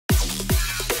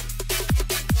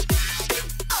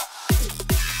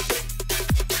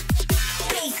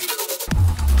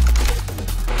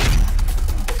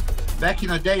back in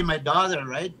the day, my daughter,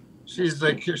 right? She's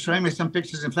like showing me some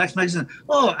pictures in Flex magazine.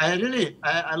 Oh,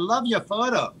 I love your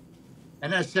photo.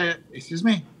 And I said, excuse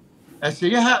me? I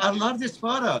said, yeah, I love this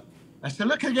photo. I said,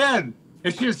 look again.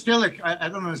 And she was still like, I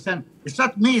don't understand. It's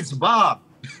not me, it's Bob.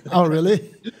 Oh,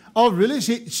 really? Oh, really?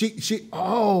 So she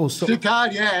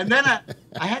thought, yeah. And then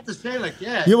I had to say, like,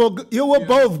 yeah. You were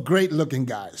both great looking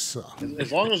guys. So.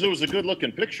 As long as it was a good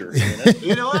looking picture. It was.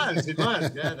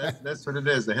 Yeah, that's what it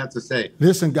is, I have to say.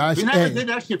 Listen, guys. We never did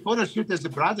actually photo shoot as the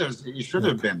brothers. You should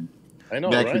have been. I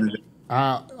know, right? In the day.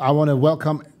 I want to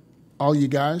welcome all you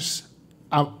guys.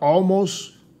 I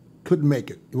almost couldn't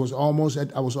make it. I was almost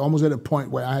at a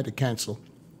point where I had to cancel.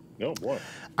 No, boy.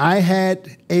 I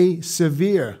had a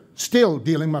severe, still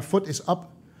dealing, my foot is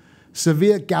up,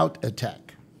 severe gout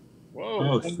attack.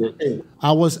 Whoa. Oh,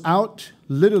 I was out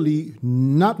literally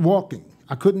not walking.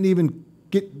 I couldn't even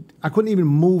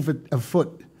move a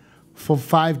foot for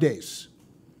 5 days.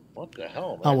 What the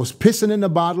hell, man? I was pissing in a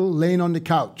bottle, laying on the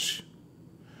couch.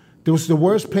 It was the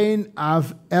worst pain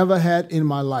I've ever had in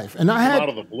my life. And I had out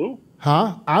of the blue?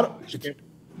 Huh?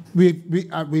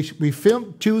 We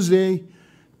filmed Tuesday.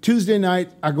 Tuesday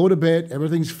night, I go to bed.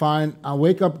 Everything's fine. I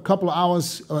wake up a couple of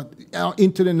hours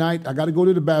into the night. I got to go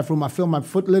to the bathroom. I feel my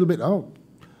foot a little bit. Oh,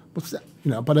 what's that?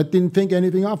 But I didn't think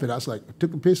anything of it. I was like, I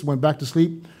took a piss, went back to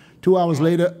sleep. 2 hours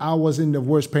later, I was in the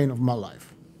worst pain of my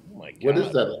life. Oh my God. What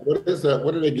is that? What is that?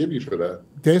 What do they give you for that?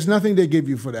 There's nothing they give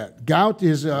you for that. Gout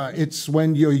is it's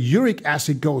when your uric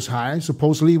acid goes high.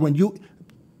 Supposedly,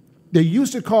 they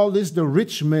used to call this the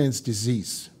rich man's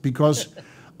disease because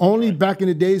only back in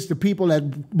the days the people that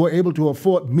were able to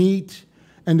afford meat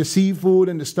and the seafood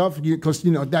and the stuff, because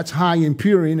that's high in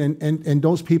purine, and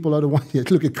those people are the ones.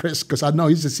 Look at Chris, because I know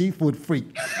he's a seafood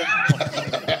freak.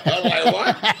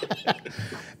 What?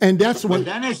 And that's what.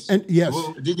 Dennis, yes.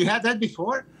 Did you have that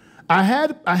before? I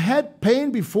had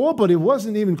pain before, but it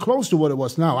wasn't even close to what it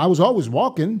was now. I was always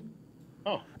walking,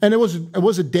 and it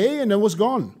was a day, and it was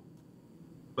gone.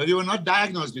 But you were not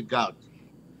diagnosed with gout.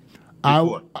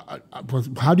 How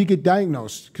do you get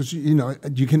diagnosed? Because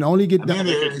you can only get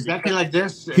diagnosed exactly like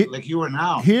this, like you are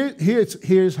now.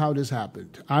 Here's how this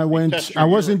happened. I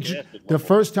wasn't the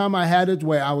first time I had it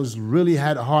where I really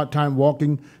had a hard time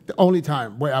walking. The only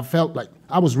time where I felt like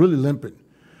I was really limping.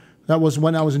 That was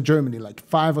when I was in Germany, like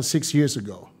 5 or 6 years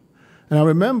ago. And I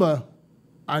remember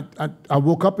I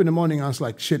woke up in the morning. I was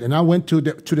like, shit. And I went to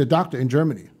the doctor in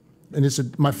Germany, and it's a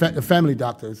family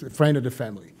doctor, it's a friend of the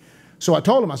family. So I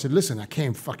told him, I said, listen, I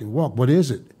can't fucking walk. What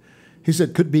is it? He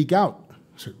said, could be gout. I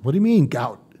said, what do you mean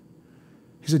gout?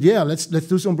 He said, yeah, let's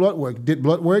do some blood work. Did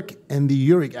blood work, and the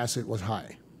uric acid was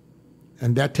high.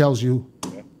 And that tells you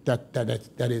that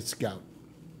it's gout.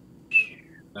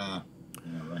 Right.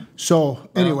 So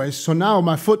anyway, so now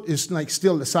my foot is like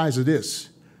still the size of this.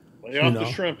 Lay off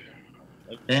the shrimp.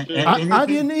 I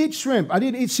didn't eat shrimp. I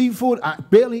didn't eat seafood. I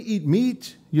barely eat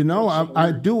meat.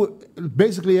 I do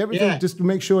basically everything just to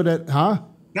make sure that,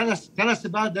 Tell us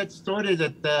about that story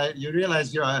that you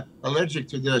realize you're allergic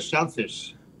to the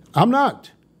shellfish. I'm not.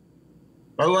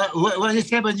 But what you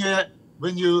said when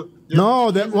you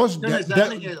no, that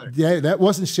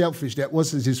wasn't shellfish. That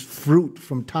was this fruit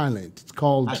from Thailand. It's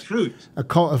called a fruit.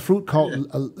 A fruit called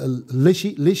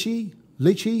lychee.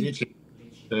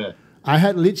 I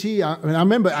had lychee. I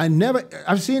remember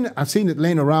I've seen it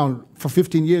laying around for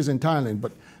 15 years in Thailand,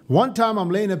 but one time I'm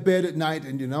laying in bed at night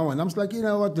and and I was like,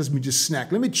 what, let me just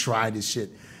snack. Let me try this shit.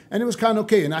 And it was kind of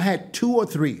okay. And I had 2 or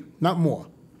 3, not more.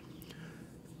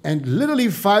 And literally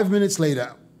 5 minutes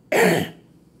later, I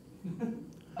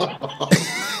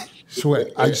swear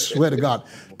to God,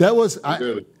 that was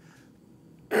I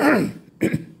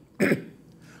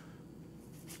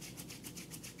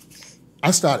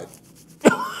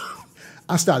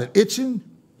started itching,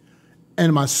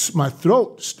 and my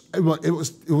throat,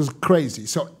 it was crazy.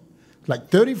 So like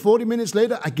 30, 40 minutes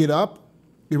later, I get up.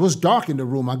 It was dark in the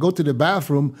room. I go to the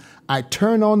bathroom. I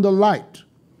turn on the light.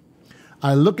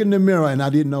 I look in the mirror, and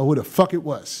I didn't know who the fuck it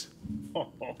was. Oh,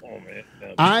 man.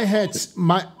 I had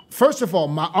first of all,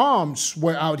 my arms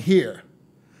were out here.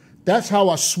 That's how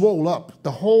I swole up.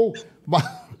 The whole, my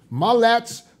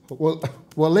lats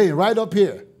were laying right up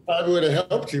here. I would have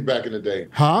helped you back in the day.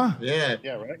 Huh? Yeah,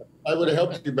 right. I would have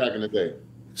helped you back in the day.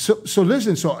 So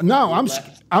listen. So now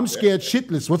I'm scared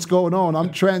shitless. What's going on?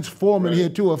 I'm transforming here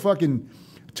to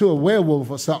a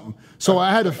werewolf or something. So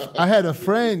I had a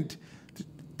friend.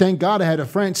 Thank God I had a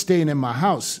friend staying in my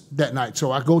house that night.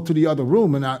 So I go to the other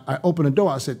room and I open the door.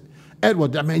 I said,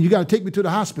 Edward, man, you got to take me to the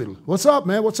hospital. What's up,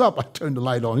 man? What's up? I turned the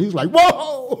light on. He's like,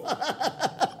 whoa!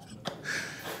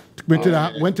 Went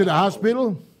to the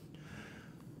hospital.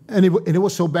 And it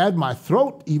was so bad, my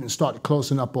throat even started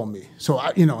closing up on me. So,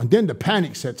 and then the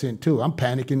panic sets in too. I'm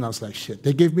panicking. I was like, shit.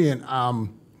 They gave me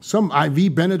some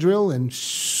IV Benadryl and...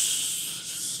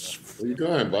 Where you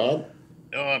going, Bob?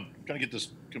 I'm trying to get this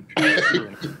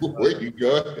computer. Where you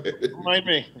going? Remind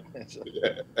me.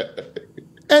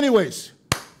 Anyways,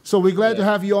 so we're glad to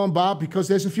have you on, Bob, because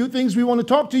there's a few things we want to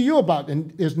talk to you about,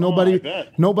 and there's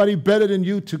nobody better than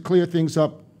you to clear things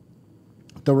up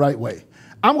the right way.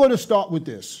 I'm going to start with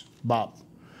this, Bob.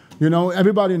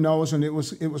 Everybody knows, and it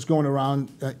was going around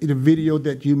the video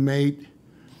that you made,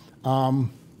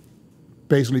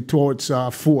 basically towards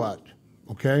Fouad.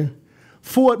 Okay,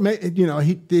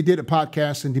 Fouad they did a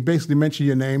podcast and he basically mentioned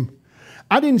your name.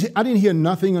 I didn't hear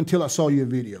nothing until I saw your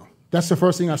video. That's the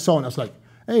first thing I saw, and I was like,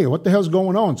 hey, what the hell's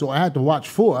going on? So I had to watch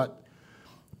Fouad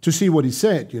to see what he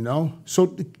said.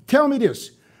 So tell me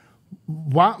this.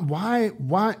 Why?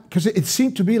 Because it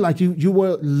seemed to be like you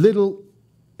were a little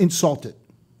insulted.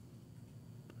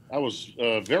 I was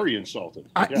very insulted.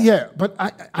 But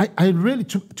I really,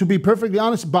 to be perfectly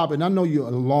honest, Bob, and I know you a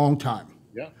long time.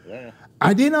 Yeah.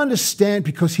 I didn't understand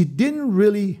because he didn't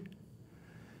really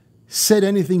said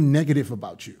anything negative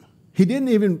about you. He didn't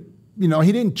even, he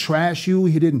didn't trash you.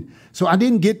 He didn't. So I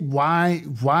didn't get why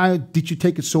did you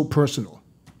take it so personal?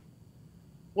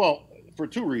 Well, for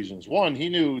two reasons. One, he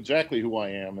knew exactly who I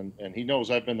am, and he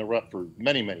knows I've been the rep for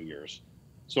many, many years.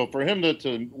 So for him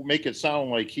to make it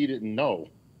sound like he didn't know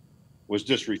was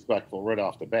disrespectful right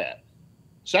off the bat.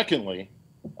 Secondly,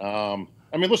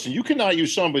 listen, you cannot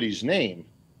use somebody's name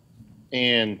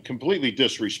and completely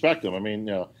disrespect them.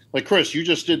 Like Chris, you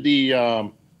just did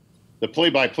the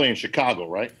play-by-play in Chicago,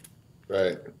 right?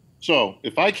 Right. So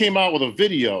if I came out with a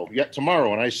video yet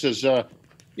tomorrow and I says,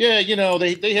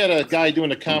 they had a guy doing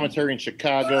the commentary in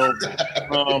Chicago.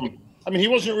 He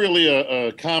wasn't really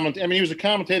a comment. He was a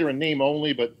commentator in name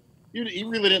only, but he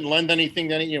really didn't lend anything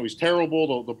to any. He's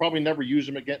terrible. They'll probably never use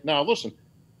him again. Now, listen,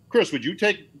 Chris, would you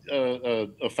take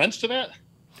offense to that?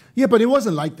 Yeah, but it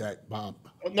wasn't like that, Bob.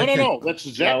 No. That's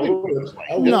exactly what it was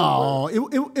like. No,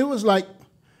 it was like,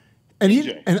 and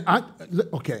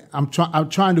I'm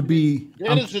trying to be.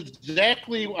 That is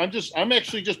exactly. I'm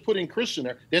actually just putting Chris in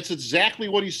there. That's exactly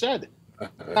what he said.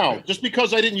 Now, just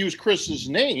because I didn't use Chris's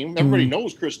name, everybody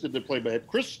knows Chris did the play-by.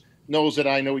 Chris knows that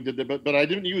I know he did that, but I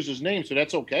didn't use his name, so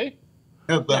that's okay.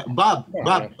 But Bob,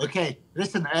 okay,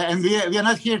 listen, and we are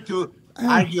not here to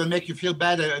argue and make you feel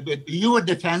bad. But you were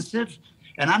defensive,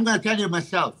 and I'm going to tell you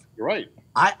myself. You're right.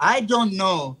 I don't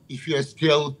know if you're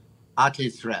still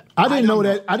Athletes Rep. I didn't know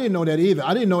that. I didn't know that either.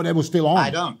 I didn't know that was still on. I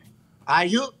don't. Are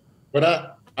you?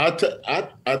 But I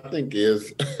think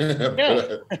is.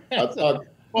 Yeah.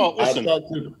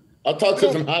 I'll talk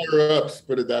to some higher ups.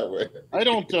 Put it that way. I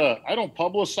don't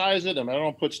publicize it, and I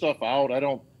don't put stuff out. I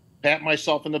don't pat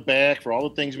myself in the back for all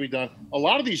the things we've done. A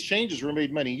lot of these changes were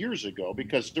made many years ago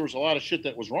because there was a lot of shit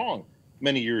that was wrong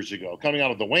many years ago, coming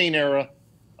out of the Wayne era.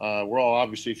 We're all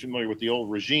obviously familiar with the old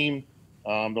regime.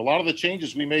 A lot of the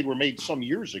changes we made were made some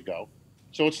years ago.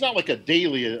 So it's not like a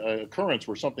daily occurrence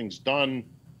where something's done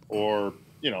or,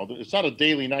 it's not a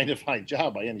daily 9-to-5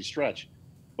 job by any stretch.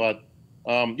 But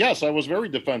yes, I was very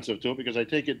defensive to it because I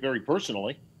take it very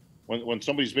personally when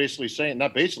somebody's basically saying,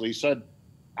 not basically, he said,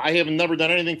 I have never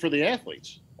done anything for the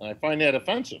athletes. And I find that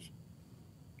offensive.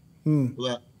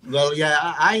 Well,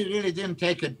 yeah, I really didn't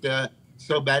take it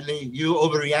so badly. You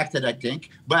overreacted, I think.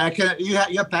 But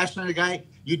you're a passionate guy.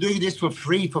 You're doing this for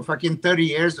free for fucking 30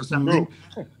 years or something.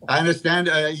 No. I understand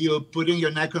you're putting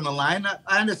your neck on the line.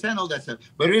 I understand all that stuff.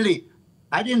 But really,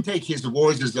 I didn't take his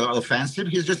words as offensive.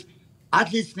 He's just,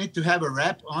 athletes need to have a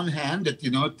rep on hand that,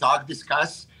 talk,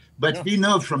 discuss. But we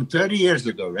know from 30 years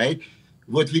ago, right?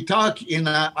 What we talk in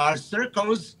our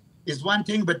circles is one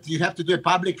thing, but you have to do it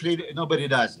publicly. Nobody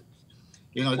does it.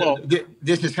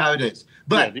 This is how it is.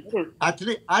 But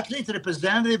athlete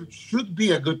representative should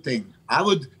be a good thing. I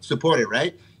would support it,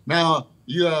 right? Now,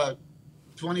 you are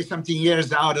 20-something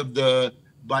years out of the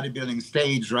bodybuilding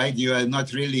stage, right? You are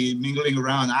not really mingling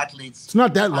around athletes. It's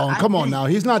not that long. Come on now.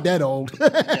 He's not that old.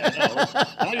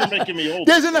 Now you're making me old.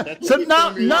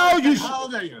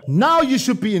 Now you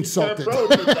should be insulted.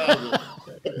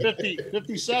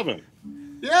 57.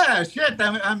 Yeah, shit.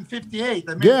 I'm 58.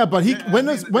 But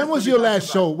when was your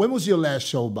last show? When was your last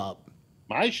show, Bob?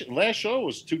 My last show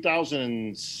was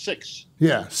 2006.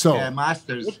 Yeah, so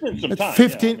Masters. It's been some time.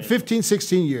 15,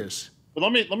 16 years. But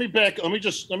let me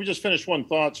just finish one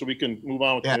thought so we can move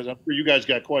on with it. I'm sure you guys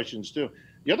got questions too.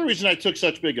 The other reason I took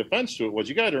such big offense to it was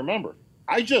you got to remember,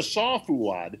 I just saw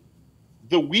Fouad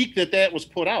the week that was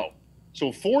put out.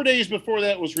 So 4 days before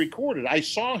that was recorded, I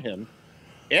saw him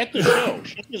at the show,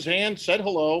 shook his hand, said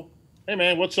hello, hey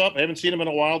man, what's up? I haven't seen him in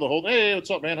a while. The whole, hey, what's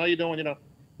up, man? How you doing? You know,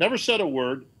 never said a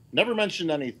word, never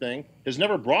mentioned anything, has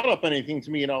never brought up anything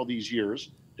to me in all these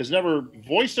years, has never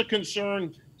voiced a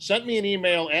concern, sent me an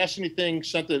email, asked anything,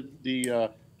 sent the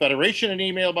Federation an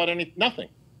email about anything, nothing.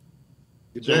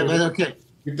 Okay.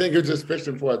 You think you're just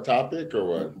fishing for a topic or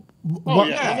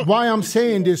what? Why I'm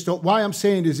saying this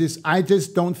is I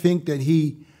just don't think that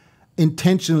he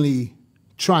intentionally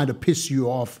tried to piss you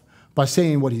off by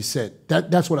saying what he said.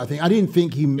 That's what I think. I didn't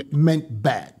think he meant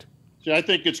bad. See,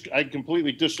 I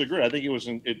completely disagree. I think it was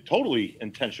totally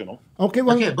intentional. Okay,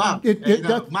 well, okay, Bob.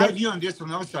 My view on this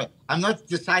one also, I'm not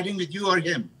deciding with you or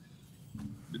him.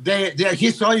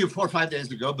 He saw you 4 or 5 days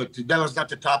ago, but that was not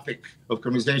the topic of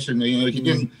conversation. You know, he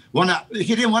didn't want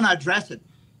to address it.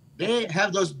 They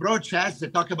have those broad chats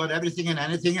that talk about everything and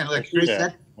anything, and like Chris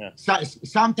said,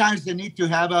 sometimes they need to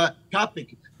have a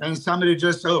topic, and somebody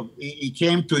just he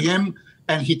came to him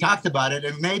and he talked about it,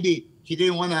 and maybe he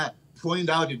didn't want to point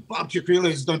out that Bob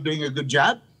Cicherillo is not doing a good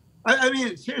job. I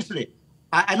mean, seriously,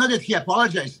 I know that he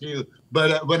apologized to you,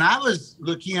 but when I was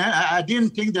looking at it, I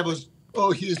didn't think there was,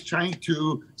 he's trying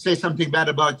to say something bad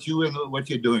about you and what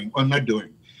you're doing or not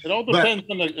doing. It all depends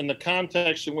on the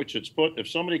context in which it's put. If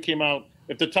somebody came out,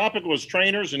 if the topic was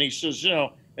trainers and he says, you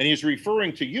know, and he's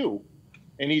referring to you,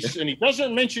 and he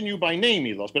doesn't mention you by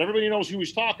name, but everybody knows who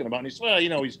he's talking about. And he's, well, you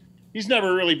know, he's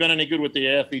never really been any good with the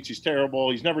athletes. He's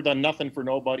terrible. He's never done nothing for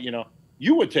nobody. You know,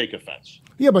 you would take offense.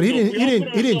 Yeah, but he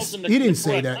didn't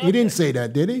say that. He didn't say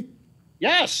that, did he?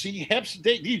 Yes, he has.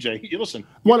 DJ, you listen.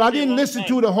 Well, I didn't listen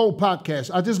to the whole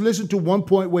podcast. I just listened to one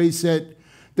point where he said,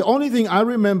 the only thing I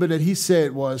remember that he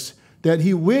said was that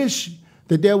he wished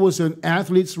that there was an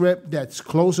athletes rep that's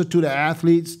closer to the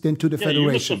athletes than to the federation.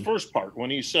 You missed the first part when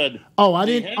he said. Oh, I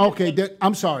didn't. Okay,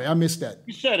 I'm sorry, I missed that.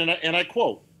 He said, and I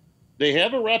quote, "They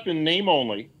have a rep in name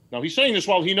only." Now he's saying this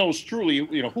while he knows truly,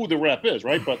 you know, who the rep is,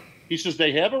 right? But he says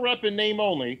they have a rep in name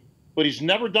only, but he's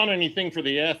never done anything for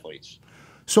the athletes.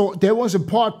 So there was a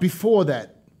part before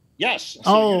that. Yes.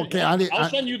 So okay. I'll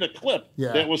send you the clip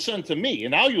that was sent to me,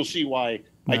 and now you'll see why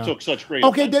I took such great.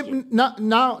 Okay,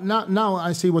 now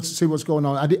I see what's going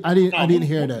on. I didn't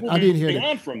hear that. I didn't hear that.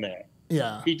 On from that.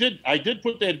 Yeah. I did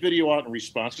put that video out in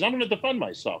response because I'm going to defend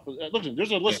myself. Listen,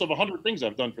 there's a list of 100 things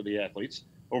I've done for the athletes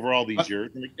over all these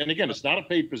years, and again, it's not a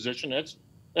paid position.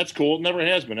 That's cool. It never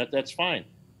has been. That's fine.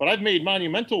 But I've made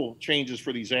monumental changes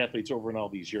for these athletes over in all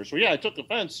these years. So yeah, I took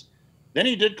offense. Then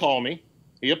he did call me.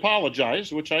 He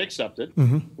apologized, which I accepted.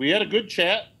 Mm-hmm. We had a good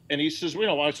chat, and he says,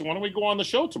 I said, why don't we go on the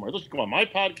show tomorrow? Let's go on my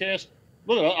podcast.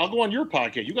 Look, I'll go on your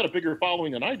podcast. You got a bigger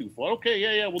following than I do. Okay,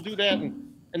 yeah, we'll do that.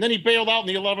 And then he bailed out in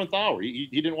the 11th hour. He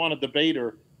didn't want to debate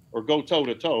or go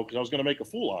toe-to-toe because I was going to make a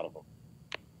fool out of him.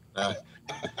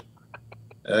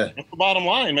 That's the bottom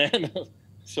line, man.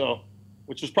 So,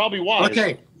 which is probably why.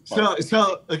 Okay,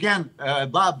 so again,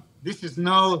 Bob, this is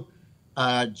no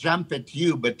jump at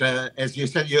you, but as you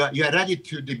said, you are ready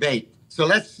to debate. So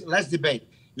let's debate.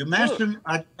 You mentioned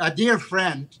a dear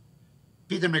friend,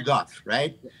 Peter McGough,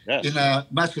 right? Yes. In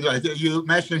muscular, you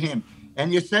mentioned him,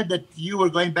 and you said that you were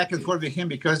going back and forth with him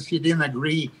because he didn't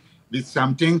agree with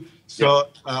something. So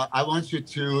I want you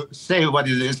to say what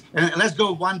it is, and let's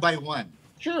go one by one.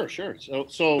 Sure.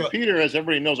 So Peter, as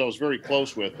everybody knows, I was very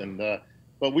close with, and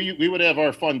but we would have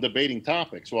our fun debating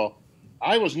topics. Well,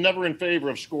 I was never in favor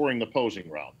of scoring the posing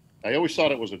round. I always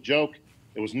thought it was a joke.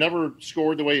 It was never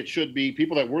scored the way it should be.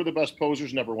 People that were the best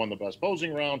posers never won the best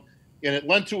posing round. And it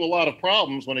led to a lot of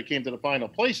problems when it came to the final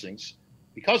placings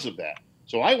because of that.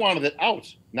 So I wanted it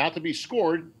out, not to be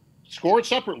scored. Score it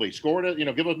separately. Score it,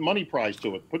 give a money prize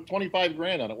to it. Put 25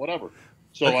 grand on it, whatever.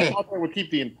 So I thought that would keep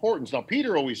the importance. Now,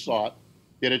 Peter always thought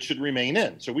that it should remain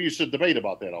in. So we used to debate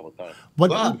about that all the time.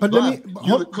 But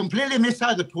you completely missed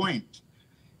out the point.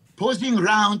 Posing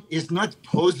round is not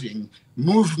posing,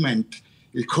 movement,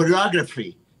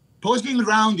 choreography. Posing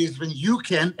round is when you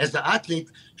can, as an athlete,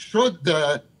 show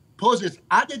the poses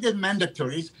other than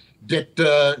mandatories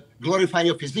that glorify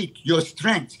your physique, your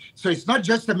strength. So it's not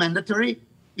just a mandatory.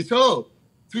 It's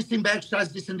twisting back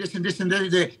shots, this and this and this and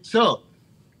that. So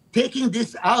taking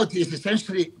this out is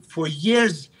essentially for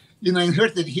years,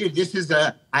 inherited here. This is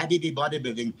a IBB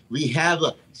bodybuilding. We have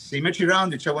a symmetry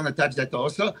round, which I want to touch that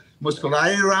also,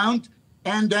 muscularity round,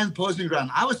 and then posing round.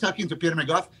 I was talking to Peter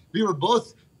McGough. We were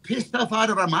both pissed off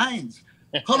out of our minds.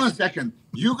 Hold on a second.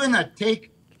 You're going to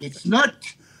take, it's not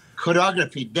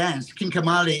choreography, dance,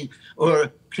 kinkamali,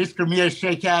 or Chris Cormier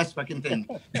shake ass fucking thing.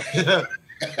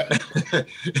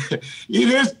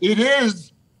 It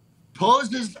is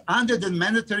poses under the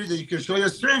mandatory that you can show your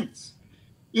strengths.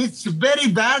 It's very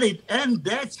valid, and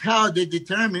that's how they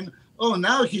determine, oh,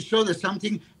 now he showed us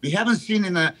something we haven't seen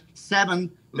in a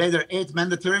 7, later 8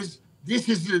 mandatories. This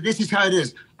is how it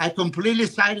is. I completely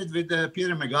sided with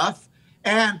Peter McGough.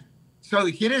 And so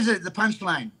here is the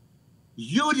punchline.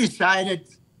 You decided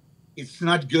it's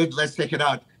not good, let's take it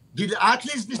out. Did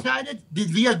athletes decide it?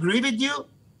 Did we agree with you?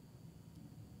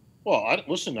 Well,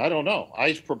 listen, I don't know.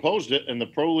 I proposed it, and the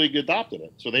Pro League adopted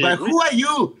it. So they. But agreed. who are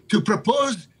you to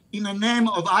propose in the name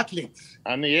of athletes?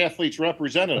 I'm the athlete's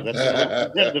representative. That's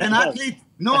an athlete,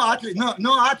 no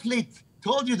athlete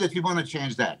told you that you want to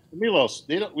change that. Milos,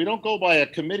 we don't go by a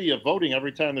committee of voting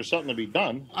every time there's something to be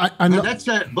done. I know. That's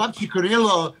Bob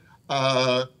Cicherillo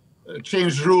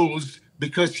changed rules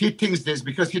because he thinks this,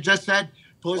 because he just said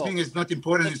posing is not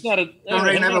important. It's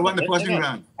never won the posing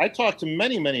round. I talked to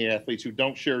many athletes who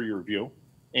don't share your view,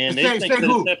 and they think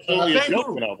who? it's absolutely a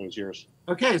joke in all those years.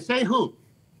 Okay, say who.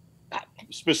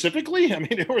 Specifically, I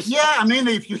mean, there was. Yeah, I mean,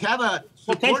 if you have a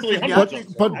potentially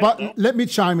but let me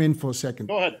chime in for a second.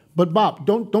 Go ahead. But Bob,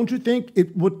 don't you think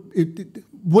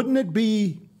wouldn't it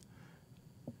be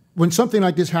when something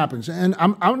like this happens? And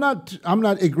I'm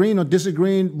not agreeing or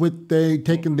disagreeing with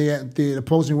taking the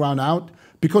opposing round out,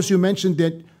 because you mentioned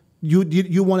that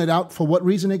you want it out for what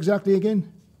reason exactly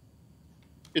again?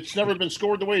 It's never been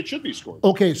scored the way it should be scored.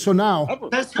 Okay, so now,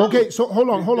 so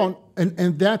hold on,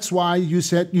 and that's why you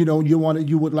said you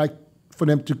would like for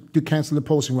them to cancel the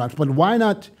posting round. But why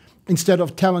not, instead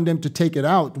of telling them to take it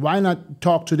out, why not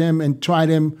talk to them and try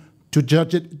them to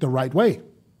judge it the right way?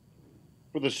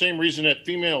 For the same reason that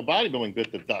female bodybuilding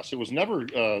bit the dust, it was never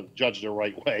judged the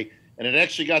right way, and it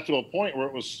actually got to a point where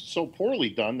it was so poorly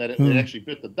done that it actually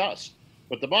bit the dust.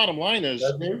 But the bottom line is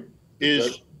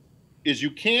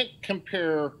you can't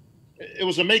compare. It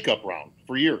was a makeup round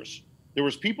for years. There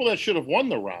was people that should have won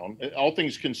the round, all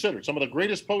things considered. Some of the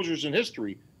greatest posers in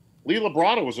history. Lee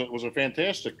Labrada was a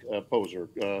fantastic poser.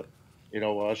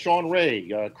 Sean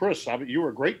Ray, Chris, you were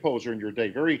a great poser in your day.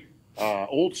 Very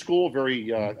old school,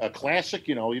 very classic.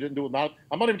 You didn't do it. I'm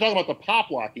not even talking about the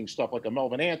pop locking stuff like a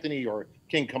Melvin Anthony or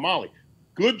King Kamali.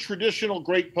 Good traditional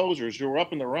great posers who were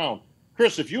up in the round.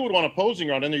 Chris, if you would won a posing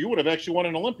round in there, you would have actually won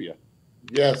an Olympia.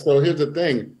 Yeah, so here's the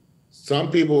thing. Some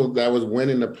people that was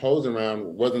winning the posing round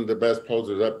wasn't the best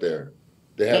posers up there.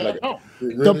 They had and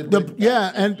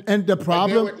the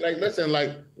problem,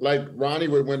 like Ronnie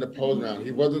would win the posing round.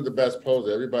 He wasn't the best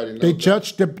poser. Everybody knows they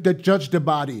judged the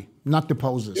body, not the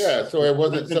poses. Yeah, so it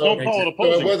wasn't. So don't call it a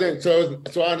posing. So it wasn't.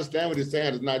 So I understand what he's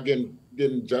saying. It's not getting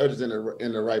judged in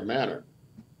the right manner.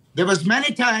 There was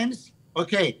many times.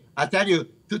 Okay, I'll tell you.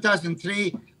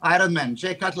 2003 Ironman.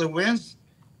 Jay Cutler wins.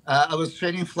 I was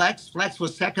training Flex. Flex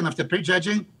was second after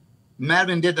prejudging.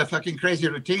 Melvin did the fucking crazy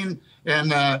routine,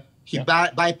 and he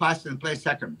bypassed and placed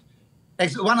second.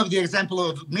 One of the example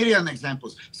of million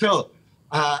examples. So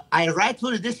I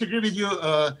rightfully disagree with you,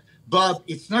 Bob.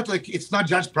 It's not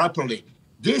judged properly.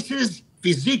 This is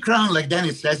physique round, like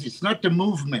Dennis says. It's not the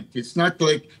movement. It's not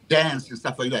like dance and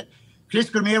stuff like that. Chris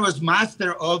Cormier was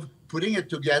master of putting it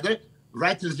together,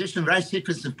 right transition, right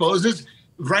sequence of poses,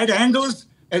 right angles,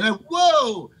 and then,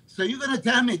 whoa! So you're going to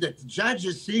tell me that the judge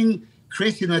is seeing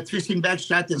Chris in a twisting back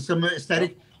shot and some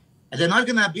aesthetic, and they're not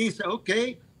going to be, so,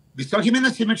 okay, we saw him in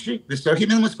asymmetry, we saw him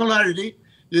in muscularity,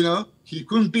 he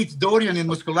couldn't beat Dorian in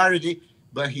muscularity,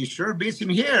 but he sure beats him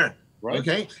here, right.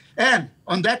 Okay? And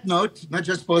on that note, not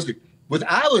just posing, what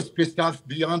I was pissed off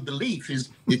beyond belief is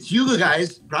that you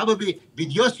guys, probably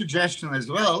with your suggestion as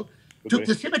well, took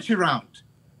the symmetry round.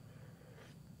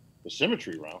 The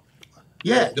symmetry round?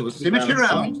 Yeah, there was symmetry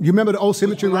round. You remember the old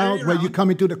symmetry round where you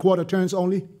come into the quarter turns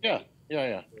only? Yeah.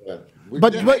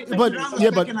 But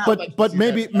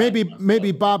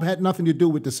maybe Bob had nothing to do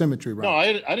with the symmetry round. No,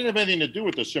 I didn't have anything to do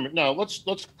with the symmetry. Now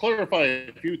let's clarify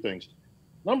a few things.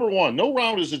 Number one, no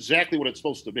round is exactly what it's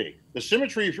supposed to be. The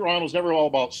symmetry round was never all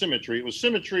about symmetry. It was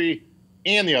symmetry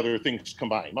and the other things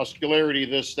combined: muscularity,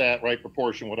 this, that, right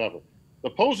proportion, whatever.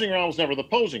 The posing round was never the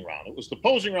posing round. It was the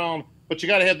posing round, but you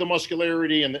got to have the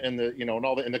muscularity and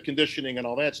the conditioning and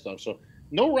all that stuff. So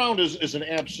no round is an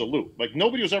absolute. Like,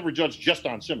 nobody was ever judged just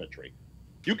on symmetry.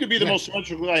 You could be the most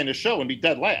symmetrical guy in the show and be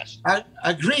dead last.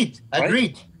 Agreed.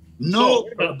 No,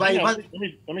 so, let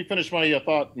me finish my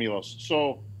thought, Milos.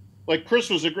 So, like, Chris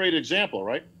was a great example,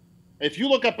 right? If you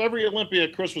look up every Olympia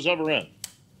Chris was ever in,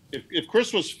 if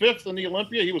Chris was fifth in the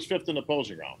Olympia, he was fifth in the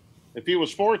posing round. If he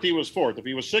was fourth, he was fourth. If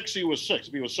he was sixth, he was sixth.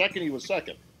 If he was second, he was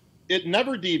second. It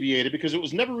never deviated because it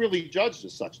was never really judged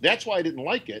as such. That's why I didn't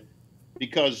like it,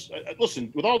 because,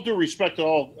 listen, with all due respect to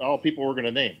all people we're going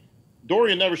to name,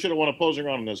 Dorian never should have won a posing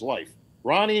round in his life.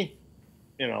 Ronnie,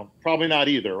 probably not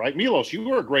either, right? Milos, you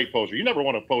were a great poser. You never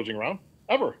won a posing round,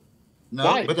 ever. No,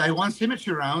 Why? but I want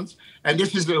symmetry rounds, and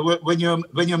this is when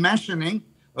you're mentioning,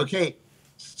 okay,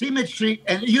 symmetry,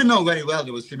 and you know very well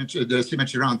there was the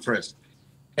symmetry round first,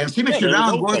 and symmetry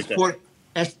round was like for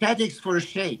aesthetics, for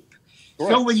shape.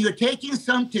 Correct. So when you're taking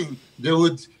something that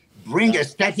would bring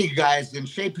aesthetic guys and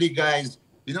shapely guys,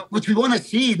 you know, which we want to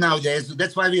see nowadays.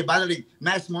 That's why we're battling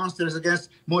mass monsters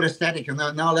against more aesthetic, and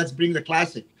now let's bring the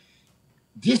classic.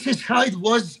 This is how it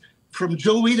was from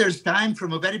Joe Weider's time,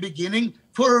 from the very beginning,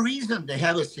 for a reason. They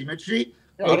have a symmetry.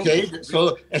 Okay,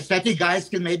 so aesthetic guys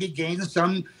can maybe gain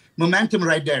some momentum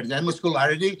right there. Then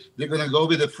muscularity, they're going to go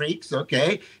with the freaks,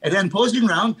 okay? And then posing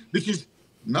round, which is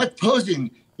not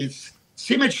posing, it's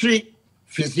symmetry,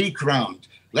 physique round.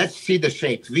 Let's see the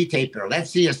shape, V-taper.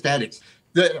 Let's see aesthetics.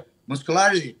 The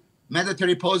muscularity,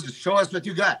 mandatory poses, show us what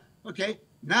you got. Okay,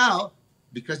 now,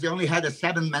 because they only had a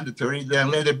 7 mandatory, then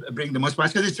later bring the most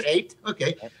points, because it's 8,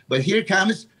 okay. But here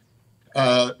comes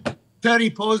 30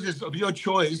 poses of your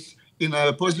choice in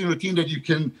a posing routine that you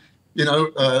can, you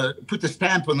know, put a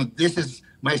stamp on it. This is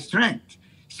my strength.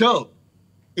 So,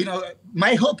 you know,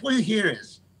 my whole point here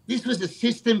is, this was a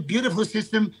system, beautiful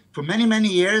system for many, many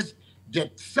years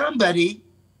that somebody,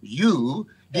 you,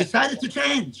 decided to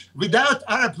change without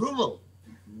our approval.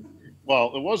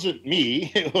 Well, it wasn't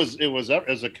me. It was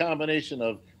as a combination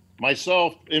of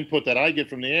myself, input that I get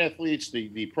from the athletes,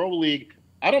 the pro league.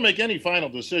 I don't make any final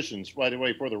decisions, by the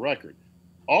way, for the record.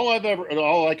 All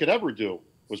I could ever do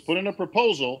was put in a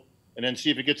proposal and then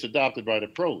see if it gets adopted by the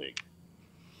pro league.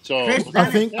 So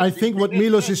I think what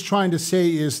Milos is trying to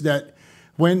say is that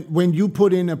when you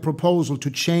put in a proposal to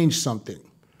change something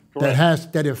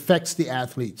that affects the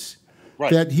athletes,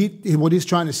 that what he's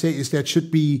trying to say is that should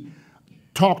be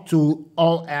talk to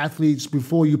all athletes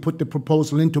before you put the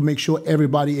proposal in to make sure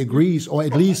everybody agrees, or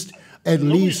at least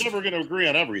nobody's never going to agree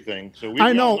on everything. So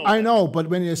I know, but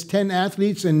when there's 10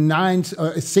 athletes and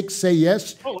 6 say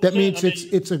yes, that means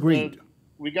it's agreed.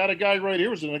 We got a guy right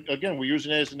here. Again, we're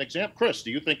using it as an example. Chris, do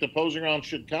you think the posing round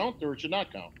should count or it should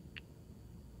not count?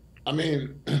 I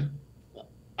mean,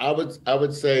 I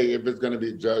would say if it's going to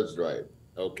be judged right,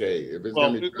 okay. If it's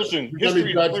going to be listen,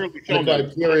 history clearly shown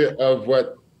the criteria of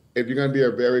what. If you're going to be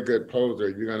a very good poser,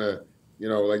 you're going to, you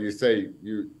know, like you say,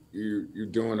 you're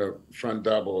doing a front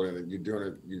double and you're doing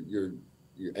it, you're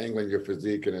angling your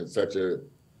physique in such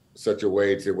a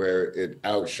way to where it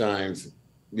outshines,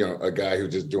 you know, a guy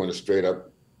who's just doing a straight up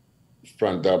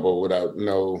front double without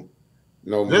no.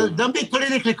 Don't be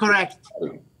politically correct.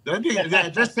 Don't be.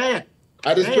 Just say it.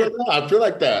 I feel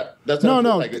like that. That's no.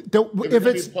 Like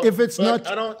if it's not,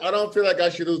 I don't feel like I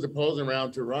should lose the posing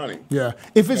round to Ronnie. Yeah,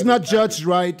 if it's not judged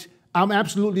right, I'm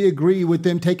absolutely agree with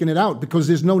them taking it out because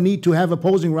there's no need to have a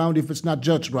posing round if it's not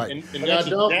judged right. I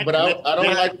don't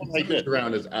like the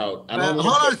round is out. Hold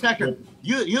on a second.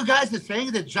 You guys are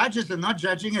saying that judges are not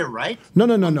judging it right? No.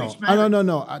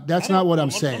 That's not what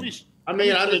I'm saying. I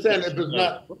mean, I understand if it's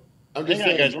not. I'm just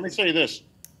saying, guys. Let me say this.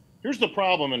 Here's the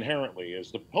problem inherently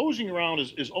is the posing round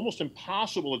is almost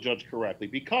impossible to judge correctly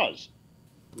because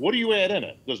what do you add in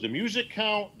it? Does the music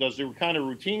count? Does the kind of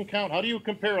routine count? How do you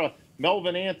compare a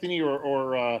Melvin Anthony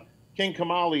or King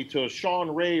Kamali to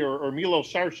Sean Ray or Milo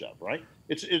Sarcev, right?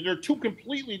 They're two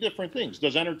completely different things.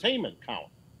 Does entertainment count?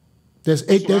 There's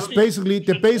basically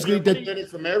the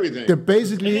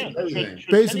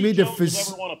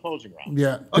posing round.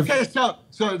 Yeah. Okay, so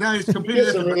now it's completely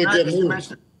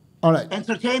different. All right.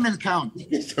 Entertainment count.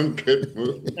 Some good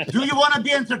moves. Do you want to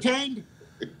be entertained?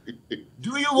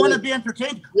 Do you want to be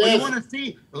entertained? Yes. Or you want to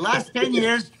see the last 10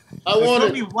 years? There's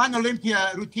only one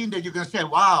Olympia routine that you can say,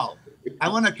 wow, I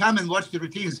want to come and watch the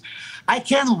routines. I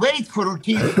can't wait for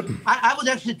routines. I would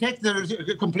actually take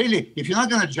the completely. If you're not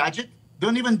going to judge it,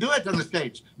 don't even do it on the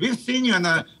stage. We've seen you in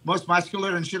the most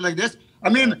muscular and shit like this. I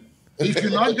mean, if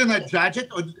you're not going to judge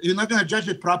it or you're not going to judge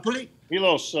it properly,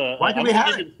 Milos, why do we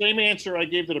have it? The same answer I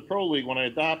gave to the Pro League when I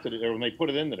adopted it or when they put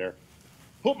it into there.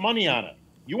 Put money on it.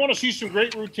 You want to see some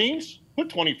great routines? Put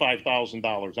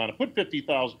 $25,000 on it. Put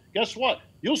 $50,000. Guess what?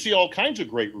 You'll see all kinds of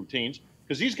great routines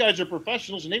because these guys are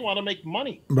professionals and they want to make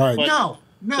money. Right. But,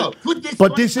 no. Put this.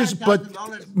 But this is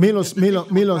Milos. Milos,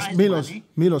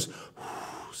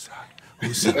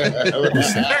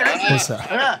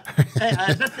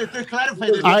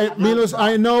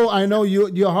 I know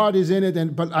your heart is in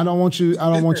it, but I don't want you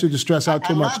to stress out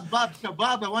too much.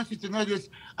 Bob, I want you to know this.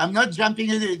 I'm not jumping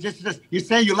in it. Just you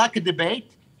say you like a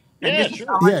debate. Yeah,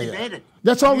 sure.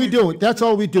 That's all we do. That's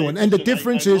all we do. And the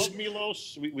difference is,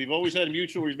 Milos, we've always had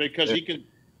mutual respect because he can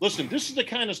listen. This is the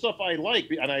kind of stuff I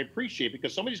like and I appreciate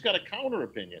because somebody's got a counter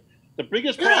opinion. The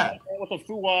biggest problem with the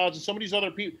Fouads and some of these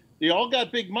other people, they all got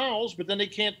big mouths, but then they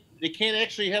can't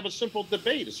actually have a simple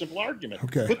debate, a simple argument.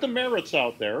 Okay. Put the merits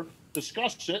out there.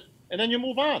 discuss it, and then you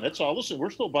move on. That's all. Listen, we're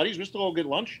still buddies. We still go get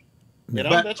lunch. You know,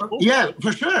 but, that's cool. Yeah,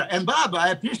 for sure. And Bob,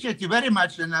 I appreciate you very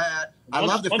much, and I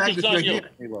love the fact that you're here.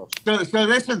 So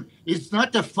listen, it's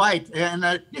not a fight, and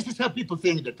this is how people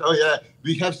think that, oh yeah,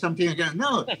 we have something against.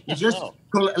 No, it's just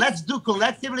let's do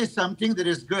collectively something that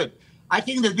is good. I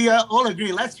think that we all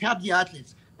agree. Let's help the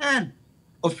athletes and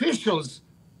officials.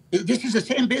 This is the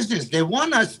same business. They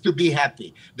want us to be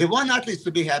happy. They want athletes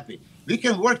to be happy. We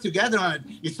can work together on it.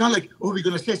 It's not like, oh, we're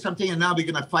going to say something and now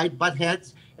we're going to fight butt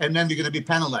heads and then we're going to be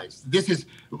penalized. This is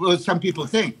what some people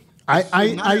think.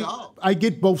 I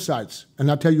get both sides, and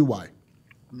I'll tell you why.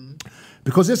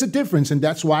 Because there's a difference, and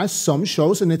that's why some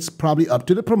shows, and it's probably up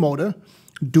to the promoter,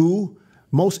 do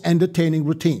most entertaining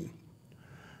routine.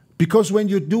 Because when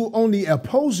you do only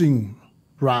opposing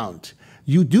round,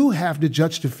 you do have to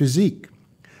judge the physique.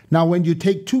 Now, when you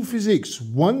take two physiques,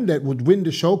 one that would win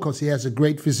the show because he has a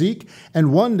great physique,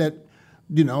 and one that,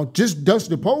 you know, just does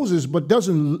the poses, but does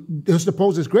the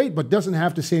poses great, but doesn't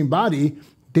have the same body,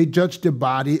 they judge the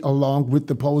body along with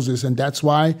the poses. And that's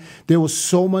why there was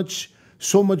so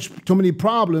many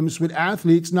problems with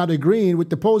athletes not agreeing with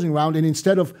the posing round. And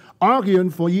instead of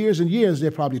arguing for years and years, they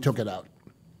probably took it out.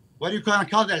 What do you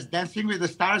call that? Dancing with the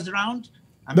stars round?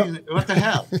 I mean, what the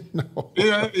hell? No.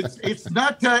 You know, it's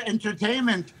not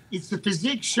entertainment. It's a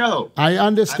physique show. I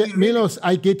understand, Milos.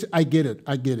 I get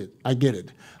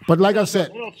it. But like I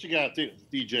said, what else you got,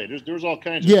 DJ? There's all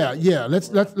kinds. Yeah.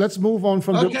 Let's move on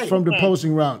from the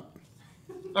posing round.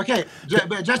 Okay,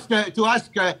 but just to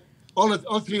ask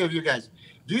all three of you guys,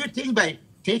 do you think by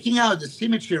taking out the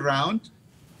symmetry round,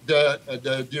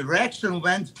 the direction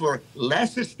went for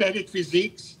less aesthetic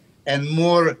physiques and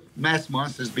more mass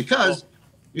monsters? Because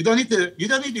you're not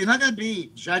going to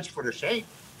be judged for the shape.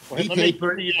 Well,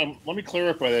 let me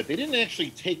clarify that. They didn't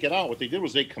actually take it out. What they did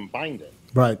was they combined it.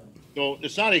 Right. So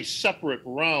it's not a separate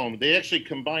round. They actually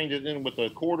combined it in with the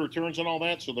quarter turns and all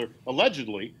that. So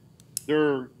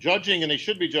they're judging, and they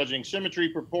should be judging symmetry,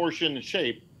 proportion, and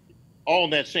shape all in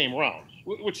that same round,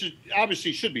 which is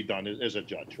obviously should be done as a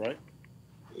judge, right?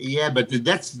 Yeah, but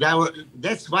that's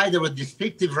why there were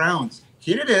distinctive rounds.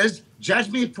 Here it is. Judge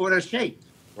me for a shape.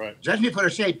 Right. Judge me for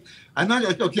a shape. I'm not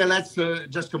like, okay, let's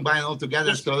just combine all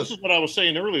together. This is what I was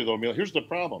saying earlier, though, Emil. Here's the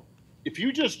problem. If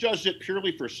you just judged it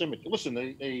purely for symmetry, listen,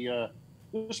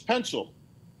 this pencil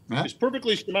is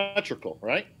perfectly symmetrical,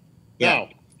 right? Yeah. Now,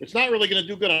 it's not really going to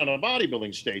do good on a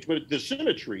bodybuilding stage, but the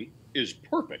symmetry is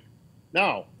perfect.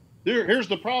 Now, here's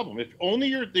the problem. If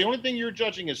the only thing you're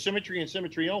judging is symmetry and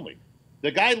symmetry only, the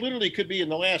guy literally could be in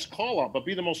the last call-out, but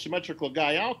be the most symmetrical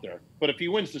guy out there. But if he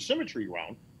wins the symmetry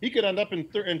round, he could end up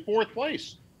in fourth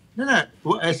place. No.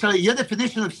 So your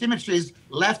definition of symmetry is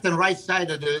left and right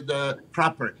side of the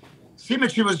proper.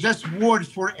 Symmetry was just word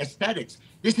for aesthetics.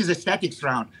 This is aesthetics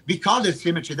round. We call it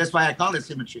symmetry. That's why I call it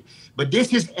symmetry. But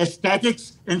this is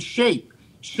aesthetics and shape.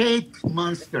 Shape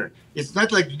monster. It's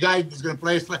not like the guy is going to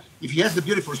play. If he has a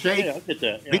beautiful shape, I get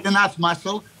that. big enough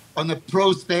muscle on the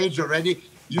pro stage already,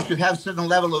 you should have a certain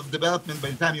level of development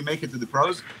by the time you make it to the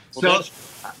pros. Well, so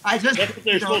that's what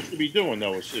they're supposed to be doing,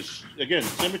 though. Is again,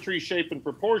 symmetry, shape, and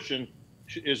proportion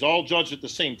is all judged at the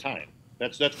same time.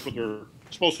 That's what they're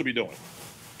supposed to be doing.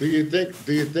 Do you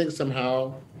think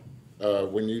somehow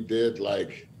when you did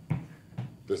like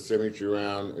the symmetry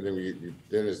round, and then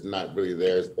then it's not really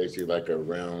there, it's basically like a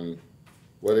round,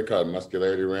 what do they call it,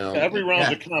 muscularity round? Every round's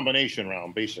a combination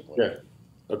round, basically. Yeah.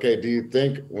 Okay, do you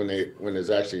think when there's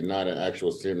actually not an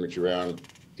actual symmetry round,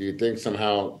 do you think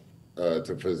somehow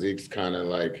the physiques kind of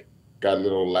like got a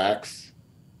little lax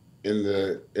in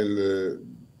the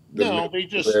no,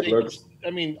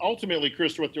 I mean, ultimately,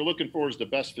 Chris, what they're looking for is the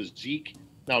best physique.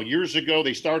 Now, years ago,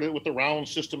 they started with the round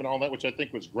system and all that, which I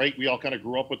think was great. We all kind of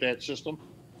grew up with that system.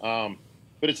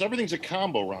 But everything's a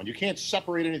combo round. You can't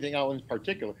separate anything out in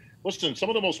particular. Listen, some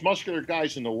of the most muscular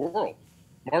guys in the world,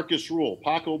 Marcus Rule,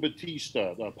 Paco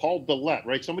Batista, Paul Dillette,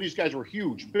 right? Some of these guys were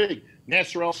huge, big,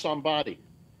 Nasser El Sambadi.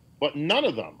 But none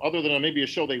of them, other than maybe a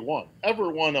show they won, ever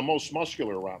won a most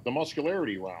muscular round, the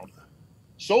muscularity round,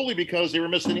 solely because they were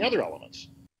missing the other elements.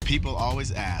 People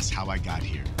always ask how I got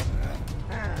here.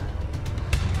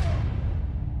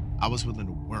 I was willing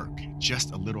to work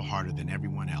just a little harder than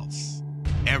everyone else,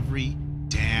 every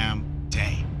damn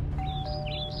day.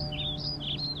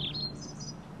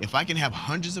 If I can have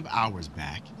hundreds of hours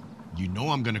back, you know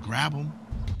I'm gonna grab them.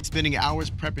 Spending hours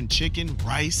prepping chicken,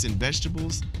 rice, and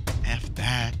vegetables, F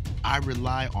that. I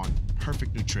rely on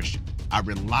perfect nutrition. I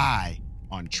rely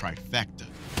on trifecta.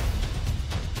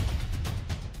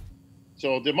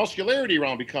 So the muscularity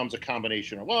round becomes a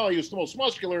combination of, well, he was the most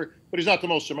muscular, but he's not the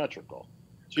most symmetrical.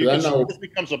 So it just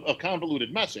becomes a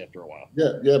convoluted mess after a while.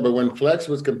 Yeah, but when Flex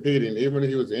was competing, even when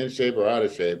he was in shape or out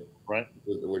of shape, right,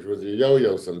 which was a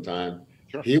yo-yo sometime,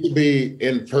 sure, he would be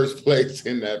in first place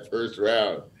in that first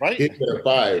round. Right. He'd get a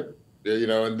 5,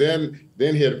 and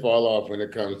then he'd fall off when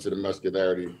it comes to the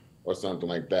muscularity or something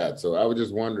like that. So I was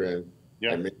just wondering,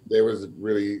 I mean, they was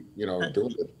really, doing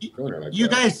it like you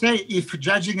that. guys say if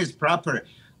judging is proper.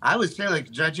 I would say like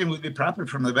judging would be proper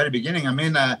from the very beginning. I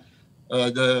mean,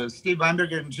 the Steve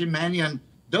Weinberger and Jim Mannion,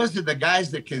 those are the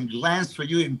guys that can glance for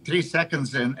you in 3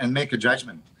 seconds and make a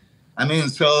judgment. I mean,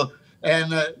 so,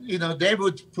 and, they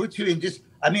would put you in this.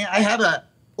 I mean, I have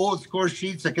old score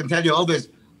sheets. I can tell you always,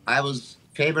 I was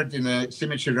favored in a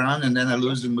symmetry run, and then I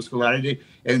lose in muscularity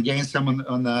and gain some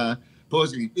on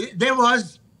posing. There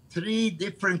was 3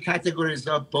 different categories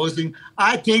of posing.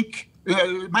 I think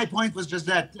my point was just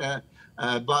that,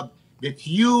 Bob, that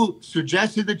you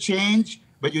suggested a change,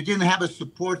 but you didn't have a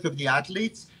support of the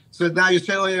athletes. So now you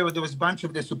say, oh, yeah, well, there was a bunch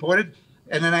of them supported.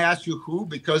 And then I asked you who,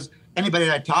 because anybody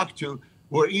that I talked to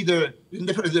were either,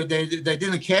 they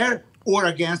didn't care or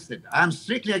against it. I'm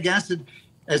strictly against it,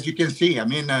 as you can see. I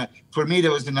mean, for me, there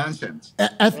was a nonsense.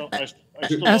 As an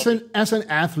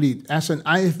athlete, as an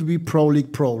IFBB Pro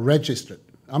League Pro registered,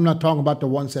 I'm not talking about the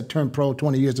ones that turned pro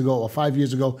 20 years ago or 5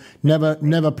 years ago, never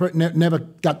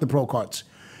got the pro cards.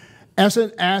 As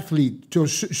an athlete,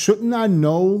 shouldn't I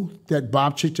know that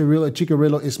Bob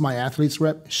Cicherillo is my athlete's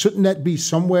rep? Shouldn't that be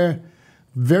somewhere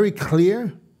very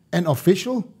clear and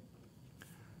official?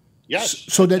 Yes.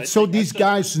 So these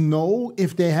guys know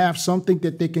if they have something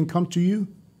that they can come to you?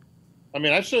 I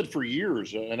mean, I've said for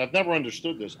years, and I've never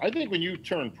understood this. I think when you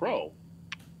turn pro,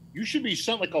 you should be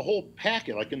sent like a whole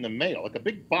packet, like in the mail, like a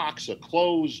big box of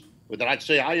clothes with, I'd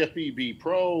say, IFBB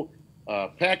Pro,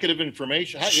 packet of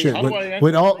information.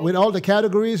 With all the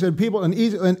categories and people and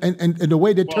the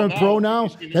way they turn pro now,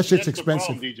 that's just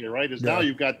expensive. The problem, DJ, right? Is now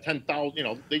you've got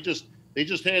 10,000. They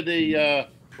just had a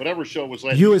whatever show was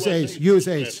last.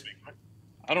 USA's.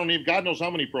 I don't even. God knows how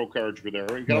many pro cards were there.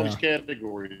 Right? You got all these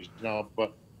categories now,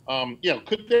 but.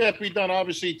 Could that be done?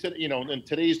 Obviously, in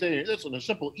today's day, listen, a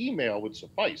simple email would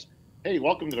suffice. Hey,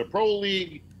 welcome to the Pro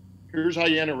League. Here's how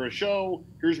you enter a show.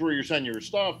 Here's where you send your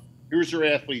stuff. Here's your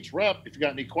athlete's rep. If you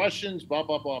got any questions, blah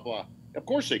blah blah blah. Of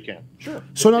course they can. Sure.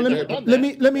 So now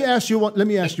let me ask you one. Let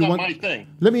me ask you one. My thing.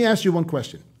 Let me ask you one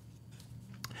question.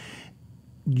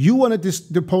 You wanted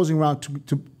the opposing round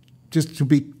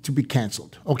to be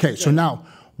canceled. Okay, so now.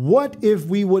 What if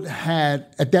we would have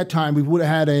had, at that time, we would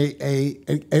have had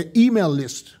an email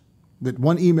list that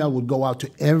one email would go out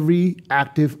to every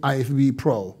active IFBB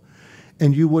pro,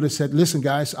 and you would have said, listen,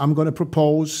 guys, I'm going to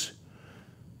propose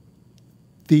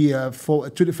to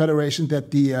the federation that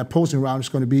the opposing round is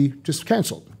going to be just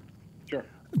canceled. Sure.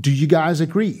 Do you guys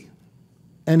agree?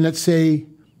 And let's say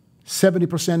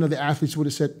 70% of the athletes would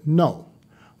have said no.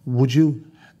 Would you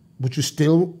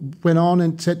still went on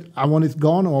and said, I want it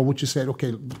gone, or would you say,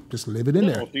 okay, just leave it in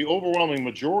there? If the overwhelming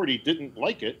majority didn't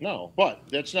like it, no. But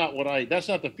that's not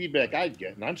the feedback I'd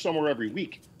get. And I'm somewhere every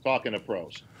week talking to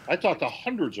pros. I talk to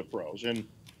hundreds of pros, and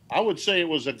I would say it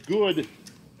was a good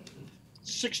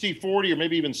 60-40 or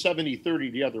maybe even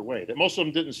 70-30 the other way. That most of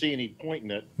them didn't see any point in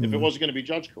it if it wasn't going to be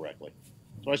judged correctly.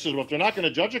 So I said, well, if they're not going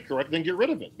to judge it correctly, then get rid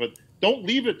of it. But don't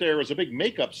leave it there as a big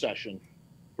makeup session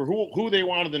for who they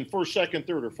wanted in first, second,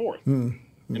 third, or fourth. And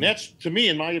that's, to me,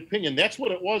 in my opinion, that's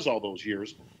what it was all those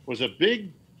years, was a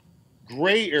big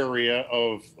gray area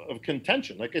of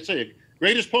contention. Like I say,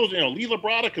 greatest pose, Lee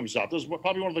Labrada comes out. This is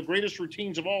probably one of the greatest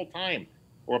routines of all time.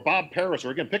 Or Bob Paris,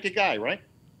 or again, pick a guy, right?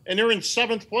 And they're in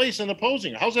 7th place in the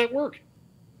posing. How's that work?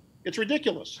 It's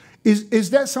ridiculous. Is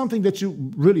that something that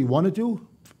you really want to do,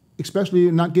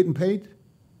 especially not getting paid?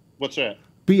 What's that?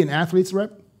 Be an athlete's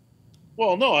rep?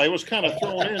 Well, no, I was kind of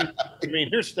thrown in. I mean,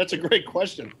 that's a great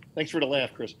question. Thanks for the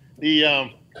laugh, Chris.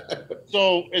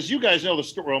 So as you guys know the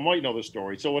story, or might know the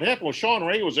story. So what happened was Sean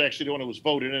Ray was actually the one who was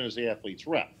voted in as the athlete's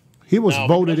rep. He was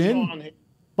voted in?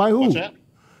 By who? What's that?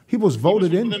 He was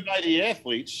voted in by the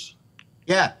athletes.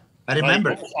 Yeah, I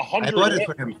remember. I voted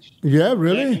for him. Yeah,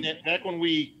 really? Back when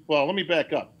let me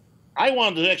back up. I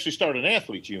wanted to actually start an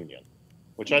athletes union,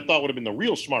 which I thought would have been the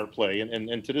real smart play,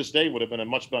 and to this day would have been a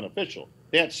much beneficial.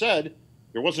 That said,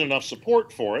 there wasn't enough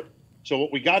support for it. So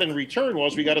what we got in return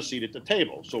was we got a seat at the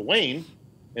table. So Wayne,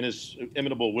 in his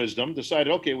inimitable wisdom,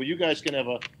 decided, okay, well, you guys can have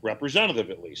a representative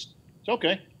at least. It's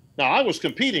okay. Now, I was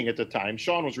competing at the time.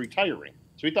 Sean was retiring.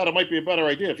 So he thought it might be a better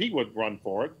idea if he would run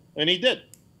for it, and he did.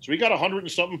 So he got 100 and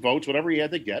something votes, whatever he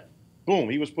had to get. Boom,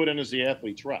 he was put in as the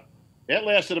athlete's rep. That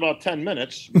lasted about 10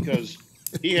 minutes because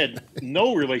he had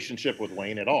no relationship with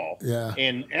Wayne at all. Yeah.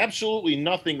 And absolutely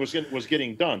nothing was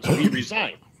getting done. So he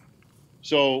resigned.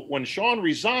 So when Sean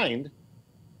resigned,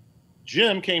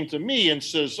 Jim came to me and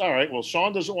says, all right, well,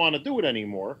 Sean doesn't want to do it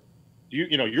anymore.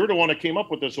 You're the one that came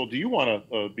up with this. So do you want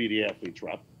to be the athlete's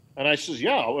rep? And I says,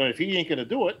 yeah, well, if he ain't going to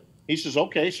do it. He says,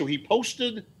 okay. So he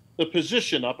posted the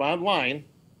position up online,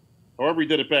 however he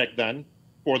did it back then,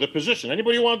 for the position.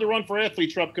 Anybody who wanted to run for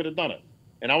athlete's rep could have done it.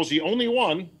 And I was the only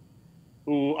one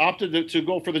who opted to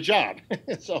go for the job.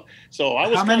 so I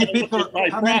was. How many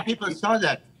people saw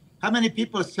that? How many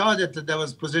people saw that there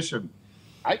was position?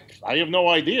 I have no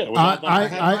idea.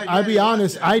 I'll be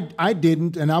honest, I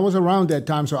didn't, and I was around that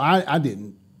time, so I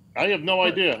didn't. I have no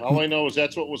idea. All I know is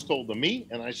that's what was told to me,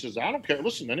 and I says, I don't care.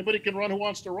 Listen, anybody can run who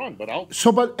wants to run, but I'll.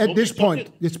 So, but at this point,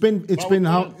 it's been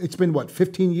what,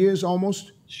 15 years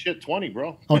almost? Shit, 20,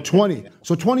 bro. Oh, 20.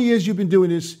 So 20 years you've been doing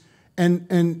this,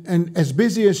 and as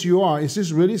busy as you are, is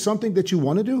this really something that you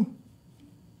want to do?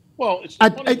 Well,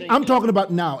 I'm talking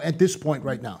about now, at this point,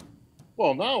 right now.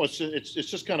 Well, now it's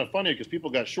just kind of funny because people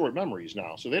got short memories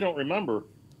now, so they don't remember,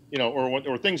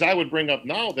 or things I would bring up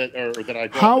now that I.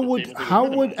 How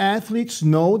would athletes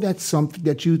know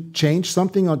that you changed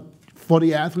something for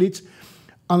the athletes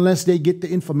unless they get the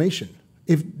information?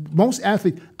 If most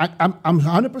athletes, I'm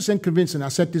 100% convinced, and I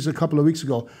said this a couple of weeks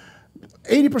ago,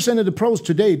 80% of the pros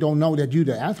today don't know that you're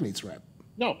the athlete's rep.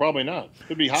 No, probably not.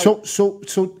 Could be higher. So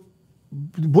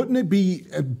wouldn't it be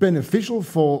beneficial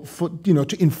for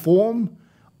to inform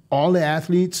all the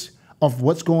athletes of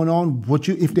what's going on?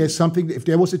 If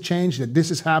there was a change, that this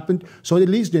has happened, so at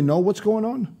least they know what's going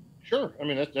on? Sure. I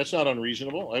mean, that's not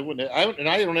unreasonable. I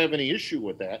don't have any issue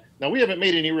with that. Now, we haven't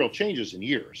made any real changes in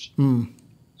years.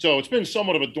 So it's been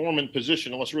somewhat of a dormant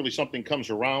position unless really something comes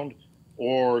around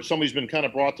or somebody's been kind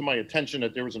of brought to my attention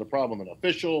that there was a problem with an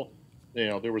official.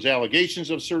 There was allegations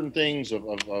of certain things, of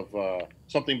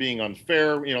something being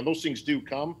unfair. Those things do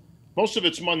come. Most of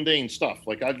it's mundane stuff.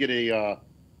 Like I'd get a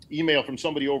email from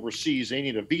somebody overseas. They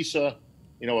need a visa,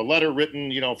 a letter written,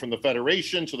 from the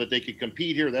federation so that they could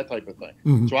compete here, that type of thing.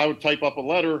 Mm-hmm. So I would type up a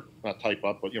letter, not type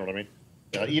up, but you know what I mean?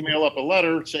 Email up a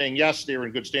letter saying, yes, they're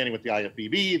in good standing with the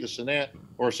IFBB, this and that.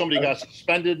 Or if somebody got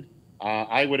suspended,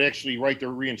 I would actually write their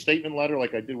reinstatement letter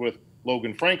like I did with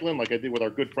Logan Franklin, like I did with our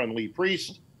good friend Lee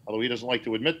Priest. Although he doesn't like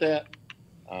to admit that.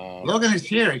 Logan is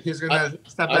here. He's going to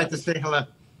stop by to say hello.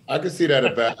 I can see that.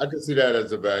 I can see that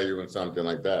as a value in something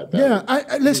like that.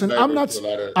 Listen.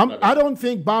 I don't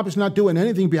think Bob is not doing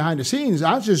anything behind the scenes.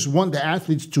 I just want the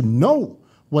athletes to know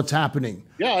what's happening.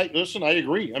 Yeah, I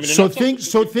agree. I mean, so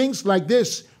things like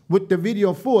this with the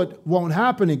video foot won't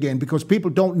happen again because people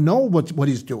don't know what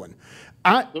he's doing.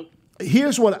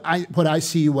 Here's what I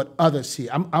see, what others see.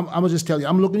 I'm gonna just tell you.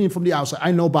 I'm looking in from the outside.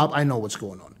 I know Bob. I know what's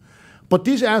going on, but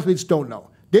these athletes don't know.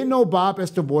 They know Bob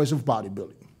as the voice of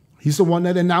bodybuilding. He's the one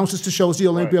that announces the shows, the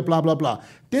Olympia, right. Blah blah blah.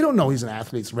 They don't know he's an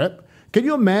athlete's rep. Can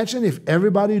you imagine if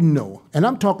everybody knew? And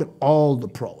I'm talking all the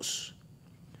pros,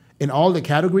 in all the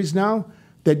categories now,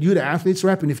 that you're the athlete's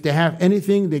rep, and if they have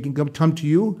anything, they can come to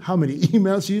you. How many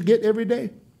emails you get every day?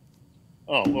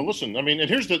 Oh well, listen. I mean, and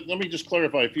let me just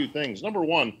clarify a few things. Number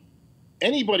one.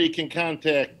 Anybody can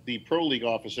contact the Pro League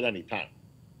office at any time.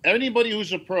 Anybody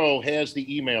who's a pro has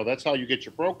the email. That's how you get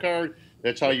your pro card.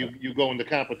 That's how you go into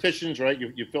competitions, right?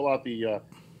 You fill out the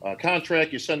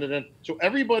contract, you send it in. So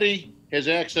everybody has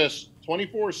access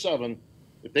 24/7.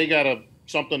 If they got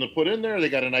something to put in there, they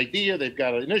got an idea, they've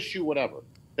got an issue, whatever.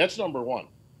 That's number one.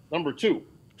 Number two.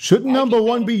 Shouldn't number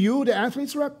one be you, the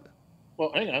athlete's rep?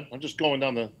 Well, hang on. I'm just going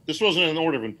down this wasn't in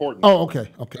order of importance. Oh, okay.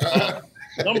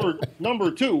 Number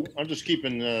two, I'm just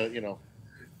keeping,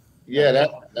 Yeah,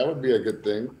 that would be a good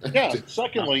thing. Yeah.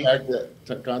 Secondly,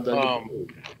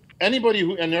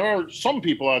 anybody and there are some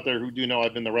people out there who do know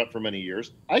I've been the rep for many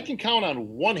years. I can count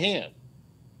on one hand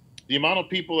the amount of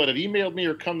people that have emailed me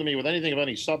or come to me with anything of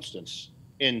any substance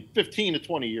in 15 to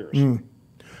 20 years.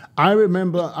 I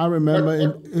remember.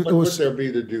 What would there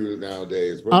be to do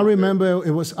nowadays? I remember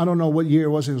it was. I don't know what year it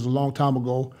was. It was a long time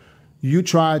ago. You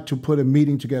tried to put a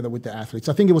meeting together with the athletes.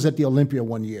 I think it was at the Olympia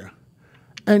one year.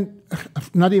 And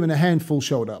not even a handful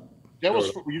showed up. Were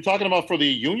you talking about for the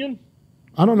union?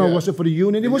 I don't know. Was it for the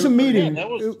union? It was a meeting.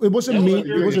 It was a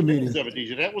meeting. It was a meeting.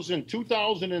 That was in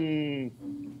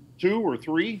 2002 or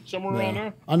 3, somewhere around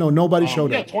there. I know nobody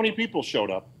showed up. 20 people showed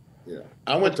up. Yeah,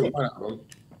 I went to one of them.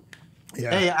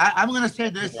 Yeah. Hey, I'm going to say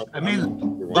this. I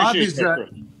mean, Bob is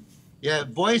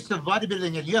voice of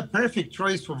bodybuilding, and you're a perfect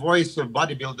choice for voice of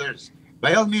bodybuilders.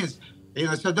 By all means,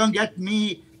 so don't get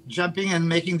me jumping and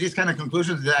making these kind of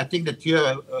conclusions that I think that you're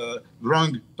a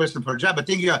wrong person for a job. I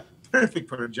think you're perfect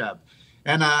for a job.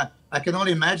 And I can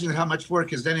only imagine how much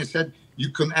work, as Dennis said, you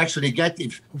can actually get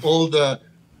if all the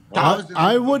thousands.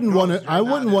 I wouldn't want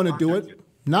to do it.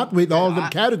 Not with all the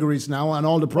categories now and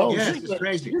all the pros. Yes, it's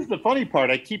crazy. Here's the funny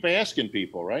part. I keep asking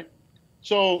people, right?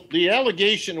 So the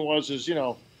allegation is,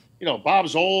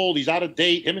 Bob's old. He's out of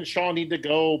date. Him and Sean need to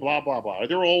go, blah, blah, blah.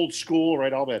 They're old school,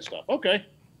 right? All that stuff. Okay.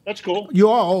 That's cool. You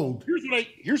are old. I know,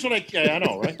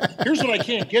 right? Here's what I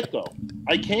can't get, though.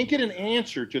 I can't get an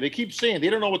answer to. They keep saying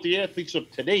they don't know what the athletes of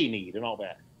today need and all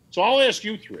that. So I'll ask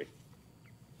you three.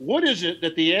 What is it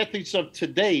that the athletes of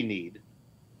today need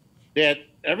that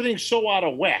everything's so out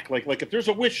of whack? Like if there's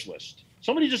a wish list,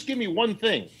 somebody just give me one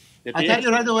thing. I'll tell you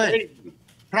right away.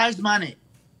 Prize money.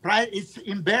 It's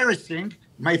embarrassing.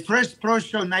 My first pro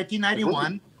show in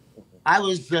 1991, I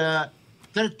was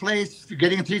third place,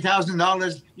 getting $3,000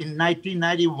 in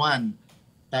 1991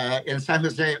 in San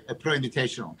Jose Pro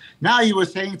Invitational. Now you were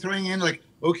saying, throwing in like,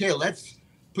 okay, let's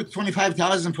put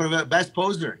 25,000 for the best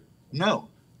poser. No,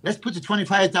 let's put the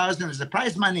 25,000 as the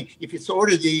prize money if it's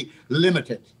already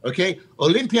limited. Okay,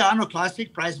 Olympia Arnold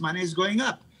Classic prize money is going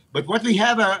up, but what we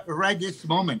have right this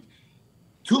moment,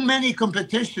 too many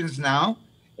competitions now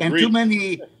and too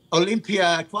many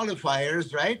Olympia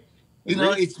qualifiers, right?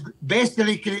 It's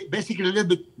basically a little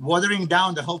bit watering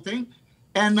down the whole thing,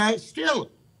 and still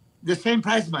the same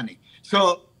prize money.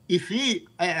 So if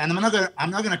I'm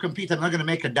not gonna compete, I'm not gonna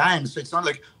make a dime. So it's not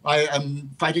like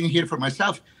I'm fighting here for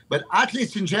myself. But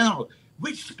athletes in general,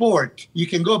 which sport you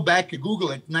can go back, Google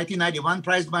it, 1991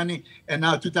 prize money and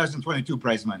now 2022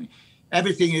 prize money.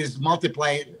 Everything is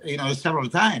multiplied, several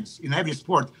times in every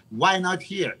sport. Why not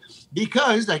here?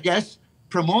 Because I guess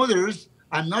promoters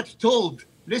are not told,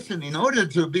 listen, in order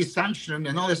to be sanctioned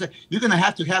and all this, you're going to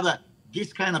have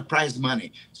this kind of prize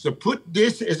money. So put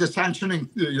this as a sanctioning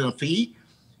fee.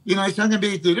 It's not going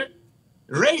to be,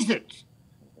 raise it.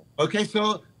 Okay,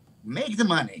 so make the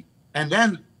money. And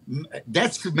then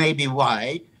that's maybe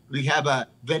why we have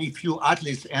very few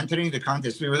athletes entering the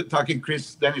contest. We were talking,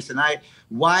 Chris, Dennis, and I,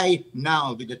 why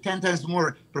now? With the 10 times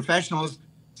more professionals,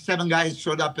 7 guys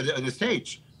showed up at the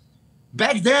stage.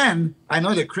 Back then, I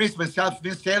know that Chris, myself,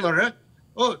 Vince Taylor,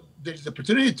 there's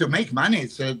opportunity to make money.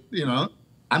 So,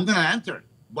 I'm going to enter.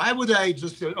 Why would I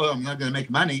just say, I'm not going to make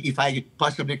money if I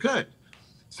possibly could?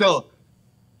 So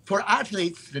for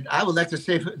athletes, that I would like to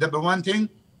say, number one thing,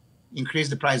 increase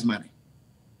the prize money.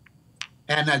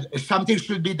 And something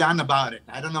should be done about it.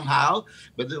 I don't know how,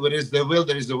 but there is the will,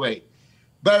 there is the way.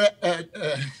 But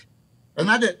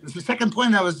the second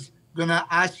point I was going to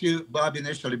ask you, Bob,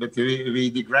 initially, but we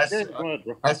digress.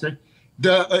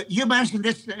 You mentioned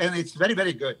this, and it's very,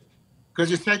 very good.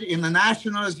 Because you said in the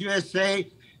Nationals USA,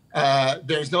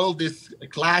 there's all these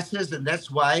classes, and that's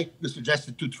why you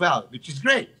suggested 212, which is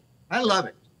great. I love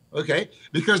it. Okay?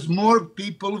 Because more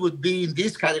people would be in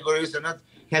these categories and not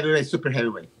heavyweight, super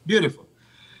heavyweight. Beautiful.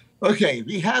 Okay,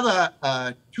 we have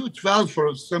a 212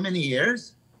 for so many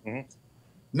years. Mm-hmm.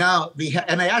 Now,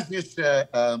 and I asked this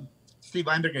Steve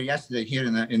Weinberger yesterday here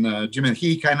in the gym, and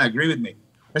he kind of agreed with me.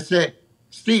 I said,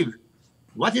 Steve,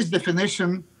 what is the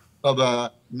definition of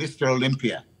a Mr.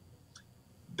 Olympia?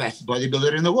 Best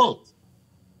bodybuilder in the world.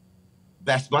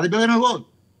 Best bodybuilder in the world.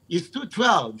 Is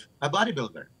 212 a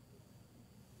bodybuilder?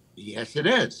 Yes, it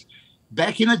is.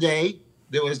 Back in the day,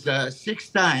 there was 6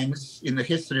 times in the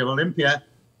history of Olympia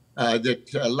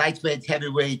that lightweight,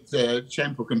 heavyweight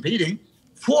champ were competing.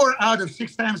 4 out of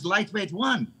 6 times lightweight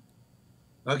won.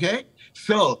 Okay?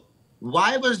 So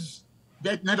why was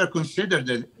that never considered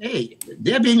that, hey,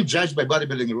 they're being judged by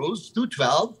bodybuilding rules,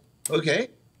 212, okay?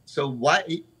 So what?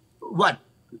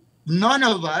 None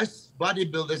of us,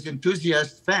 bodybuilders,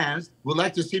 enthusiasts, fans, would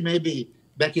like to see maybe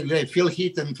back in the day, Phil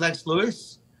Heath and Flex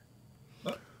Lewis.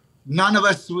 None of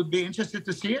us would be interested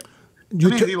to see it.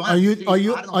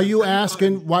 Are you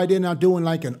asking why they're not doing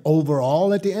like an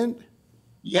overall at the end?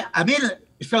 Yeah, I mean,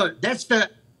 so that's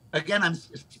again, I'm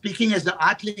speaking as the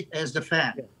athlete, as the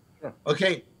fan. Yeah, sure.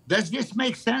 Okay, does this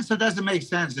make sense or doesn't make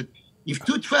sense? That if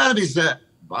 212 is a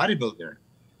bodybuilder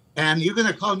and you're going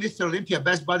to call Mr. Olympia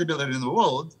best bodybuilder in the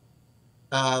world,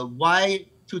 why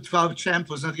 212 champ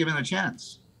was not given a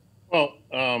chance? Well,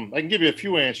 I can give you a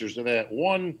few answers to that.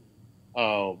 One,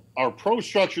 our pro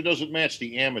structure doesn't match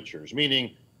the amateurs,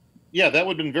 meaning, yeah, that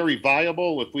would have been very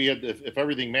viable if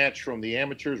everything matched from the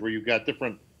amateurs, where you've got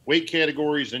different weight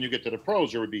categories, then you get to the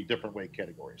pros, there would be different weight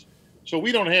categories. So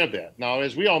we don't have that. Now,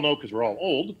 as we all know, because we're all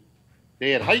old,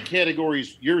 they had height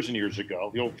categories years and years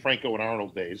ago, the old Franco and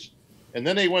Arnold days. And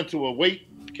then they went to a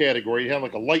weight category. You had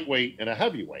like a lightweight and a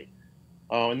heavyweight.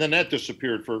 And then that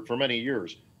disappeared for many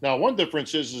years. Now, one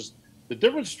difference is the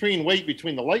difference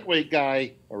between the lightweight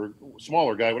guy or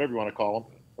smaller guy, whatever you want to call him,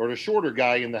 or the shorter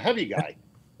guy and the heavy guy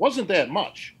wasn't that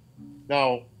much.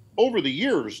 Now, over the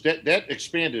years, that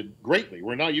expanded greatly,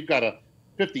 where now you've got a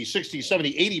 50, 60,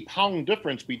 70, 80-pound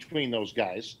difference between those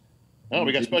guys. Oh,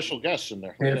 we got special guests in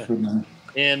there. Careful, man.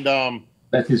 And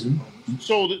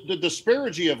so the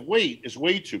disparity of weight is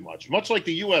way too much. Much like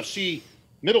the UFC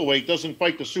middleweight doesn't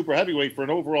fight the super heavyweight for an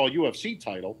overall UFC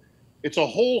title. It's a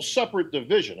whole separate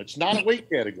division. It's not a weight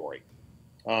category.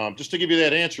 Just to give you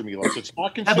that answer, Milos, it's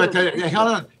not considered. Yeah, but hold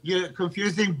on, you're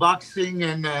confusing boxing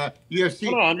and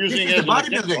UFC. No, I'm using this is the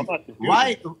bodybuilding.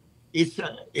 Why?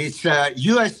 It's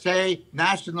USA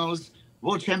Nationals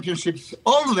World Championships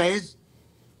always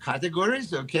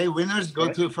categories. Okay, winners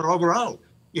go to for overall.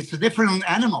 It's a different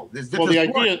animal. There's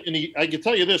different. Well, the idea, I can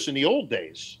tell you this: in the old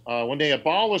days, when they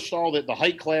abolished all the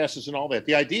height classes and all that,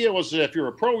 the idea was that if you're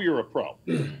a pro, you're a pro.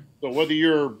 So whether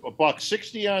you're a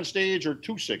 $160 on stage or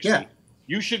 260,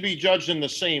 you should be judged in the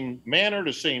same manner,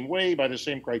 the same way, by the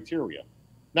same criteria.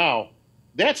 Now,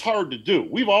 that's hard to do.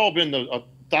 We've all been to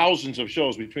thousands of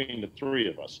shows between the three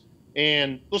of us.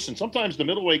 And listen, sometimes the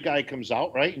middleweight guy comes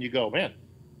out, right, and you go, man,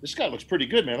 this guy looks pretty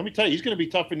good, man. Let me tell you, he's going to be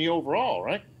tough in the overall,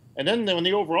 right? And then when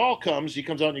the overall comes, he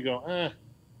comes out and you go,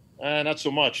 not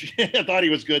so much. I thought he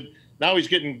was good. Now he's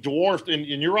getting dwarfed, and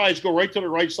your eyes go right to the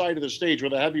right side of the stage where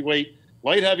the heavyweight,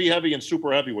 light heavy, and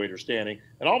super heavyweight are standing.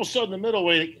 And all of a sudden, the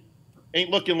middleweight ain't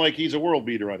looking like he's a world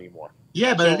beater anymore.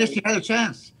 Yeah, but at least he had a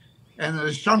chance.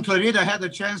 And Sean Florida had a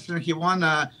chance, and he won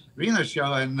a arena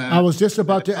show. And I was just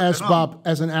about to ask Bob,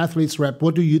 as an athlete's rep,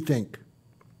 what do you think?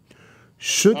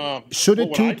 Should a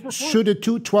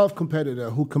 212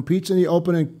 competitor who competes in the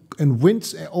Open and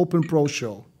wins an Open Pro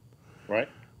show, right,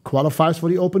 qualifies for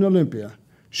the Open Olympia,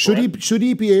 should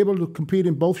he be able to compete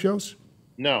in both shows?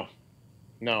 No,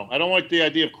 I don't like the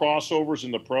idea of crossovers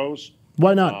in the pros.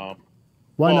 Why not?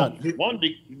 Why not? One,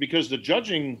 because the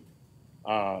judging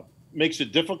makes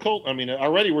it difficult. I mean,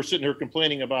 already we're sitting here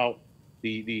complaining about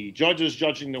the judges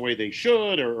judging the way they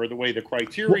should, or the way the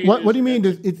criteria. What do you mean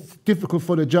it's difficult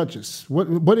for the judges?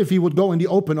 What if he would go in the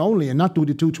Open only and not do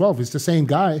the 212? It's the same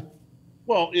guy.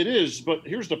 Well, it is, but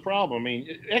here's the problem. I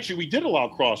mean, actually, we did allow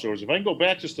crossovers. If I can go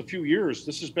back just a few years,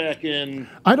 this is back in.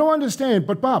 I don't understand,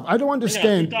 but Bob, I don't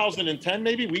understand. 2010,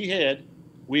 maybe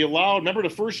we allowed. Remember the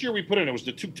first year we put in, it was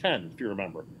the 210, if you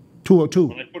remember. 202.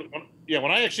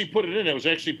 When I actually put it in, it was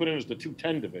actually put in as the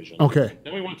 210 division. Okay.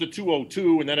 Then we went to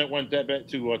 202, and then it went back to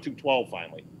 212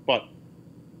 finally. But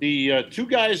the two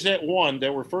guys that won,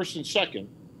 that were first and second,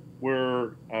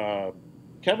 were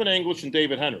Kevin English and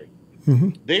David Henry. Mm-hmm.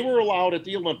 They were allowed at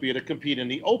the Olympia to compete in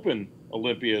the Open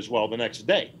Olympia as well the next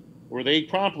day, where they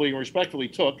promptly and respectfully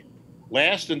took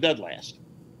last and dead last.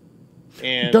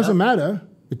 And it doesn't matter.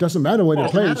 It doesn't matter where they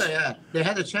place. Yeah, they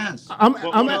had a chance.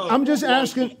 I'm just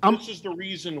asking. This is the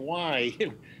reason why.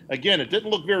 Again, it didn't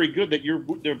look very good that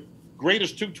the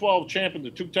greatest 212 champion,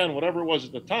 the 210, whatever it was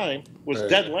at the time, was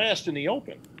dead last in the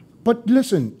Open. But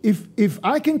listen, if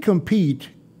I can compete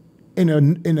in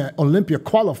an Olympia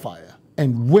qualifier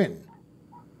and win,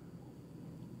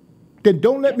 then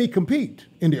don't let me compete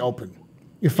in the Open.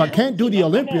 If I can't do the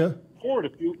Olympia.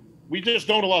 We just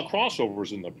don't allow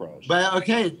crossovers in the pros. But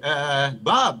okay,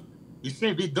 Bob, you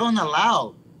say we don't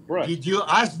allow. Right. Did you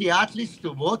ask the athletes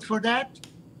to vote for that?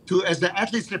 To, as the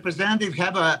athletes representative,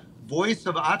 have a voice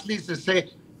of athletes to say,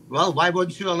 well, why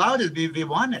wouldn't you allow it? We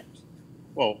want it.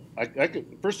 Well, I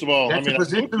could, first of all, that's the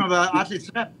position of an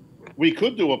athlete's rep. We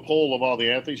could do a poll of all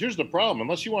the athletes. Here's the problem.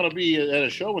 Unless you want to be at a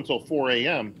show until 4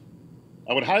 a.m.,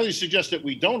 I would highly suggest that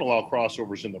we don't allow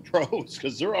crossovers in the pros,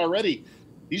 because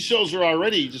these shows are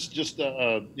already just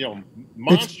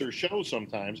monster shows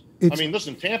sometimes. I mean,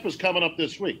 listen, Tampa's coming up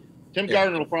this week. Tim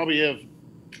Gardner will probably have,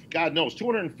 God knows,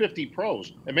 250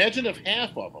 pros. Imagine if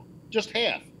half of them, just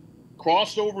half,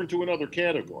 crossed over into another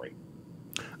category.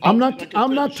 I'm not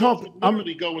talking.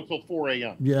 Literally go until 4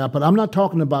 a.m. Yeah, but I'm not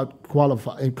talking about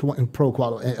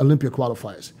Olympia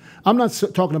qualifiers. I'm not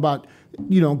talking about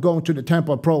going to the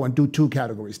Tampa Pro and do 2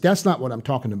 categories. That's not what I'm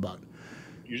talking about.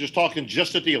 You're just talking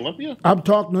just at the Olympia? I'm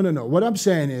talking, no. What I'm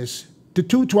saying is the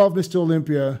 212 Mr.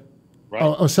 Olympia,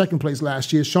 or second place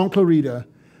last year, Sean Clarita,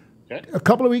 a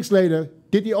couple of weeks later,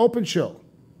 did the Open show.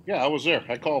 Yeah, I was there.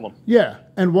 I called him. Yeah,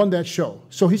 and won that show.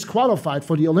 So he's qualified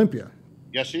for the Olympia.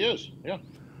 Yes, he is. Yeah.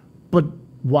 But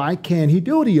why can't he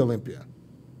do the Olympia?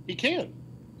 He can.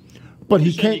 But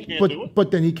he can't.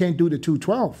 But then he can't do the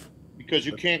 212. Because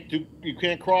you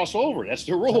can't cross over. That's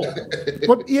the rule.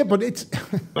 But it's.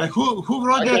 But who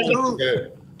wrote that rule?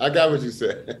 I got what you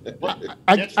said.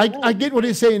 I get what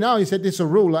he's saying now. He said it's a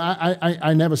rule.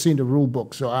 I never seen the rule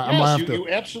book, so I might have to. You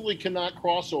absolutely cannot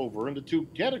cross over into 2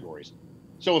 categories.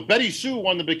 So if Betty Sue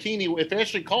won the bikini, if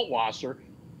Ashley Kaltwasser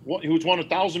who's won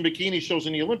 1,000 bikini shows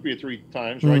in the Olympia 3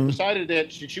 times, right? Decided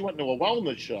that she went to a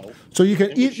wellness show. So you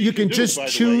can just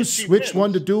choose which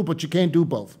one to do, but you can't do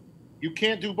both. You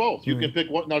can't do both. You can pick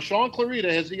what. Now, Sean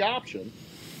Clarita has the option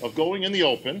of going in the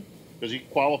Open because he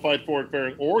qualified for it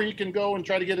fair, or he can go and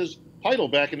try to get his title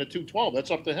back in the 212. That's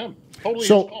up to him. Totally his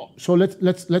call. So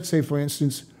let's say, for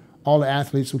instance, all the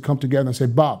athletes would come together and say,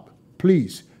 Bob,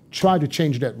 please try to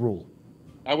change that rule.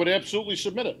 I would absolutely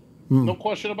submit it. No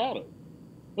question about it.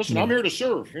 Listen, I'm here to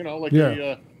serve. You know, like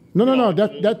no.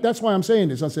 That's why I'm saying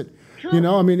this. I said, sure. You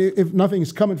know, I mean, if nothing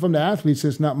is coming from the athletes,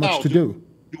 there's not much to do.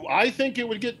 Do I think it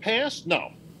would get passed?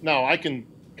 No. I can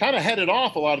kind of head it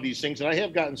off a lot of these things, and I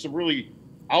have gotten some really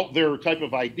out there type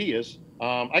of ideas.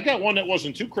 I got one that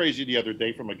wasn't too crazy the other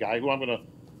day from a guy who I'm going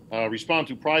to respond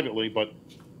to privately, but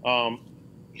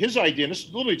his idea, and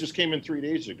this literally just came in 3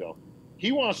 days ago.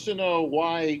 He wants to know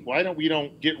why don't we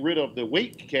get rid of the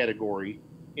weight category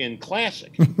in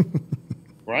classic,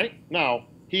 right? Now,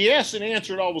 he asked and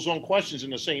answered all his own questions in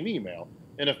the same email,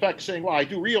 in effect saying, well, I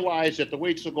do realize that the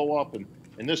weights will go up and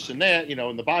this and that, you know,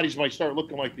 and the bodies might start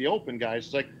looking like the Open guys.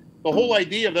 It's like the whole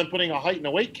idea of them putting a height and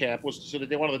a weight cap was so that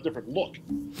they wanted a different look.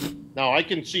 Now, I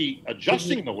can see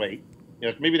adjusting the weight. You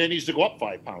know, maybe that needs to go up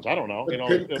 5 pounds. I don't know. You know,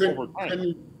 over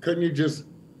time. Couldn't you just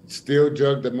still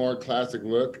jug the more classic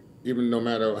look, even no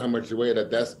matter how much you weigh?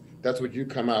 That's what you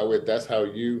come out with. That's how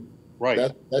you.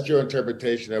 Right. That's your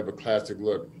interpretation of a classic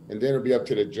look. And then it'll be up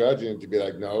to the judging to be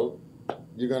like, no,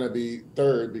 you're going to be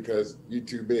third because you're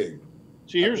too big.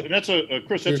 See, that's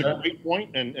Chris, that's a great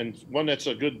point, and one that's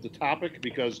a good topic,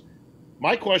 because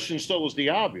my question still is the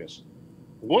obvious.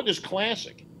 What is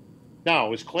classic?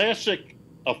 Now, is classic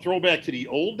a throwback to the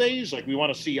old days? Like we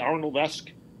want to see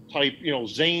Arnold-esque type, you know,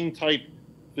 Zane type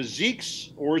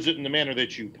physiques, or is it in the manner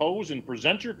that you pose and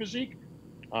present your physique?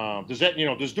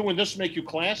 Does doing this make you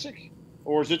classic?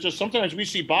 Or is it just sometimes we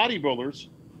see bodybuilders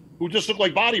who just look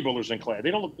like bodybuilders in class?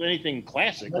 They don't look anything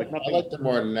classic. Like nothing. I like the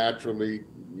more naturally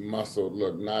muscled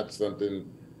look, not something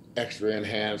extra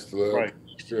enhanced look, right.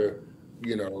 Extra,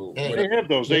 you know. They have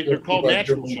those. They're called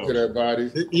natural shows. To their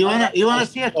bodies. You wanna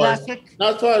see a classic?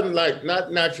 Not talking like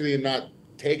not naturally and not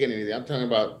taking anything. I'm talking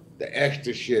about the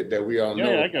extra shit that we all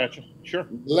know. Yeah, I got you. Sure.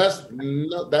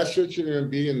 That shit shouldn't even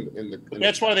be in the.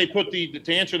 That's why they put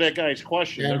to answer that guy's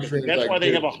question. That's why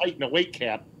they have a height and a weight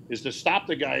cap, is to stop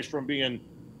the guys from being,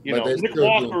 you know, Nick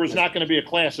Walker is not going to be a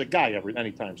classic guy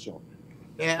anytime soon.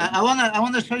 Yeah, I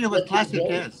wanna show you what classic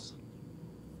is.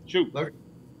 Shoot. I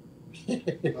want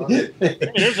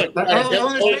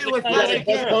to show you what classic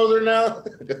is. Poser now.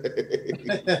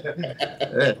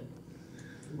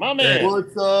 My man.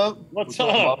 What's up? What's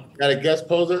up? Got a guest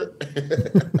poser?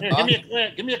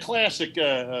 Here, give me a classic.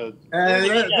 Yeah.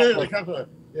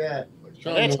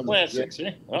 That's classic,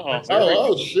 see?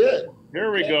 Oh, shit.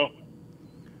 Here we go.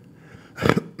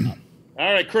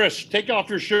 All right, Chris, take off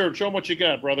your shirt. Show them what you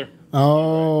got, brother.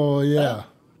 Oh, yeah.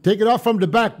 Take it off from the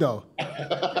back, though.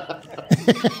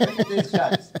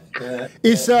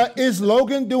 Is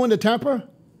Logan doing the temper?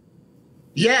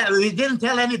 Yeah, we didn't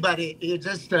tell anybody. He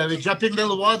just we jumped in a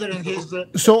little water and he's.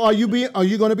 So are you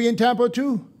going to be in Tampa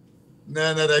too?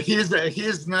 No. He's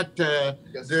not.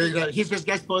 He's just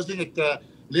guest posting at the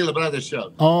Little Brother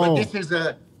show. Oh. But this is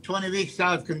a 20 weeks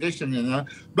out condition, you know.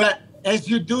 But as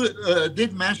you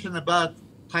did mention about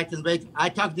height and weight, I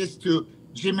talked this to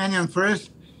Jim Mannion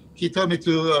first. He told me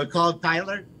to call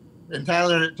Tyler, and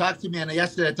Tyler talked to me. And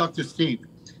yesterday I talked to Steve.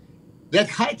 That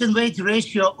height and weight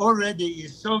ratio already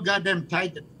is so goddamn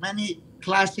tight that many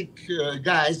classic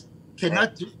guys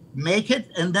cannot make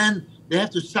it, and then they have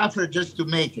to suffer just to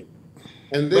make it.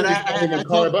 And then you can't even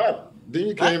carb up. Then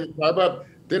you can't even carb up.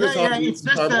 Then it's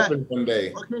just carb up in one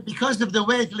day. Okay, because of the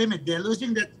weight limit, they're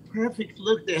losing that perfect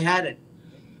look they had it.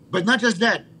 But not just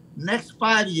that. Next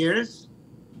 5 years,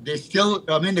 they're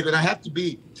going to have to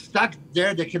be stuck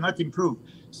there. They cannot improve.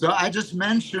 So I just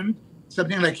mentioned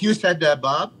something like you said,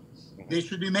 Bob. They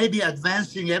should be maybe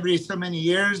advancing every so many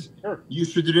years. Sure. You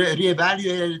should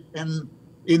reevaluate it and,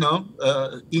 you know,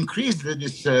 increase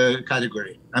this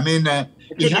category. I mean,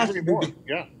 it has to be.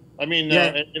 Yeah. I mean,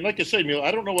 and like I said, I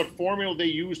don't know what formula they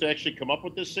use to actually come up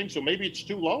with this thing. So maybe it's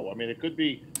too low. I mean, it could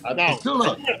be. Now, it's too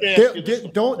low.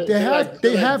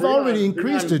 They have already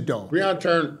increased it though.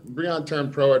 Breon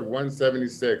turned pro at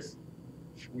 176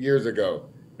 years ago.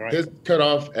 Right. His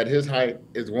cutoff at his height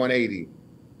is 180.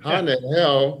 How in the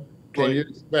hell can you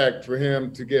expect for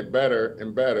him to get better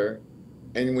and better,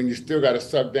 and when you still got to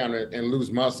suck down and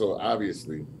lose muscle,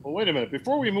 obviously? Well, wait a minute.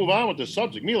 Before we move on with the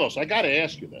subject, Milos, I got to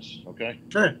ask you this, okay?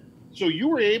 Sure. So you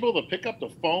were able to pick up the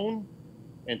phone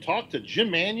and talk to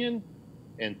Jim Mannion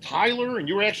and Tyler, and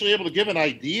you were actually able to give an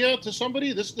idea to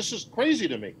somebody. This is crazy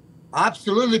to me.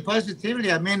 Absolutely,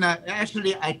 positively. I mean,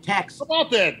 actually, I text. How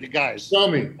about that, you guys? Show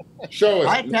me. Show us.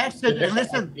 I texted, and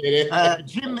listen,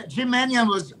 Jim Mannion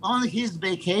was on his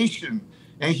vacation,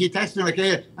 and he texted me like,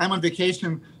 hey, I'm on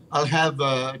vacation. I'll have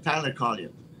Tyler call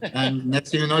you. And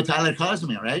next thing you know, Tyler calls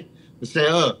me, right? To say,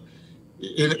 oh,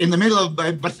 in the middle of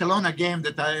a Barcelona game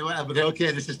that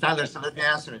okay, this is Tyler, so let me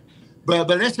answer it. But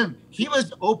listen, he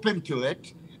was open to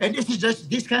it. And this is just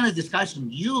this kind of discussion.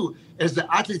 You, as the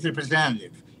athlete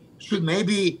representative, should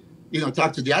maybe,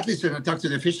 talk to the athletes and talk to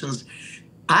the officials.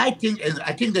 I think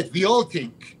that we all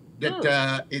think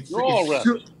that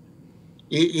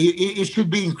it should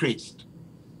be increased.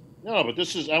 No, but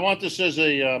I want this as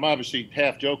I'm obviously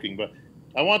half joking, but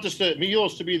I want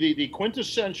Milos to be the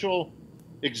quintessential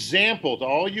example to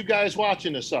all you guys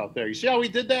watching this out there. You see how he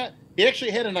did that? He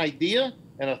actually had an idea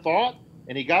and a thought,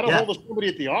 and he got a hold of somebody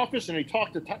at the office, and he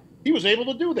talked to he was able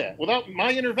to do that without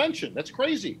my intervention. That's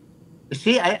crazy.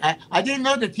 See, I didn't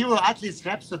know that you were athlete's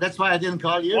rep, so that's why I didn't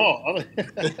call you. Oh,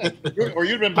 or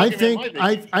you'd been. I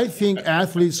think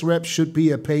athlete's rep should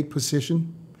be a paid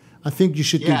position. I think you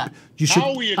should get. You should.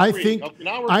 Now we agree.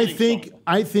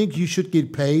 I think you should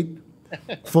get paid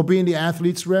for being the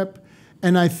athlete's rep,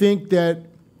 and I think that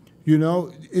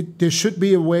there should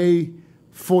be a way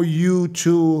for you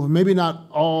to, maybe not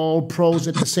all pros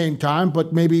at the same time,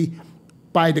 but maybe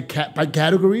by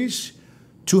categories,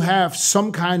 to have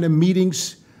some kind of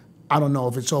meetings. I don't know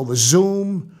if it's over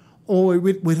Zoom or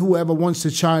with whoever wants to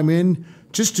chime in,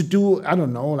 just to do, I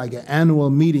don't know, like an annual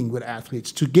meeting with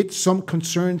athletes to get some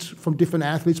concerns from different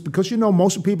athletes, because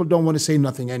most people don't want to say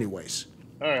nothing anyways.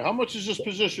 All right, how much is this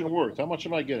position worth? How much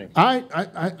am I getting?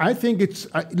 I think it's.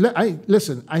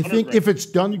 Listen. I think if it's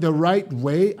done the right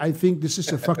way, I think this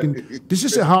is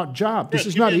a hard job. Chris,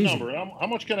 this is not easy. Number. How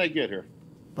much can I get here?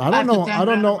 I don't know.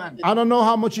 I don't know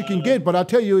how much you can get, but I'll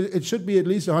tell you, it should be at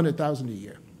least $100,000 a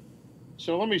year.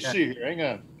 So let me see here. Hang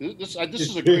on. This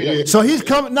is a great idea. So he's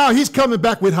coming now. He's coming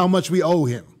back with how much we owe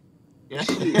him. Yeah.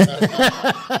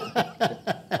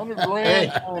 100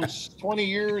 grand times 20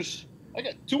 years. I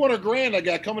got 200 grand. I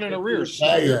got coming in arrears.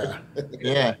 Yeah.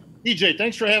 DJ,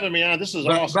 thanks for having me on. This is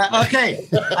awesome. But, okay,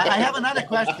 I have another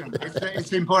question.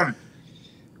 It's important.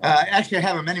 Actually, I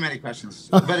have many questions.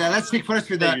 But let's speak first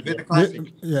with the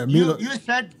classic. You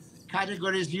said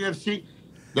categories UFC.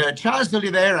 The Charles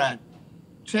Oliveira,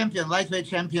 lightweight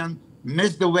champion,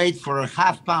 missed the weight for a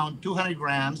half pound, 200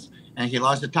 grams, and he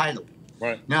lost the title.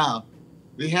 Right. Now,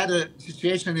 we had a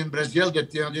situation in Brazil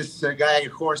that this guy,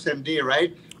 Horse MD,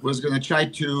 right, was going to try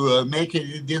to make it.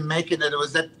 He didn't make it. And there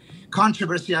was that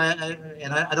controversy,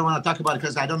 and I don't want to talk about it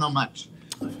because I don't know much.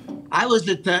 I was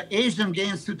at Asian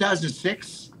Games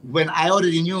 2006 when I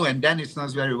already knew, and Dennis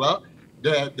knows very well,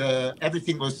 the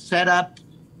everything was set up,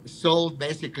 sold,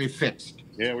 basically fixed.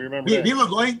 Yeah, we remember that.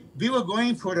 We were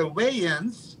going for the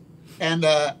weigh-ins, and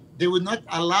they would not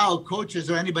allow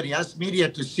coaches or anybody else, media,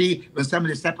 to see when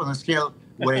somebody stepped on the scale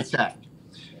where it's at.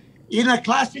 In a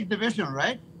classic division,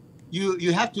 right?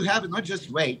 You have to have not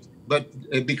just weight, but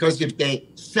because if they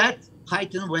set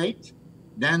height and weight,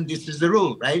 then this is the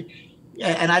rule, right?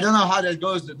 Yeah, and I don't know how that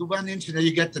goes. The 1 inch, and then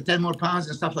you get the 10 more pounds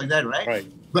and stuff like that, right? Right.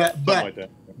 But like that.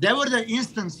 There were the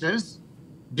instances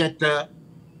that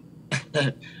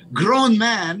grown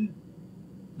man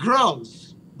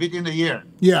grows within a year.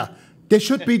 Yeah, they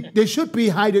should be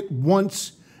heighted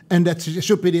once, and that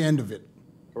should be the end of it.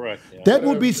 Correct. Yeah. That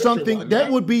would be something. That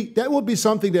would be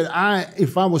something that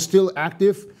if I was still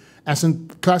active as a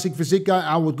classic physique guy,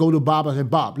 I would go to Bob and say,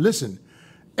 Bob, listen,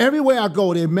 everywhere I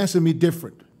go, they're measuring me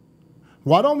different.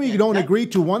 Why don't we don't agree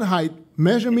to one height,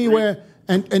 measure me where,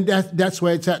 and that's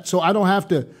where it's at, so I don't have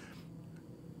to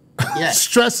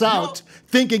stress out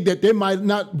thinking that they might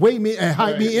not weigh me and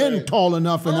height me in tall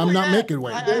enough, and I'm not making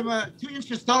weight. I'm 2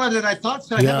 inches taller than I thought,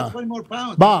 so I have 20 more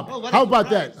pounds. Bob, how about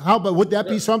that? Would that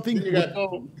be something?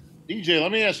 DJ,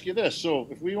 let me ask you this. So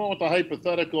if we went with the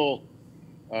hypothetical,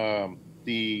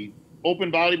 the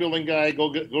open bodybuilding guy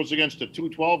goes against the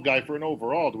 212 guy for an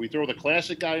overall, do we throw the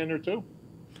classic guy in there too?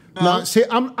 No, see,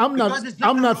 I'm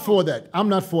not for that. I'm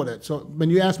not for that. So when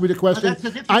you ask me the question,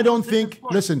 I don't think.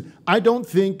 Listen, I don't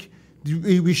think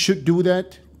we should do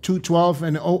that. 212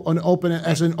 and an open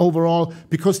as an overall,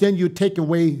 because then you take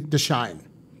away the shine.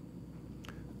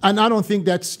 And I don't think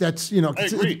that's I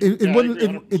agree. It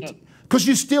wouldn't, because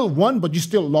you still won, but you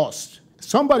still lost.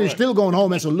 Somebody's still going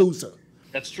home as a loser.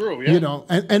 That's true. Yeah.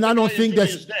 And I don't think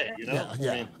that's.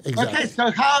 Yeah, exactly. Okay, so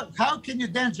how can you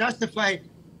then justify?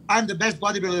 I'm the best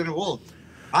bodybuilder in the world.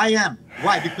 I am.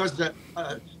 Why? Because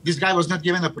this guy was not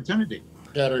given opportunity.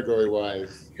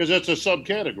 Category-wise. Because that's a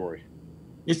subcategory.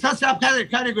 It's not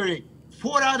subcategory.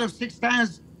 4 out of 6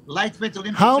 times lightweight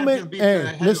Olympic How champion many? beat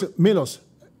Hey, listen, Milos.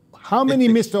 How many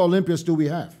Mr. Olympias do we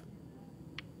have?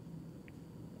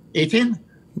 18?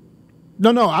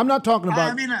 No, I'm not talking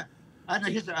about. I mean,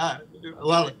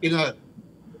 well,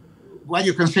 what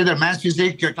you consider man's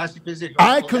physique, classic physique?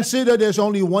 I consider there's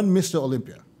only one Mr.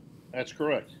 Olympia. That's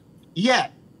correct. Yeah,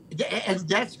 and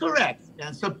that's correct.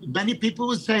 And so many people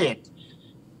would say it.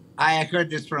 I heard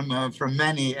this from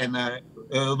many, and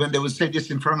when they would say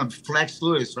this in front of Flex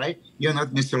Lewis, right? You're not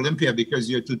Mr. Olympia because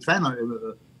you're too thin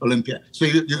Olympia. So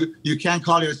you can't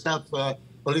call yourself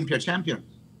Olympia champion.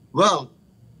 Well,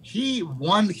 he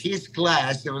won his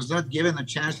class. It was not given a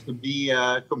chance to be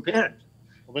compared.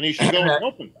 Well, then he should go in the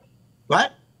Open.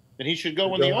 What? Then he should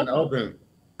go in the Open.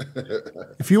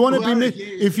 If you want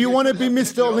to be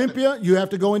Mr. Olympia, you have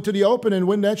to go into the Open and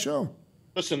win that show.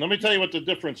 Listen, let me tell you what the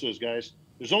difference is, guys.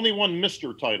 There's only one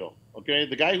Mr. title, okay?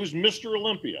 The guy who's Mr.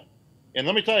 Olympia. And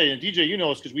let me tell you, and DJ, you know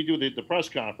this because we do the press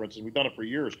conference, and we've done it for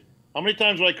years. How many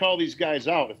times do I call these guys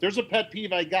out? If there's a pet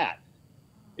peeve I got,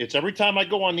 it's every time I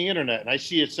go on the internet and I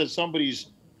see it says somebody's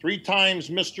 3 times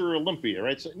Mr. Olympia,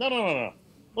 right? So, no.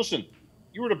 Listen,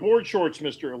 you were the board shorts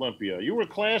Mr. Olympia. You were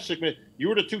classic. You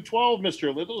were the 212 Mr.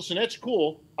 Olympia. Listen, that's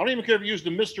cool. I don't even care if you use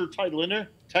the Mr. title in there.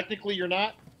 Technically, you're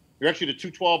not. You're actually the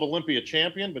 212 Olympia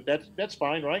champion, but that's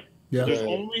fine, right? Yeah. There's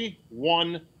only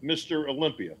one Mr.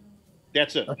 Olympia.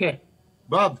 That's it. Okay.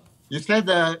 Bob, you said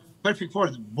the perfect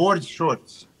word, board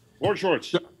shorts. Board shorts.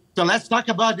 So let's talk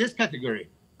about this category.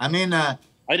 I mean, I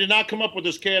did not come up with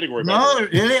this category. No,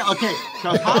 really? Okay.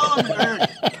 So how on earth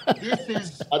this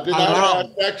is I did not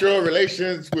have sexual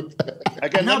relations with. I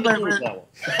got nothing to do with that one.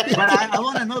 But I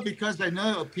want to know because I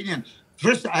know your opinion.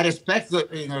 First, I respect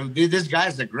these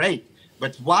guys are great.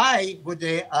 But why would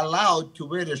they allow to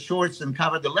wear the shorts and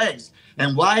cover the legs?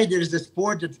 And why there's a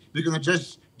sport that we're going to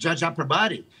just judge upper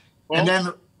body? Well, and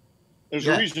then there's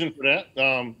a reason for that.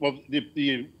 Well,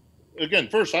 again,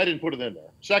 first, I didn't put it in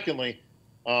there. Secondly,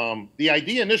 the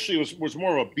idea initially was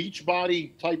more of a beach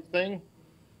body type thing,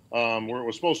 where it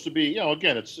was supposed to be,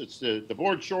 again, it's the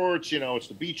board shorts, it's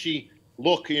the beachy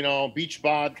look, beach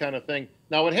bod kind of thing.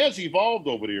 Now, it has evolved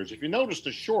over the years. If you notice,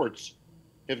 the shorts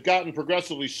have gotten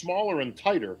progressively smaller and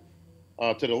tighter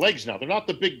to the legs now. They're not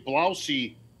the big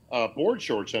blousy board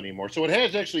shorts anymore. So it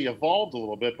has actually evolved a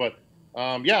little bit. But,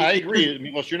 yeah, I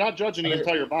agree. You're not judging the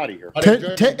entire body here.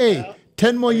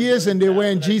 10 more years and they're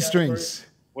wearing G-strings.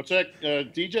 What's that,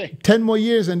 DJ? 10 more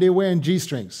years and they're wearing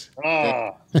G-strings.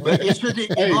 But it should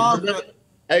evolve.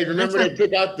 Hey, remember they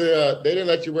took out they didn't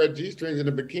let you wear G-strings in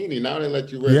the bikini. Now they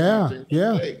let you wear G-strings.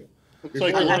 Yeah. It's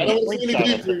like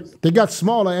They got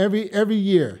smaller every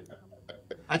year.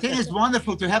 I think it's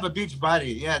wonderful to have a beach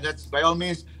body. Yeah, that's by all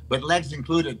means, but legs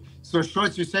included. So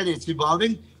shorts, you said it's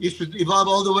evolving. It should evolve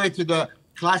all the way to the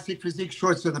classic physique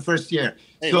shorts in the first year.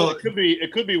 Hey, so well,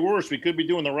 it could be worse. We could be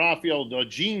doing the Raphael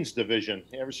jeans division.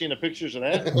 You ever seen the pictures of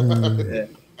that?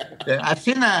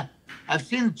 I've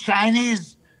seen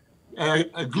Chinese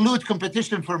glute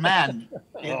competition for men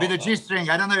with a G-string.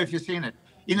 I don't know if you've seen it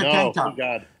in a tank top. Oh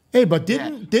God. Hey, but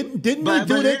didn't they do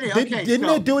that? Didn't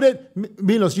they do that?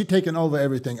 Milos, you're taking over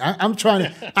everything. I'm trying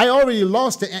to. I already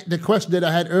lost the question that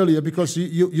I had earlier because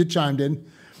you chimed in.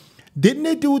 Didn't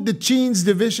they do the jeans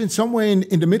division somewhere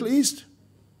in the Middle East?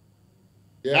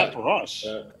 Yeah. Not for us.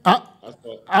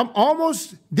 I'm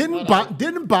almost didn't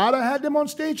Bada had them on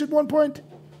stage at one point?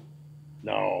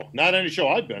 No, not any show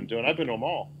I've been to, and I've been to them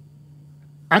all.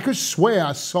 I could swear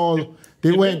I saw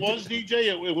they went. It was DJ.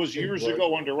 It was years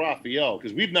ago under Raphael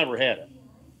because we've never had it.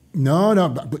 No,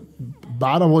 but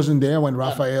Bada wasn't there when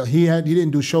Raphael. He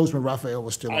didn't do shows when Raphael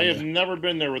was still. I have never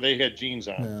been there where they had jeans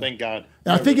on. Yeah. Thank God.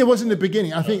 I think it was in the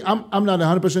beginning. I think I'm not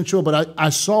 100% sure, but I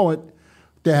saw it.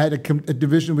 They had a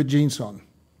division with jeans on.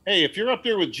 Hey, if you're up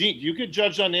there with jeans, you could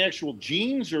judge on the actual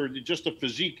jeans or just the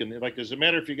physique. And like, does it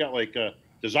matter if you got like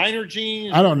designer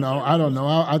jeans? I don't know.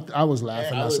 I was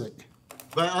laughing.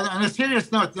 But on a serious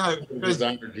note,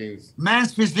 designer jeans.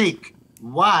 Man's physique.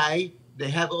 Why they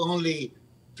have only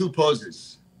 2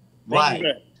 poses? Why?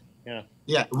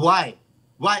 Yeah. Why?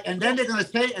 And then they're gonna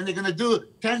say, and they're gonna do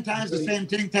 10 times the same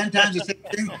thing, 10 times the same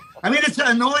thing. I mean, it's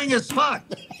annoying as fuck.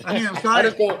 I mean, I'm sorry.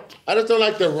 I just don't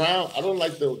like the round. I don't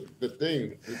like the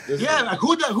thing. Yeah,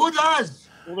 who does?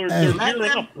 Well,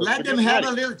 let them have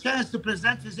a little chance to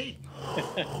present physique.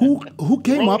 Who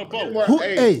came up?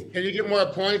 Hey, can you get more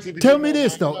points? Tell me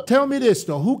this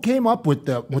though. Who came up with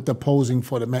the posing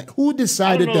for the man? Who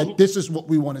decided that this is what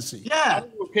we want to see? Yeah, I don't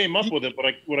know who came up with it,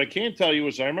 but what I can tell you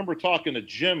is I remember talking to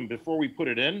Jim before we put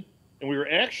it in, and we were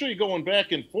actually going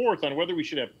back and forth on whether we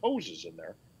should have poses in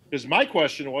there. Because my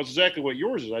question was exactly what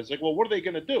yours is. I was like, well, what are they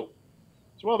going to do?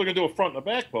 So, well, they're going to do a front and a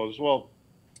back pose. Well,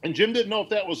 and Jim didn't know if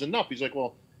that was enough. He's like,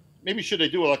 well, maybe should they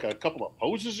do like a couple of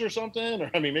poses or something? Or,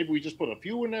 I mean, maybe we just put a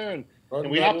few in there. And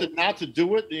we opted not to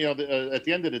do it, at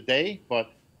the end of the day.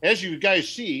 But as you guys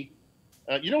see,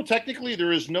 technically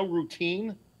there is no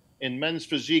routine in men's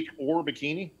physique or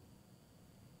bikini.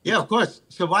 Yeah, of course.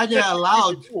 So why they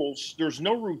allowed? There's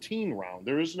no routine round.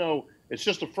 There is no. It's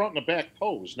just a front and a back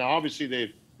pose. Now, obviously,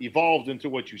 they've evolved into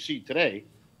what you see today.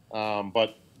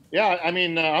 But yeah, I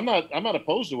mean, I'm not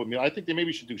opposed to it. I think they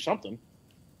maybe should do something.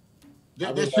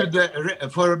 They should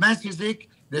for men's physique.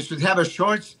 They should have a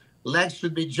shorts. Legs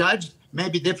should be judged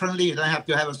maybe differently. You don't have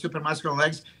to have a super muscular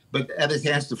legs, but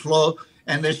everything has to flow.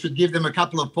 And they should give them a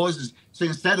couple of poses. So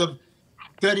instead of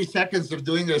 30 seconds of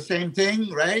doing the same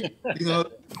thing, right? Do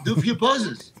a few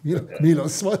poses.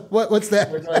 Milos, what's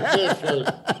that?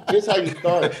 This how you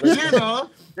start.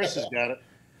 Chris has got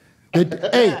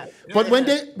it. But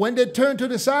when they turn to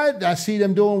the side, I see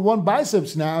them doing one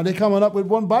biceps now. They're coming up with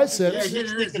one biceps.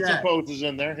 Get some poses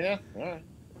in there, yeah. All right.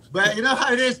 But you know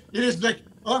how it is? It is like,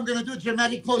 I'm going to do a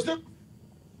dramatic pose,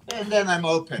 and then I'm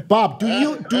open. Bob, do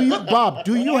you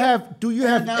have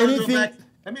anything?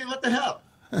 I mean, what the hell?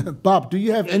 Bob, do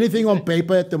you have anything on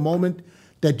paper at the moment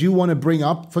that you want to bring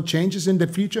up for changes in the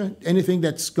future? Anything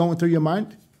that's going through your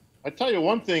mind? I tell you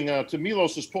one thing, to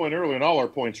Milos's point earlier, and all our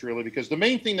points really, because the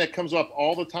main thing that comes up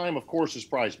all the time, of course, is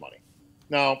prize money.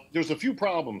 Now, there's a few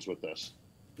problems with this.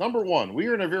 Number one, we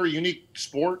are in a very unique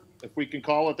sport, if we can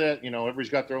call it that. Everybody's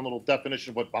got their own little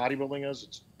definition of what bodybuilding is.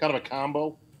 It's kind of a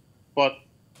combo. But,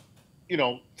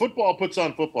 football puts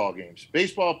on football games.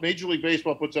 Baseball, Major League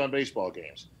Baseball puts on baseball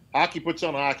games. Hockey puts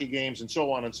on hockey games, and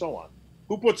so on and so on.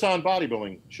 Who puts on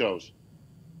bodybuilding shows?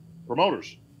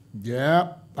 Promoters.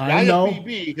 Yeah, I know.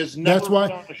 IFBB has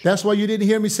never that's why you didn't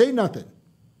hear me say nothing.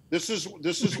 This is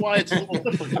why it's a little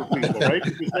different for people, right?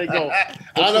 Because they go.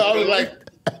 I was like,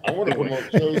 I want to promote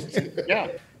shows too. Yeah.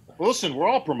 Well, listen, we're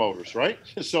all promoters, right?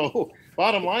 So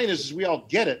bottom line is we all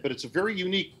get it, but it's a very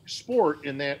unique sport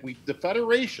in that the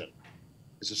federation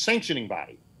is a sanctioning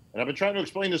body. And I've been trying to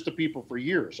explain this to people for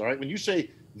years, all right? When you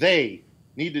say they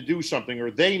need to do something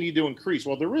or they need to increase,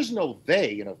 well, there is no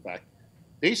they, in effect.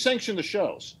 They sanction the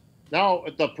shows. Now,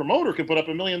 the promoter can put up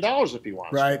 $1 million if he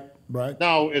wants. Right.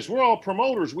 Now, as we're all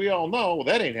promoters, we all know, well,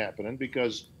 that ain't happening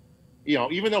because,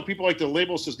 even though people like to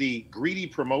label us as the greedy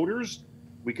promoters,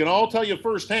 we can all tell you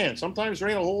firsthand, sometimes there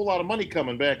ain't a whole lot of money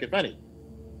coming back, if any.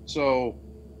 So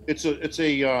it's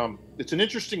an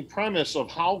interesting premise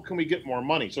of how can we get more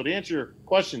money. So to answer your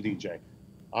question, DJ,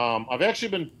 I've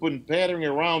actually been pattering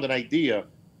around an idea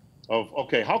of,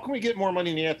 okay, how can we get more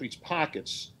money in the athletes'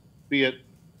 pockets, be it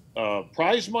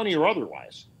prize money or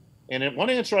otherwise? And one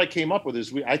answer I came up with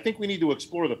is I think we need to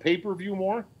explore the pay-per-view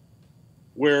more,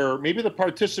 where maybe the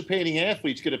participating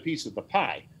athletes get a piece of the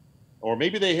pie. Or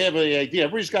maybe they have an idea.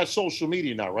 Everybody's got social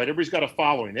media now, right? Everybody's got a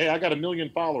following. Hey, I got 1 million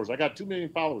followers. I got 2 million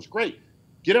followers. Great.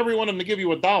 Get every one of them to give you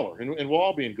 $1, and we'll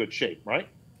all be in good shape, right?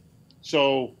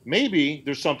 So maybe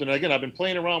there's something. Again, I've been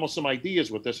playing around with some ideas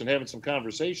with this and having some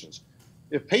conversations.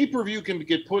 If pay-per-view can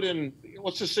get put in,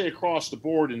 let's just say across the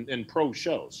board in pro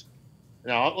shows.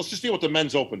 Now, let's just deal with the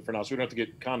men's open for now so we don't have to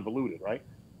get convoluted, right?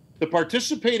 The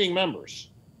participating members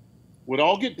would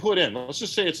all get put in. Let's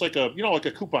just say it's like a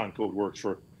coupon code works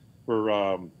for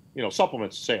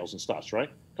supplement sales and stuff, right?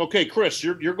 Okay, Chris,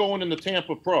 you're going in the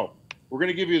Tampa Pro. We're going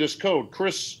to give you this code,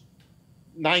 Chris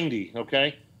 90,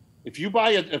 okay? If you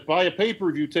buy a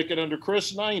pay-per-view ticket under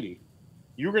Chris 90,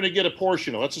 you're going to get a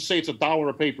portion of, let's just say it's $1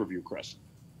 a pay-per-view, Chris.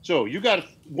 So you got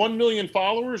 1 million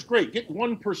followers, great. Get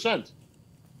 1%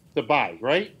 to buy,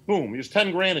 right? Boom, there's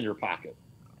 10 grand in your pocket.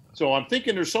 So I'm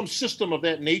thinking there's some system of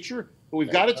that nature, but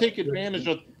we've got to take advantage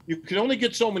of, you can only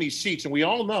get so many seats, and we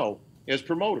all know as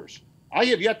promoters, I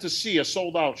have yet to see a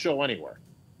sold-out show anywhere.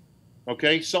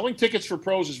 Okay, selling tickets for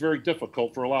pros is very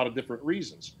difficult for a lot of different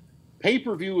reasons.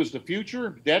 Pay-per-view is the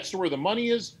future. That's where the money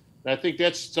is. And I think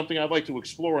that's something I'd like to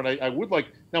explore. And I would like,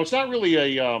 now it's not really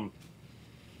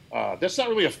that's not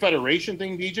really a federation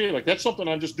thing, DJ. Like that's something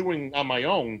I'm just doing on my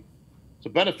own to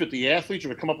benefit the athletes or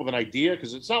to come up with an idea,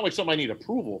 because it's not like something I need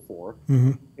approval for.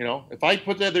 Mm-hmm. If I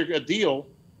put together a deal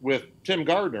with Tim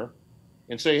Gardner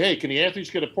and say, hey, can the athletes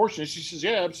get a portion? And she says,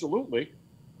 yeah, absolutely.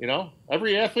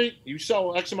 Every athlete, you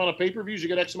sell X amount of pay-per-views, you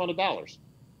get X amount of dollars.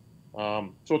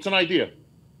 So it's an idea.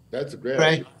 That's a great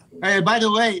idea. Hey, by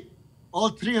the way, all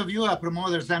three of you are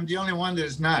promoters. I'm the only one that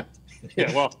is not.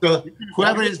 Yeah, well, so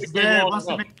whoever is there wants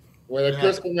to make. Well, the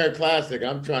Chris Comer Classic,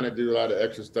 I'm trying to do a lot of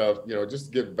extra stuff, just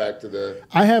to give back to the.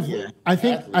 I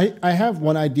have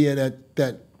one idea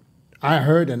that I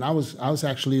heard, and I was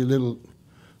actually a little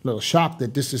shocked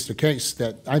that this is the case.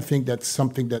 That I think that's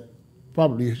something that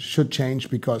probably should change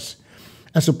because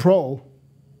as a pro,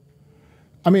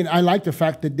 I mean, I like the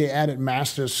fact that they added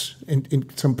masters in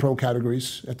some pro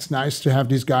categories. It's nice to have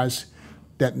these guys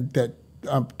that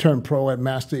turn pro at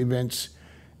master events,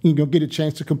 get a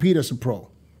chance to compete as a pro.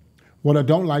 What I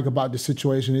don't like about the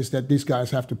situation is that these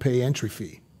guys have to pay entry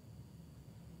fee.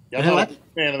 Yeah, I'm not a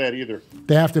fan of that either.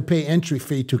 They have to pay entry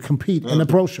fee to compete in a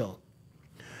pro show.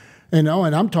 And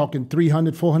I'm talking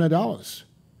 $300, $400.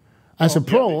 As a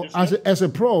pro, as a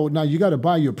pro, now you got to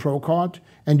buy your pro card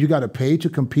and you got to pay to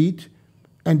compete,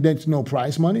 and there's no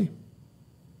prize money.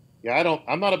 Yeah,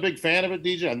 I'm not a big fan of it,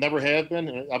 DJ. I never have been.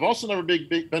 And I've also never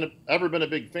ever been a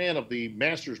big fan of the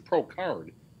Masters Pro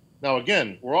card. Now,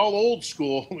 again, we're all old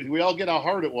school. We all get how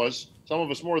hard it was. Some of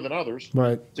us more than others.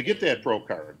 Right. To get that pro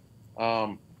card.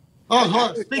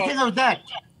 Speaking of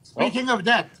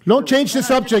that. Don't change the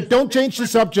subject. Don't change the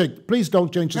subject. Please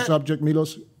don't change the subject,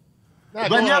 Milos.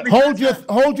 No, hold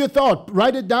your thought.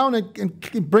 Write it down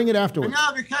and bring it afterwards.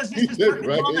 No, because this is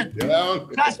perfect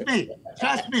moment.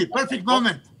 Trust me, perfect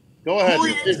moment. Go ahead.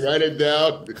 Write it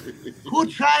down. Who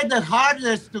tried the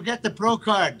hardest to get the pro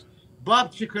card?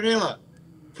 Bob Cicherillo.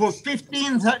 For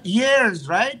 15 years,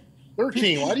 right?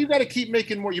 13. Why do you got to keep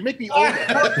making more? You make me older.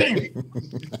 13.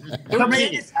 From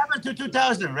 87 to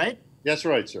 2000, right? That's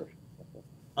right, sir.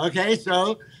 Okay,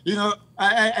 so,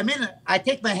 I mean, I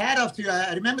take my hat off to you.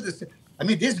 I remember this. I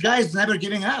mean, this guy's never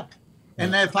giving up.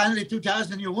 And then finally,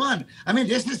 2000, you won. I mean,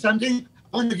 this is something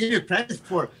I want to give you credit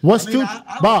for. I was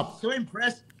so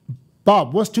impressed.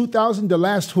 Bob, was 2000 the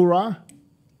last hurrah?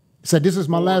 Said, this is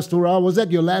my last hurrah. Was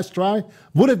that your last try?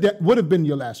 Would have been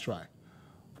your last try.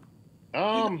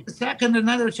 Second,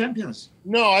 another champions.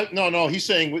 No. He's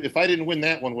saying if I didn't win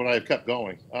that one, would I have kept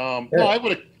going? No, I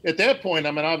would have. At that point,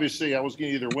 I mean, obviously, I was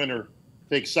going to either win or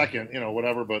take second,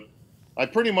 whatever. But I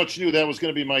pretty much knew that was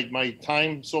going to be my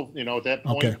time. So, at that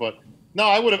point. Okay. But no,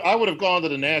 I would have gone to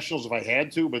the Nationals if I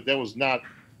had to. But that was not.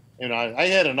 I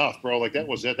had enough, bro. Like that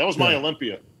was it. That was my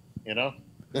Olympia.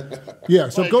 Yeah.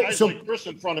 So like Chris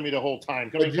in front of me the whole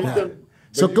time.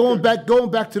 So going back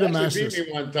to the Masters. Beat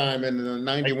me one time in the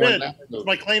 '91. It's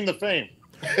my claim to fame.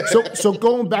 So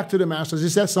going back to the Masters,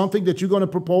 is that something that you're going to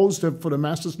propose for the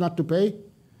Masters not to pay?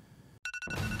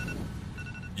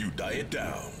 You diet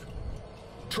down,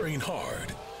 train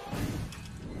hard,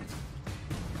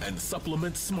 and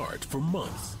supplement smart for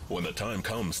months. When the time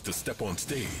comes to step on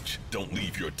stage, don't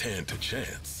leave your tan to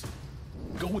chance.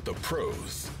 Go with the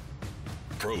pros.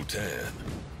 Pro Tan.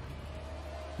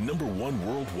 #1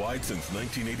 worldwide since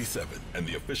 1987 and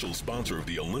the official sponsor of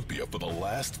the Olympia for the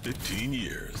last 15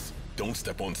 years. Don't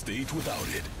step on stage without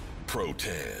it. Pro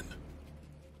Tan.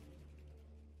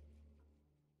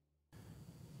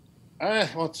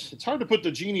 Well, it's hard to put the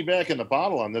genie back in the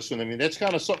bottle on this one. I mean, that's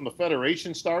kind of something the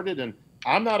Federation started, and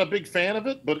I'm not a big fan of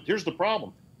it, but here's the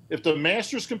problem. If the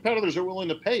Masters competitors are willing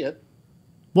to pay it,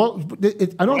 well,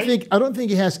 I don't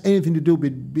think it has anything to do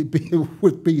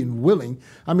with being willing.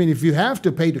 I mean, if you have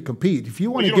to pay to compete, if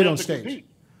you want to get on stage, compete,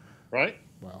 right?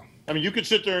 Well, I mean, you could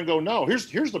sit there and go, no.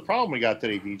 Here's the problem we got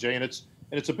today, DJ, and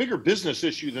it's a bigger business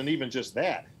issue than even just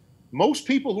that. Most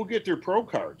people who get their pro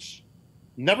cards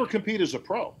never compete as a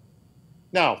pro.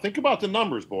 Now, think about the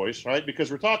numbers, boys, right? Because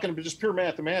we're talking just pure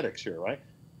mathematics here, right?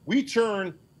 We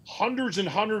turn hundreds and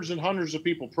hundreds and hundreds of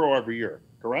people pro every year,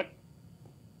 correct?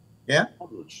 Yeah,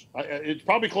 it's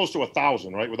probably close to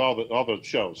 1,000, right, with all the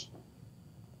shows.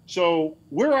 So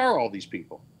where are all these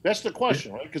people? That's the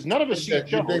question, right? Because none of us see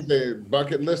shows. You think they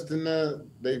bucket list in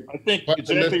they I think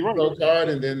exactly right. Pro card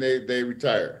and then they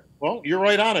retire. Well, you're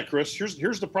right on it, Chris.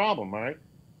 Here's the problem, all right?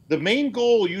 The main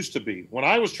goal used to be when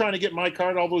I was trying to get my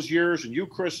card all those years, and you,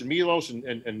 Chris, and Milos,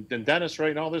 and Dennis, right,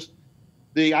 and all this.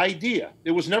 The idea,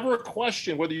 it was never a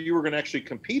question whether you were going to actually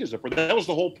compete as a pro. That was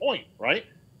the whole point, right?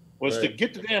 Was to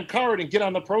get the damn card and get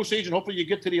on the pro stage, and hopefully you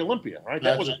get to the Olympia, right?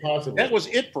 That was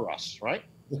it for us, right?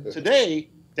 Today,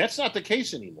 that's not the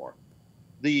case anymore.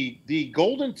 The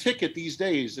golden ticket these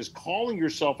days is calling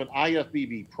yourself an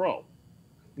IFBB pro.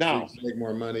 Now, so you make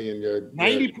more money in your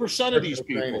 90% of these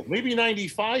people, maybe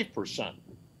 95%,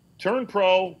 turn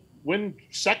pro, win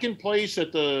second place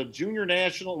at the junior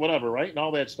national, whatever, right, and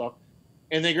all that stuff,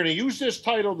 and they're going to use this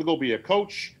title to go be a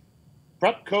coach,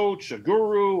 prep coach, a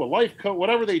guru, a life coach,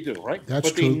 whatever they do, right?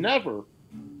 That's true. They never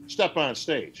step on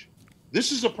stage.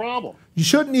 This is a problem. You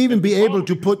shouldn't even be able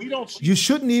to put. You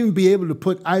shouldn't even be able to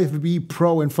put IFBB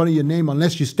Pro in front of your name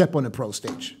unless you step on the pro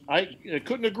stage. I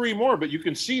couldn't agree more. But you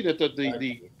can see that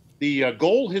the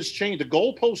goal has changed. The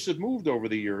goalposts have moved over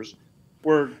the years,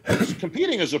 where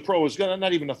competing as a pro is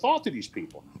not even a thought to these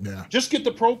people. Yeah. Just get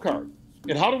the pro card.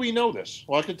 And how do we know this?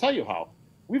 Well, I can tell you how.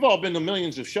 We've all been to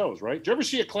millions of shows, right? Did you ever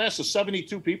see a class of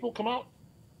 72 people come out?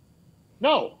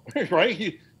 No,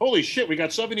 right? Holy shit, we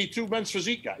got 72 men's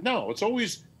physique guys. No, it's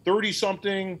always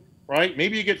 30-something, right?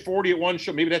 Maybe you get 40 at one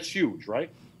show. Maybe that's huge, right?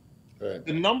 Right.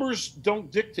 The numbers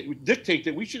don't dictate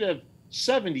that we should have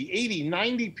 70, 80,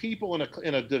 90 people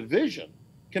in a division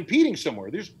competing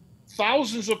somewhere. There's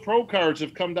thousands of pro cards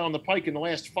have come down the pike in the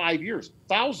last 5 years.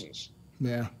 Thousands.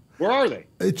 Yeah. Where are they?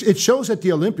 It shows at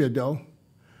the Olympia, though.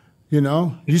 You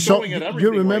know, you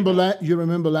remember you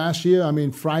remember last year? I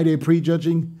mean, Friday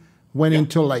prejudging went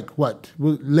until like what,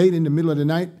 late in the middle of the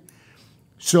night.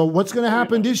 So what's going to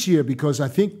happen this year? Because I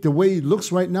think the way it looks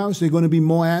right now is there going to be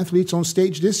more athletes on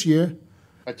stage this year.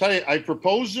 I tell you, I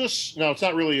proposed this. Now, it's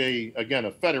not really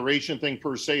a federation thing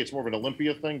per se. It's more of an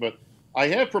Olympia thing. But I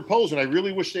have proposed, and I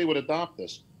really wish they would adopt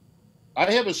this. I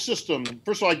have a system.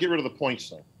 First of all, I get rid of the points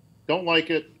thing. Don't like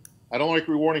it. I don't like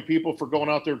rewarding people for going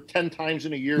out there 10 times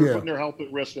in a year, putting their health at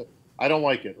risk. I don't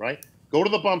like it, right? Go to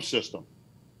the bump system.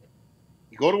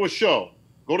 You go to a show.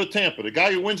 Go to Tampa. The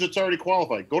guy who wins it's already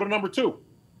qualified. Go to number 2.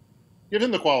 Give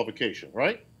him the qualification,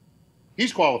 right?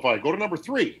 He's qualified. Go to number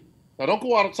 3. Now, don't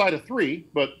go outside of 3,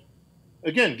 but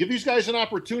again, give these guys an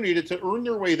opportunity to earn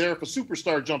their way there. If a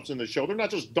superstar jumps in the show, they're not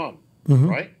just done,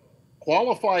 right?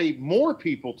 Qualify more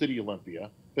people to the Olympia,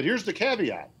 but here's the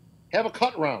caveat. Have a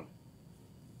cut round,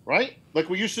 right? Like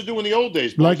we used to do in the old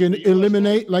days. Like an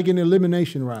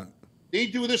elimination round. They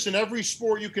do this in every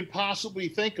sport you can possibly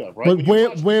think of, right?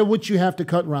 But where would you have to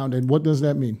cut round, and what does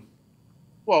that mean?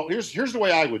 Well, here's the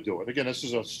way I would do it. Again, this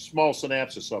is a small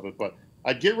synopsis of it, but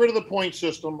I'd get rid of the point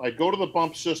system. I'd go to the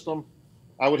bump system.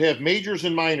 I would have majors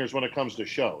and minors when it comes to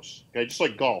shows, okay, just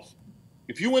like golf.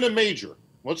 If you win a major,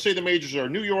 let's say the majors are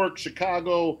New York,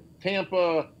 Chicago,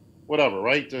 Tampa, whatever,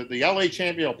 right? The LA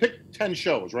champion, pick 10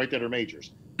 shows, right, that are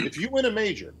majors. If you win a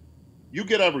major, you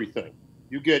get everything.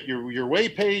 You get your way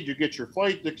paid, you get your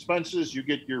flight expenses, you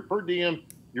get your per diem,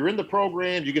 you're in the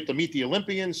program, you get to meet the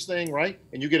Olympians thing, right?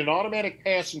 And you get an automatic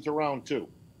pass into round 2.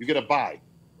 You get a bye,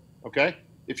 okay?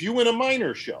 If you win a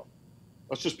minor show,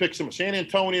 let's just pick some San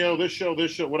Antonio, this show,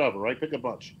 whatever, right? Pick a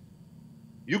bunch.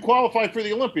 You qualify for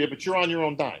the Olympia, but you're on your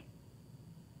own dime,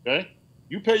 okay?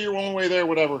 You pay your own way there,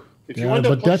 whatever. If you end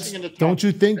up placing in the top, don't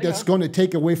you think that's going to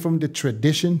take away from the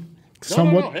tradition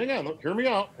somewhat? No, hang on. Look, hear me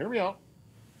out.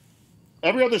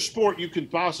 Every other sport you can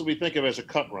possibly think of as a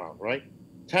cut round, right?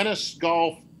 Tennis,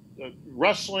 golf,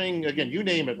 wrestling, again, you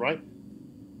name it, right?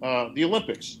 The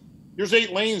Olympics. There's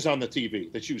 8 lanes on the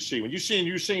TV that you see. When you see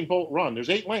Usain Bolt run, there's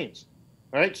 8 lanes,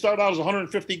 right? Started out as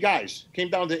 150 guys, came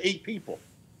down to 8 people,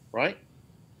 right?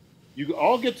 You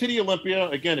all get to the Olympia.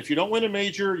 Again, if you don't win a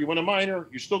major, you win a minor,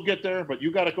 you still get there, but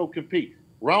you got to go compete.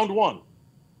 Round 1,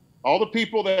 all the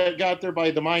people that got there by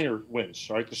the minor wins,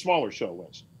 right? The smaller show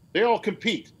wins. They all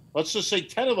compete. Let's just say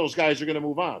 10 of those guys are going to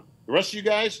move on. The rest of you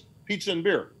guys, pizza and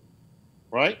beer,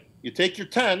 right? You take your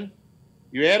 10,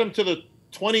 you add them to the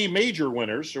 20 major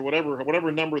winners or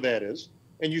whatever number that is,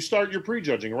 and you start your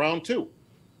prejudging round 2.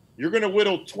 You're going to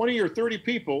whittle 20 or 30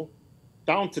 people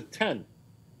down to 10.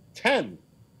 10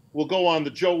 will go on the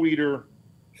Joe Eater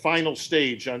final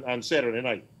stage on Saturday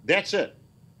night. That's it.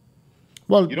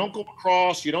 Well, you don't go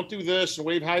across, you don't do this and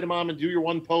wave hi to mom and do your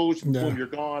one pose, and boom, you're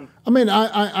gone. I mean,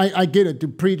 I get it. The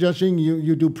prejudging,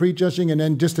 you do prejudging, and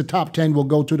then just the top 10 will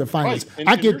go to the finals. Right.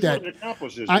 I get that.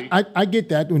 I get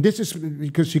that. And this is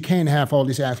because you can't have all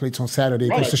these athletes on Saturday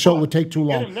because the show would take too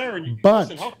long. But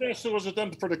listen, how fast was it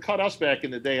then to cut us back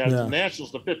in the day out of the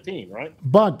Nationals to 15, right?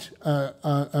 But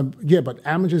but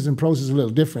amateurs and pros is a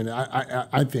little different.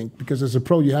 I think because as a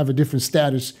pro you have a different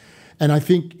status, and I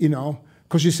think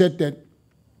because you said that.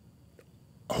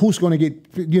 Who's going to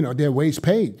get, their ways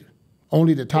paid?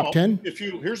 Only the top 10?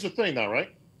 Here's the thing now,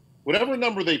 right? Whatever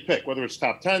number they pick, whether it's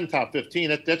top 10, top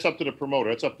 15, that's up to the promoter.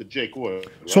 That's up to Jake Wood.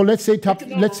 Right? So let's say top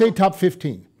 15. Let's say top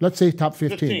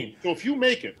 15. So if you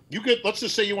make it, let's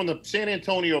just say you won the San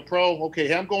Antonio Pro.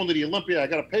 Okay, I'm going to the Olympia. I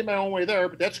got to pay my own way there,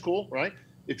 but that's cool, right?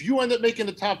 If you end up making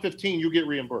the top 15, you get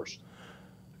reambused.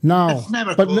 No,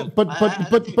 but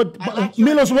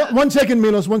Milos, one second.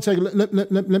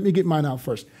 Let me get mine out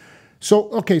first. So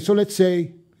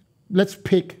let's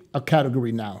pick a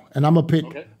category now, and I'm gonna pick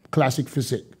classic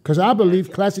physique because I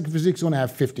believe classic physique is gonna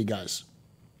have 50 guys.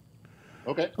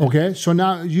 Okay. So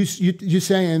now you're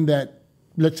saying that,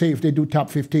 let's say if they do top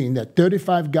 15, that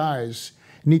 35 guys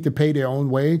need to pay their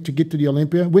own way to get to the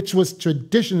Olympia, which was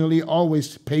traditionally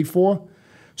always paid for.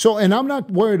 So, and I'm not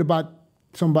worried about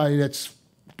somebody that's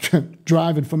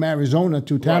driving from Arizona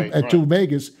to to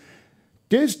Vegas.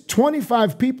 There's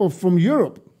 25 people from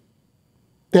Europe.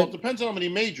 Well, it depends on how many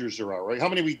majors there are, right? How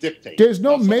many we dictate. There's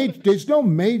no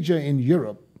major in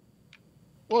Europe.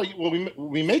 Well,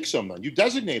 we make some then. You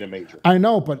designate a major. I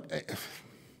know, but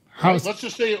right? Let's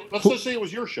just say it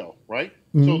was your show, right?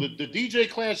 Mm-hmm. So the DJ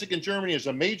Classic in Germany is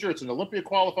a major. It's an Olympia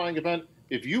qualifying event.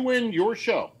 If you win your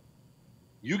show,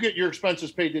 you get your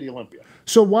expenses paid to the Olympia.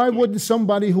 So why wouldn't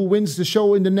somebody who wins the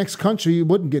show in the next country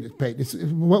wouldn't get it paid?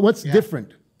 What's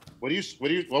different? What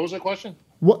was that question?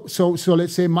 So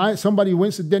let's say somebody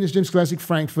wins the Dennis James Classic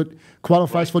Frankfurt,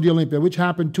 qualifies for the Olympia, which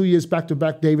happened 2 years back to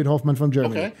back. David Hoffman from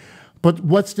Germany. Okay. But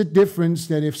what's the difference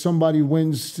that if somebody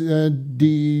wins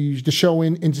the show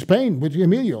in Spain with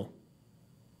Emilio?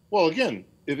 Well, again,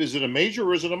 is it a major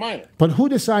or is it a minor? But who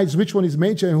decides which one is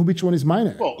major and which one is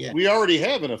minor? Well, we already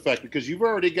have an effect because you've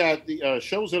already got the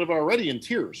shows that are already in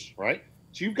tiers, right?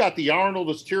 So you've got the Arnold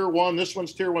that's tier 1, this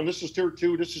one's tier 1, this is tier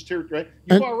 2, this is tier 3. Right?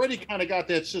 You've already kind of got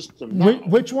that system now.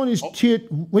 Which one is tier?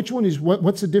 Which one is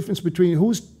what's the difference between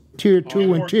who's tier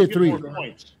 2 and tier 3?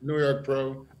 New York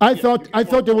Pro. I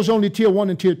thought there was only tier 1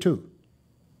 and tier 2.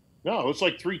 No, it's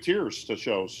like 3 tiers to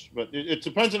shows, but it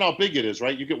depends on how big it is,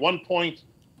 right? You get 1 point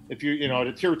if you at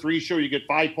a tier 3 show, you get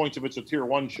 5 points if it's a tier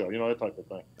 1 show, that type of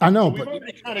thing. I know, so we've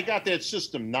already kind of got that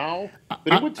system now,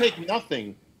 but it would take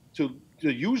nothing to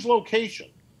use location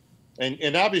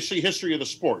and obviously history of the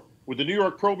sport. Would the New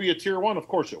York Pro be a tier 1? Of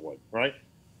course it would, right?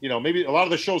 Maybe a lot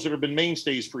of the shows that have been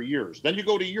mainstays for years. Then you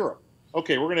go to Europe.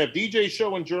 Okay, we're going to have DJ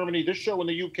show in Germany, this show in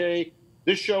the UK,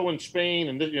 this show in Spain,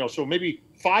 and this, so maybe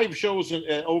 5 shows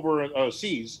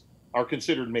overseas are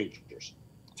considered majors.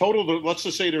 Total, let's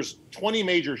just say there's 20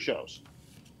 major shows.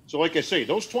 So like I say,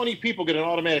 those 20 people get an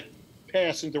automatic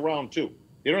pass into round 2.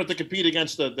 You don't have to compete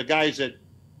against the guys that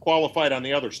qualified on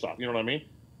the other stuff. You know what I mean?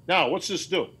 Now, what's this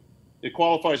do? It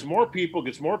qualifies more people,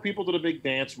 gets more people to the big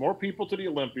dance, more people to the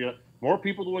Olympia, more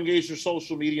people to engage their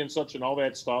social media and such and all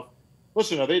that stuff.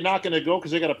 Listen, are they not going to go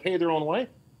because they got to pay their own way?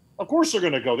 Of course they're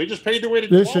going to go. They just paid their way to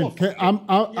qualify.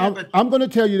 Listen, I'm going to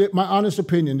tell you that my honest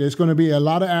opinion, there's going to be a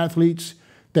lot of athletes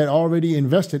that already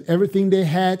invested everything they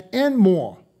had and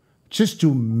more just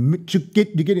to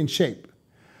get in shape.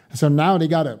 So now they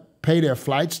got to pay their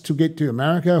flights to get to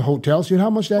America, hotels. You know how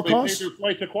much that costs? They pay their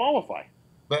flight to qualify.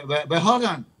 But hold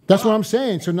on. That's what I'm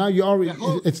saying. So now you already.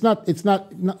 It's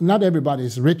not everybody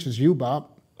as rich as you, Bob.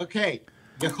 Okay.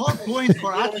 The whole point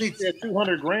for athletes.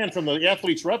 $200,000 from the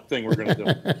athletes rep thing we're going to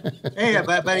do. Hey,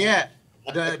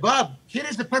 but Bob, here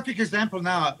is the perfect example.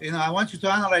 Now, I want you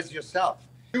to analyze yourself.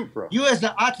 You as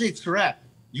an athletes rep,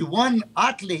 you want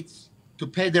athletes to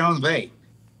pay their own way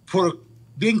for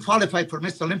being qualified for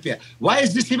Mr. Olympia. Why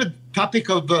is this even topic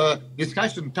of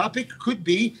discussion? Topic could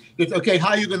be that, okay, how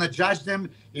are you going to judge them,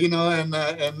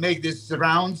 and make these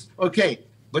rounds? Okay,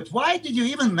 but why did you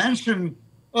even mention,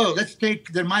 let's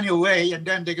take their money away and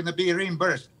then they're going to be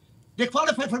reimbursed? They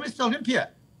qualified for Mr. Olympia.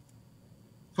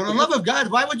 For the love of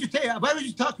God, why would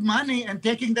you talk money and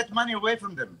taking that money away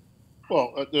from them?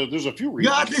 Well, there's a few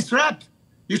reasons. You're athletes rep.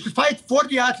 You should fight for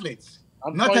the athletes,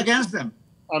 not against them.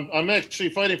 I'm actually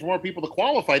fighting for more people to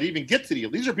qualify to even get to the.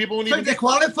 These are people who need to get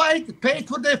qualified, paid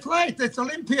for their flight. It's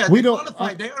Olympia. They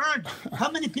qualified. They earned. How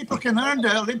many people can earn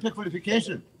the Olympic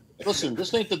qualification? Listen,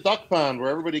 this ain't the duck pond where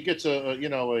everybody gets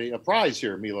a prize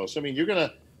here, Milos. I mean, you're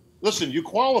gonna listen. You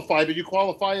qualify, but you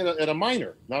qualify at a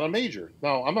minor, not a major.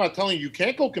 Now, I'm not telling you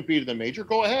can't go compete in the major.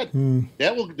 Go ahead.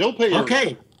 They'll pay.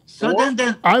 Okay. So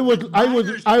then I would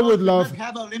love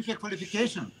have Olympic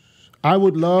qualification. I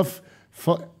would love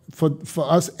for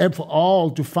us and for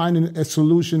all to find a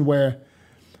solution where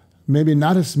maybe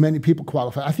not as many people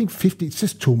qualify. I think 50 is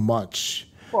just too much.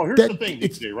 Well, here's the thing,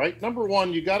 DJ, right? Number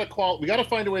one, we got to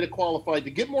find a way to qualify to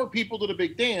get more people to the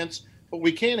big dance, but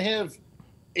we can't have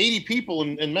 80 people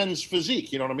in men's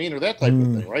physique, you know what I mean, or that type of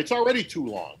thing, right? It's already too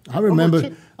long. I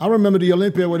remember the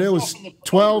Olympia where there was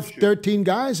 12, 13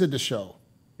 guys at the show.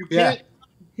 You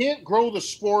can't grow the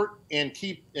sport and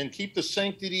keep the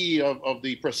sanctity of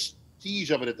the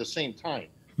prestige of it at the same time,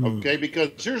 okay?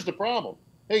 Because here's the problem.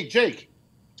 Hey, Jake,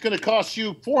 it's going to cost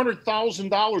you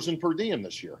 $400,000 in per diem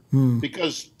this year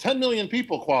because 10 million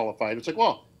people qualified. It's like,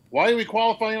 well, why are we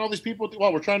qualifying all these people?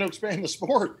 Well, we're trying to expand the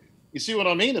sport. You see what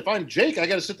I mean? If I'm Jake, I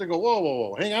got to sit there and go,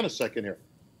 whoa, hang on a second here.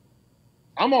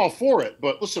 I'm all for it,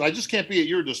 but listen, I just can't be at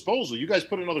your disposal. You guys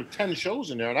put another 10 shows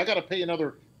in there, and I got to pay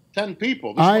another 10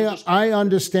 people. I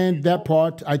understand that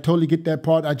part. I totally get that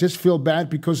part. I just feel bad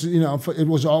because, it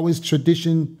was always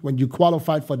tradition when you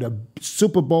qualified for the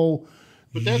Super Bowl,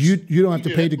 you don't have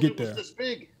to pay to get there. It's this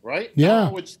big, right? Yeah.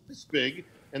 Now it's this big.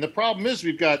 And the problem is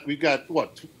we've got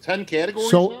what, 10 categories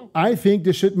so now? I think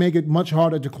they should make it much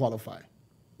harder to qualify.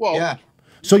 Well, yeah.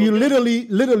 So you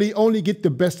literally only get the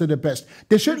best of the best.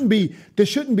 There should be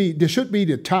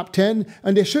the top 10,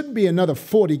 and there shouldn't be another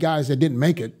 40 guys that didn't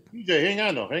make it. DJ,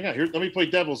 hang on. Here, let me play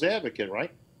devil's advocate, right?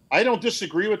 I don't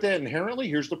disagree with that inherently.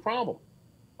 Here's the problem.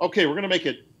 Okay, we're going to make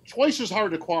it twice as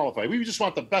hard to qualify. We just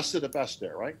want the best of the best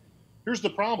there, right? Here's the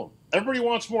problem. Everybody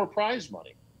wants more prize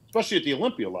money, especially at the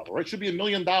Olympia level, right? Should be $1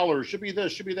 million, should be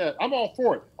this, should be that. I'm all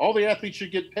for it. All the athletes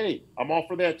should get paid. I'm all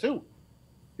for that too.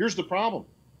 Here's the problem.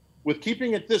 With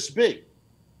keeping it this big,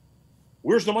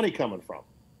 where's the money coming from?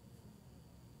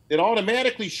 It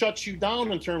automatically shuts you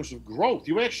down in terms of growth.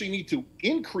 You actually need to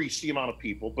increase the amount of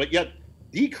people, but yet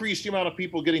decrease the amount of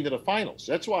people getting to the finals.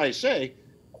 That's why I say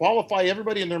qualify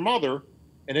everybody and their mother,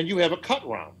 and then you have a cut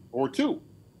round or two.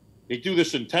 They do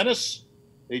this in tennis.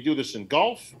 They do this in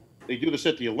golf. They do this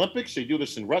at the Olympics. They do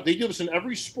this in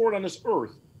every sport on this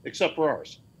earth except for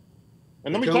ours.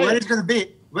 And let me tell you,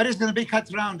 what is going to be cut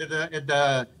round at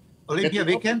the Olympia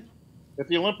weekend? At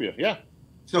the Olympia, yeah.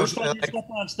 So first time you step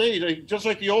on stage, just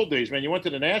like the old days, man. You went to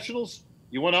the Nationals,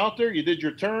 you went out there, you did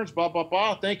your turns, blah, blah,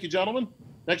 blah. Thank you, gentlemen.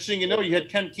 Next thing you know, you had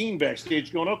Ken Keene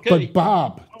backstage going, okay. But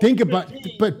Bob, think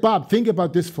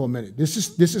about this for a minute. This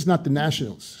is not the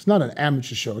Nationals. It's not an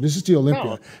amateur show. This is the Olympia.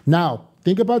 No. Now,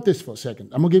 think about this for a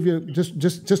second. I'm gonna give you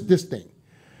just this thing.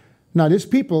 Now, there's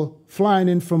people flying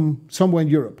in from somewhere in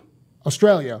Europe,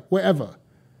 Australia, wherever,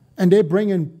 and they're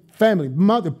bringing family,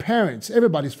 mother, parents,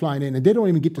 everybody's flying in, and they don't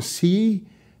even get to see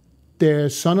their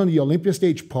son on the Olympia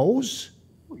stage pose.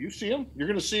 Well, you see him. You're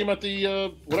going to see him at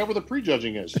the whatever the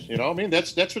prejudging is. You know, I mean,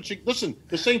 that's what you listen.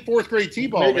 This ain't fourth grade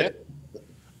t-ball, man.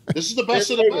 This is the best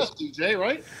of the best, DJ,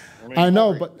 right? I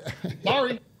know, but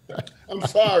sorry. I'm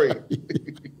sorry.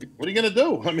 What are you going to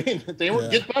do? I mean, they were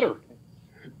get better.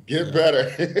 Get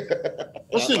better.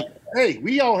 Listen, hey,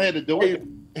 we all had to do it.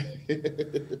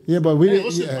 Yeah, but we didn't.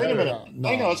 Listen, wait a minute. No.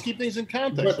 Hang on, let's keep things in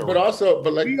context.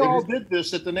 But like we all did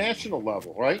this at the national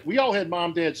level, right? We all had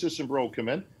mom, dad, sister, and bro come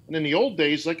in. And in the old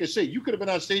days, like I say, you could have been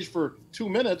on stage for 2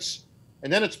 minutes,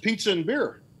 and then it's pizza and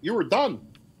beer. You were done.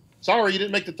 Sorry, you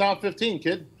didn't make the top 15,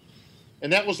 kid.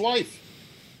 And that was life.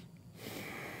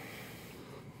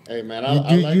 Hey man,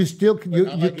 you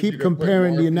keep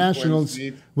comparing the Nationals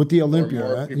with the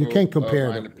Olympia, right? You can't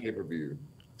compare them. Pay-per-view.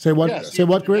 Say what? Yeah, say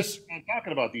what, Chris? What I'm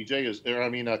talking about,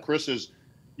 DJ, Chris, is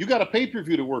you got a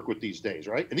pay-per-view to work with these days,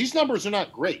 right? And these numbers are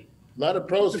not great. A lot of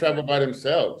pros travel by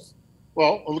themselves.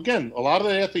 Well, again, a lot of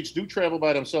the athletes do travel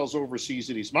by themselves overseas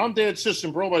to these. Mom, dad, sister,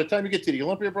 and bro, by the time you get to the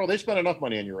Olympia, bro, they spend enough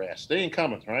money on your ass. They ain't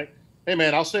coming, right? Hey,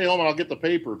 man, I'll stay home and I'll get the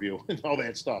pay-per-view and all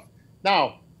that stuff.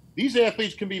 Now, these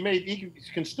athletes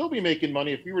can still be making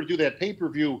money if you were to do that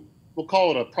pay-per-view. We'll call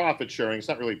it a profit sharing. It's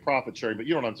not really profit sharing, but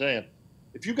you know what I'm saying.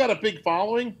 If you got a big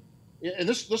following, and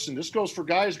this goes for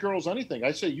guys, girls, anything.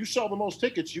 I say you sell the most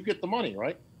tickets, you get the money,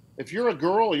 right? If you're a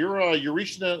girl, you're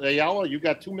Eureka Ayala, you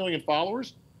got 2 million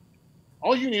followers.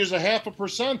 All you need is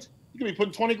 0.5%. You can be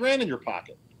putting 20 grand in your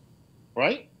pocket,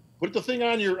 right? Put the thing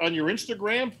on your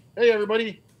Instagram. Hey,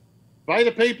 everybody, buy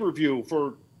the pay-per-view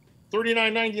for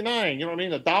 $39.99. You know what I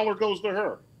mean? $1 goes to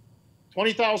her.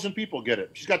 20,000 people get it.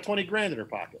 She's got 20 grand in her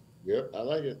pocket. Yep, I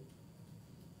like it.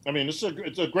 I mean, it's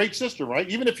a great system, right?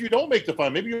 Even if you don't make the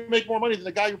final, maybe you make more money than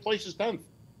the guy who places 10th.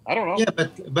 I don't know. Yeah,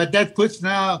 but that puts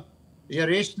now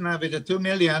Yarishna with the 2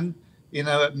 million in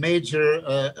a major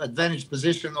advantage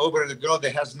position over the girl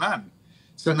that has none.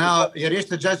 So now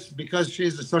Yarishna, just because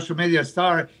she's a social media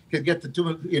star, can get the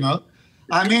 2. You know,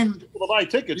 I mean, people buy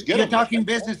tickets. You're talking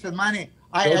business and money.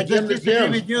 I just disagree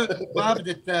with you, Bob.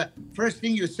 That the first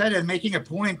thing you said and making a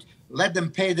point, let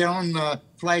them pay their own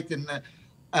flight and.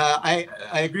 I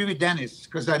agree with Dennis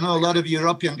because I know a lot of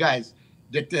European guys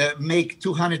that make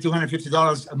 $200,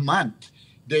 $250 a month.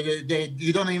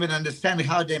 You don't even understand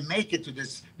how they make it to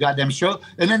this goddamn show,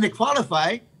 and then they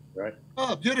qualify. Right.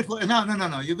 Oh, beautiful!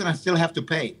 No. You're gonna still have to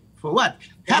pay for what?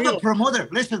 Have a promoter.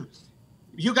 Listen,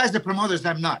 you guys are promoters.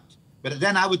 I'm not. But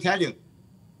then I would tell you,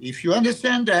 if you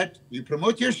understand that, you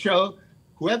promote your show.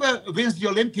 Whoever wins the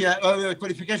Olympia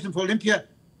qualification for Olympia.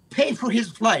 Pay for his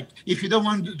flight if you don't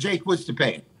want Jake Woods to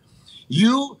pay it.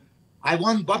 I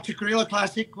won Bob Cicherillo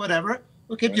Classic, whatever.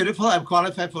 Okay, beautiful. I've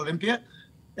qualified for Olympia.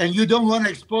 And you don't want to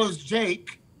expose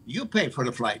Jake, you pay for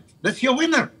the flight. That's your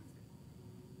winner.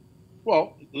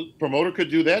 Well, the promoter could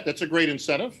do that. That's a great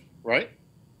incentive, right?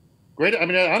 Great. I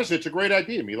mean, honestly, it's a great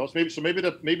idea, Milos. Maybe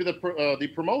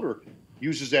the promoter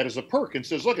uses that as a perk and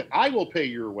says, look, I will pay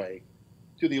your way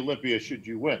to the Olympia should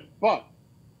you win. But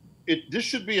this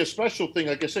should be a special thing.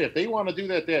 Like I say, if they want to do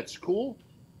that, that's cool.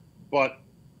 But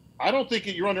I don't think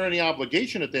you're under any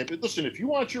obligation at that. But listen, if you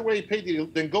want your way paid,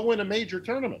 then go in a major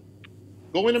tournament.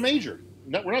 Go in a major.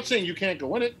 We're not saying you can't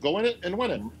go in it. Go in it and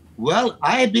win it. Well,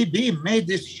 IBB made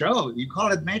this show. You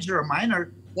call it major or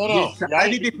minor? No. The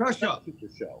IBB Pro Show.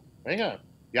 Hang on.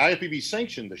 The IFBB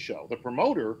sanctioned the show. The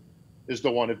promoter is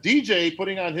the one. If DJ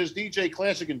putting on his DJ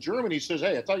Classic in Germany says,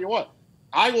 hey, I tell you what,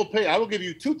 I will give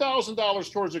you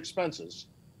 $2,000 towards expenses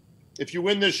if you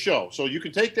win this show. So you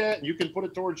can take that and you can put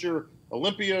it towards your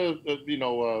Olympia,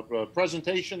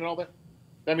 presentation and all that.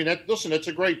 I mean, listen, that's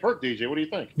a great perk, DJ. What do you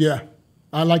think? Yeah,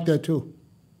 I like that too.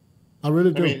 I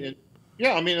really do. And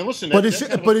listen. But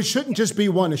it shouldn't just be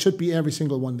one. It should be every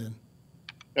single one then.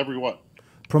 Every what?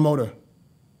 Promoter.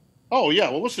 Oh, yeah.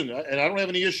 Well, listen, and I don't have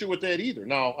any issue with that either.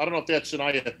 Now, I don't know if that's an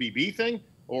IFBB thing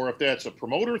or if that's a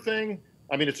promoter thing.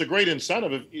 I mean, it's a great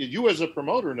incentive. If you as a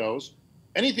promoter knows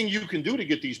anything you can do to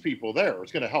get these people there,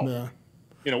 it's going to help.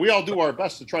 Yeah. We all do our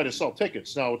best to try to sell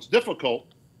tickets. Now, it's difficult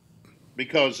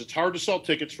because it's hard to sell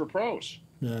tickets for pros.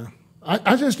 Yeah.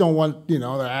 I just don't want, the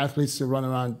athletes to run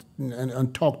around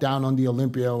and talk down on the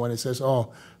Olympia when it says,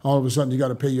 oh, all of a sudden you got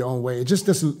to pay your own way. It just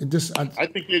doesn't. I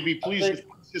think they'd be pleased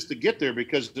just to get there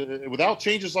because without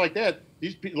changes like that,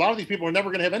 a lot of these people are never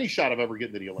going to have any shot of ever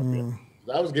getting to the Olympia.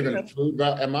 I was giving food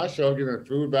at my show, giving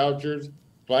food vouchers,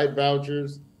 flight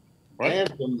vouchers,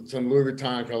 and some Louis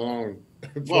Vuitton cologne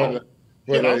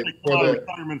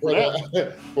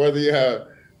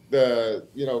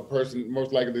the person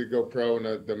most likely to go pro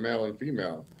and the male and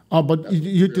female. Oh, but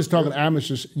you're just talking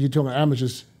amateurs. You're talking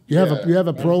amateurs. You have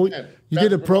a pro. You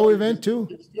did a pro event too.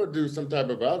 You still do some type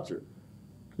of voucher.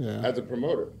 Yeah. As a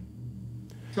promoter.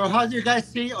 So how do you guys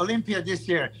see Olympia this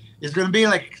year? It's going to be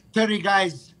like 30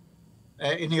 guys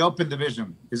in the open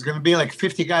division. It's going to be like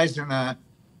 50 guys in a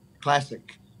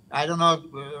classic. I don't know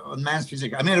on men's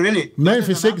physique. I mean, really. Men's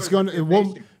physique is going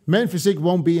to. Men's physique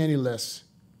won't be any less.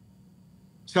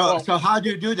 So how do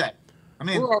you do that? I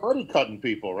mean, we're already cutting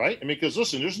people, right? I mean, because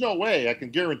listen, there's no way I can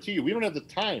guarantee you we don't have the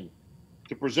time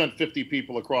to present 50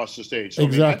 people across the stage. So,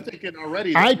 exactly. I mean, I'm thinking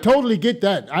already. I totally get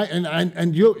that.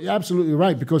 And you're absolutely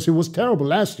right because it was terrible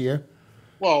last year.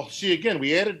 Well, see, again,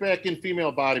 we added back in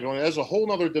female bodybuilding. There's a whole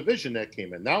other division that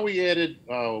came in. Now we added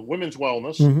women's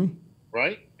wellness,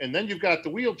 right? And then you've got the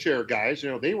wheelchair guys.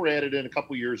 They were added in a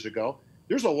couple years ago.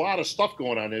 There's a lot of stuff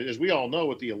going on, as we all know,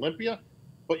 with the Olympia.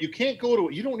 But you can't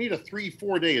you don't need a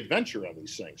 3-4 day adventure on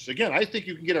these things. Again, I think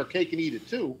you can get our cake and eat it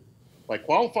too by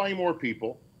qualifying more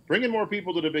people, bringing more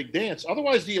people to the big dance.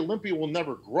 Otherwise, the Olympia will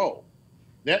never grow.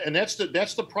 That's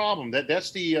the problem.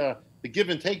 That's the give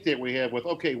and take that we have with,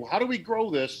 okay, well, how do we grow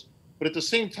this? But at the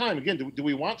same time, again, do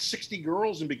we want 60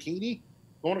 girls in bikini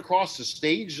going across the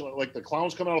stage like the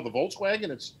clowns coming out of the Volkswagen?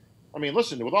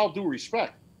 Listen, with all due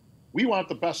respect, we want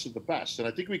the best of the best. And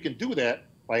I think we can do that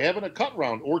by having a cut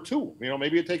round or two.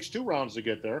 Maybe it takes 2 rounds to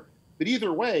get there. But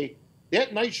either way,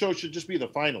 that night show should just be the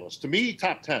finalists. To me,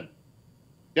 top 10.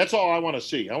 That's all I want to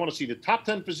see. I want to see the top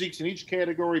 10 physiques in each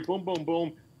category, boom, boom,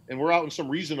 boom, and we're out in some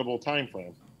reasonable time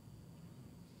frame.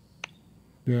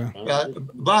 Yeah.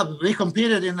 Bob, we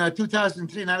competed in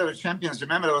 2003 Night of the Champions.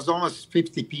 Remember, there was almost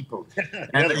 50 people.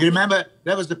 And you remember,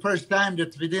 that was the first time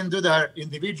that we didn't do the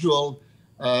individual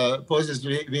poses.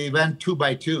 We went 2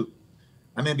 by 2.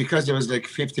 Because there was like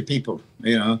 50 people,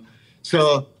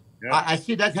 So yeah. I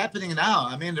see that happening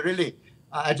now. Really,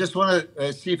 I just want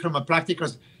to see from a practical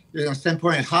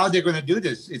standpoint how they're going to do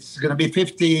this. It's going to be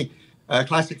 50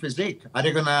 classic physique. Are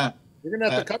they going to? You're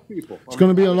going to have to cut people. It's going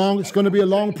to be a long. It's going to be a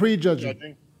long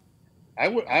prejudging.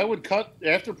 I would cut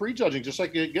after prejudging, just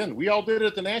like again we all did it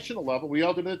at the national level. We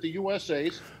all did it at the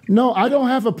USA's. No, I don't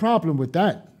have a problem with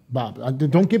that. Bob,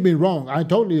 don't get me wrong. I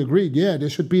totally agree. Yeah, there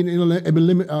should be an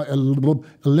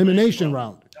elimination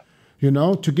round,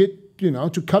 to get,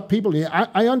 to cut people. Yeah,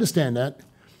 I understand that,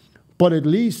 but at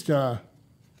least,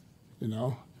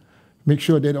 make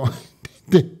sure they don't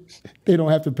they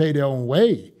don't have to pay their own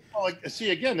way. Well, see,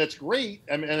 again, that's great.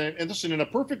 And listen, in a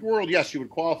perfect world, yes, you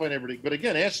would qualify and everything. But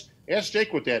again, ask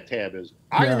Jake what that tab is.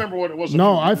 I remember what it was.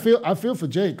 No, I feel for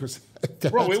Jake because.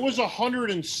 Bro, it was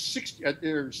 160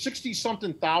 or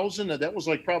 60-something thousand. That was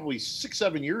like probably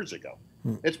 6-7 years ago.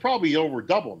 It's probably over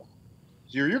double now.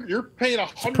 So you're paying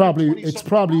it's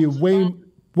probably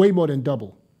way more than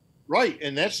double. Right,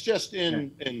 and that's just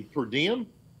in per diem.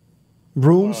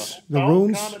 Rooms, the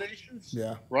rooms, accommodations,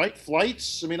 yeah, right,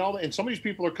 flights. All that, and some of these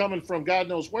people are coming from God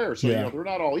knows where, so they're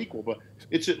not all equal. But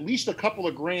it's at least a couple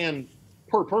of grand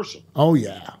per person. Oh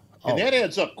yeah, and that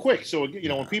adds up quick. So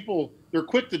when people they're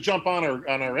quick to jump on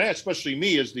our ass, especially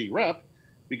me as the rep,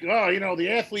 because the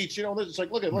athletes, it's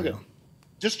like look at,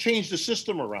 just change the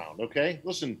system around, okay?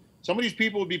 Listen, some of these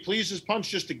people would be pleased as punch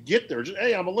just to get there. Just,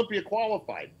 hey, I'm Olympia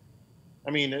qualified.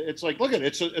 It's like look at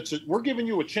it. We're giving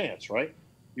you a chance, right?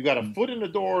 You got a foot in the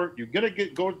door. You're gonna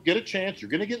get a chance.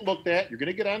 You're gonna get looked at. You're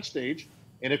gonna get on stage,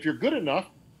 and if you're good enough,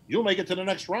 you'll make it to the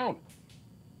next round.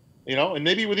 You know, and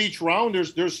maybe with each round,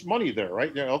 there's money there,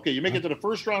 right? Yeah, okay, you make it to the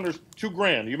first round, there's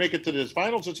 $2,000. You make it to the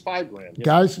finals, it's $5,000.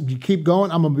 Guys, you keep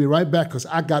going. I'm gonna be right back because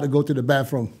I got to go to the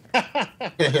bathroom.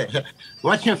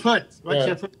 Watch your foot. Watch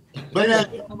your foot. But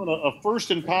a first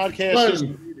in podcast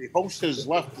history, the host has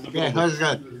left.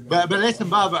 But listen,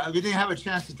 Bob, we didn't have a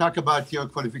chance to talk about your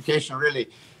qualification. Really,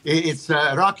 it's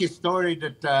a rocky story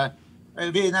that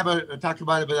we never talked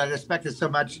about it, but I respect it so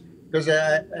much. Because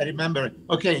I remember,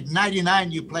 okay,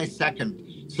 99, you placed second.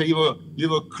 So you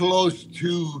were close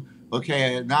to,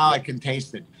 okay, now I can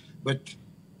taste it. But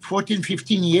 14,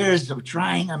 15 years of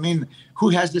trying, I mean, who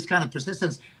has this kind of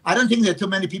persistence? I don't think that too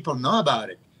many people know about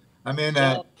it. I mean,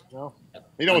 no.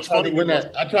 You know, it's funny.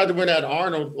 I tried to win at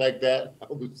Arnold like that. I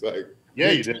was like,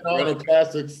 yeah, you did. Arnold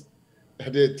Classics. I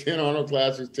did 10 Arnold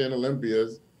Classics, 10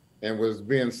 Olympias, and was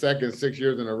being second 6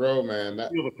 years in a row, man.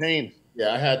 Feel the pain.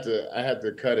 Yeah, I had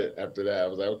to cut it after that. I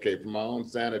was like, okay, for my own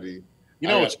sanity. You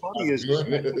know, what's funny is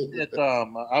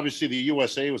that, obviously the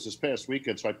USA was this past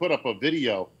weekend, so I put up a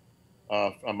video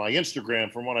on my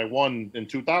Instagram from when I won in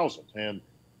 2000, and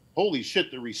holy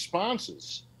shit, the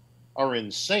responses are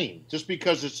insane. Just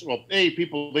because it's, well,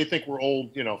 people, they think we're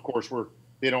old, you know, of course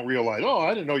they don't realize, oh,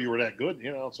 I didn't know you were that good.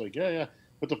 You know, it's like, yeah.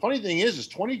 But the funny thing is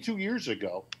 22 years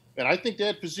ago, and I think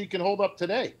that physique can hold up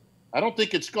today. I don't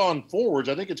think it's gone forwards.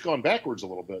 I think it's gone backwards a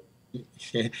little bit.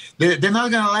 They're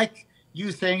not going to like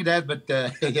you saying that, but I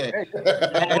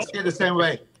see the same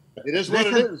way. It is what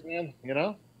it is, man, you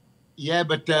know? Yeah,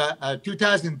 but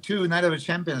 2002, Night of the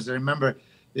Champions, I remember,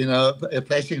 you know,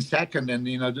 placing second and,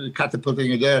 you know, catapulting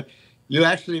you there. You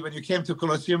actually, when you came to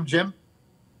Colosseum Gym,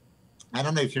 I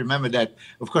don't know if you remember that.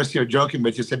 Of course, you're joking,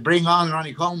 but you said, bring on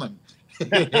Ronnie Coleman.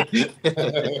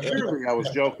 Clearly, I was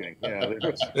joking. Yeah,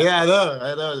 I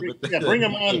know. But yeah, bring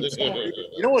him on.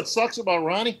 You know what sucks about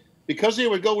Ronnie? Because they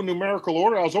would go in numerical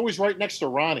order, I was always right next to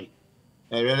Ronnie.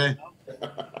 Oh, really?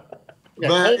 Yeah,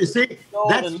 but you see,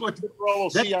 that's what.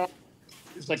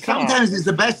 It's like, sometimes it's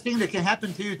the best thing that can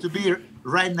happen to you to be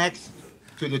right next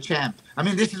to the champ. I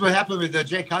mean, this is what happened with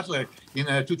Jay Cutler in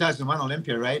 2001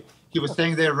 Olympia, right? He was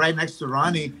staying there right next to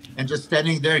Ronnie and just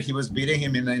standing there. He was beating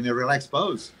him in a relaxed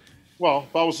pose. Well,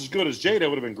 if I was as good as Jay, that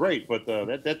would have been great, but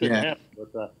that didn't happen.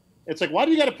 But it's like, why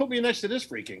do you got to put me next to this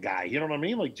freaking guy? You know what I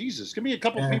mean? Like, Jesus, give me a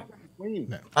couple people in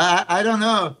between. I don't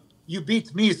know. You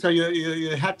beat me, so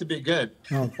you have to be good.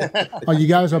 Oh, you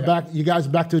guys are back. You guys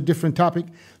back to a different topic.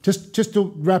 Just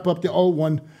to wrap up the old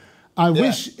one. I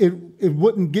wish it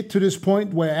wouldn't get to this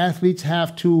point where athletes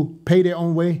have to pay their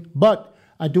own way, but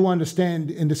I do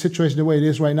understand in the situation the way it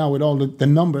is right now with all the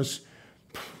numbers,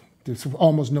 there's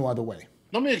almost no other way.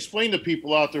 Let me explain to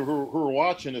people out there who are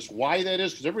watching this why that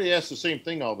is, because everybody asks the same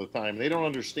thing all the time. They don't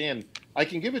understand. I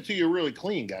can give it to you really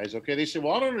clean, guys, okay? They say,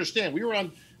 well, I don't understand. We were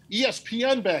on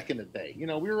ESPN back in the day. You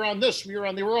know, we were on this. They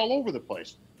were all over the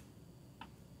place.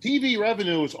 TV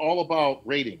revenue is all about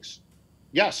ratings.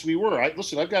 Yes, we were.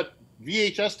 Listen, I've got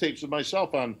VHS tapes of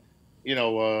myself on, you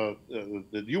know,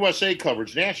 the USA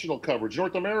coverage, national coverage,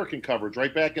 North American coverage,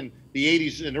 right back in the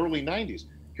 80s and early 90s.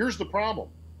 Here's the problem.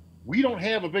 We don't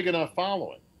have a big enough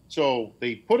following. So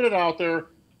they put it out there.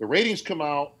 The ratings come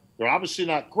out. They're obviously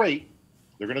not great.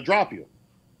 They're going to drop you.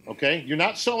 Okay? You're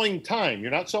not selling time.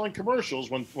 You're not selling commercials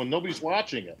when nobody's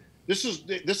watching it.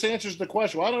 This answers the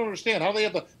question. Well, I don't understand how they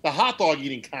have the hot dog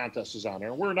eating contest is on there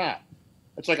and we're not.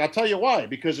 It's like, I'll tell you why.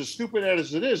 Because as stupid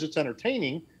as it is, it's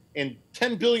entertaining and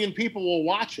 10 billion people will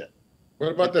watch it.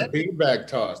 What about the beanbag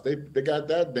toss? They got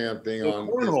that damn thing on.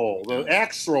 Cornhole, the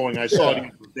axe throwing I saw the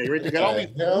other day. Right? They got all these.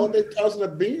 Hell, they tossing a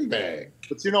beanbag.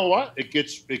 But you know what? It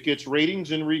gets ratings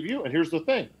and review. And here's the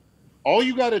thing: all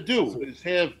you got to do is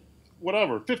have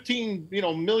 15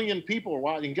 million people are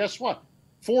watching. And guess what?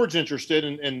 Ford's interested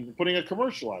in putting a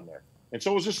commercial on there, and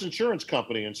so is this insurance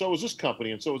company, and so is this company,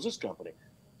 and so is this company.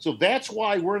 So that's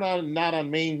why we're not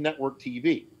on main network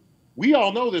TV. We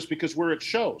all know this because we're at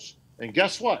shows, and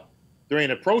guess what? There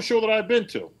ain't a pro show that I've been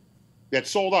to that's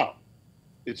sold out.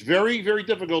 It's very, very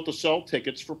difficult to sell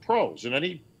tickets for pros in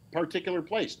any particular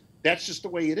place. That's just the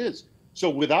way it is. So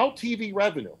without TV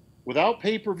revenue, without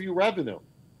pay-per-view revenue,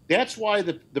 that's why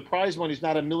the prize money is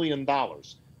not $1 million.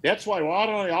 That's why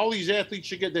all these athletes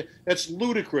should get that. That's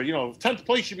ludicrous. 10th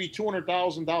place should be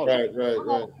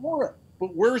 $200,000. Right.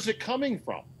 But where is it coming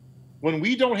from? When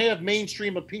we don't have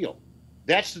mainstream appeal,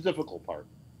 that's the difficult part.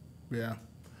 Yeah,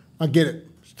 I get it.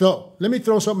 So let me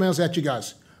throw something else at you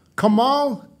guys.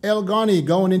 Kamal El Ghani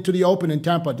going into the Open in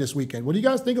Tampa this weekend. What do you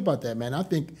guys think about that, man?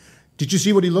 Did you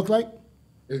see what he looked like?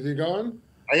 Is he going?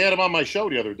 I had him on my show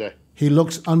the other day. He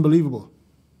looks unbelievable.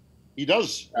 He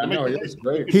does. I know, he looks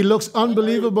great. He looks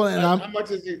unbelievable. And how much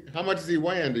is he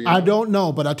weighing? I don't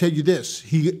know, but I'll tell you this.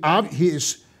 He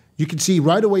is You can see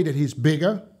right away that he's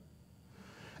bigger.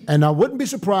 And I wouldn't be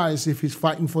surprised if he's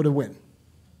fighting for the win.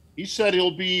 He said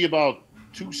he'll be about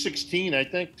 216, I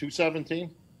think,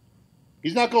 217.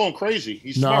 He's not going crazy.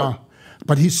 He's smart.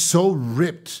 But he's so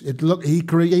ripped. He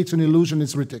creates an illusion.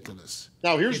 It's ridiculous.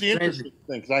 Now, here's the interesting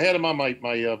thing, because I had him on my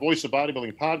Voice of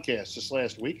Bodybuilding podcast this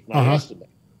last week, and I asked him,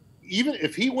 even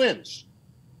if he wins,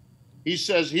 he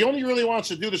says he only really wants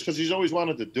to do this because he's always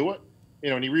wanted to do it.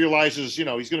 And he realizes, he's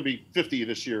going to be 50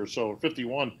 this year, or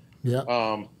 51.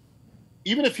 Yeah.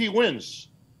 Even if he wins,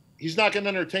 he's not going to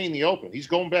entertain the Open. He's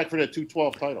going back for that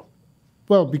 212 title.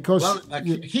 Well, because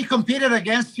he competed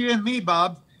against you and me,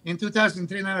 Bob, in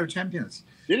 2003 Night of Champions.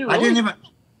 Did he really? I didn't even.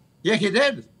 Yeah, he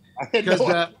did. I had no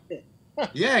idea.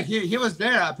 Yeah, he was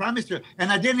there. I promise you.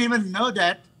 And I didn't even know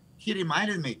that. He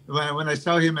reminded me when I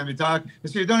saw him and we talked. I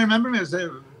said, "You don't remember me?" I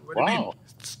said, "What do you mean?"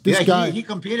 This guy, he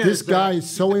competed. This guy is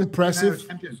so impressive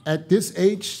at this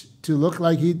age to look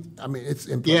like it's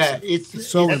impressive. Yeah, it's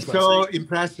so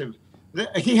impressive.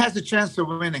 He has a chance of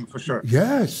winning for sure.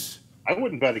 Yes. I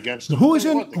wouldn't bet against him. Who is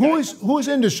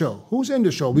in the show? Who's in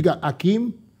the show? We got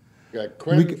Akeem. We got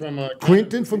Quentin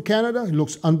Quentin from Canada. He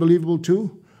looks unbelievable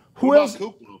too. Who else?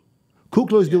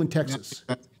 Kuklo is doing Texas.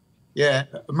 Yeah,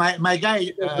 my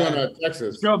guy.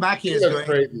 Texas. Joe Mackey is doing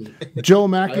crazy. Joe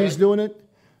Mackey is doing it.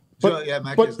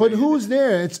 But, but who's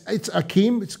there? It's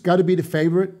Akeem. It's got to be the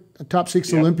favorite, a top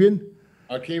 6 Olympian.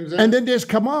 Akeem's in. And then there's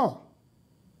Kamal.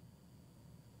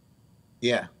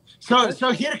 Yeah.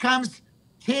 So here comes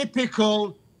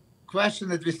typical question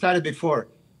that we started before.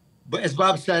 But as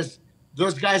Bob says,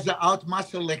 those guys are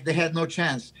out-muscled like they had no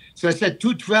chance. So I said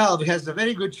 212 has a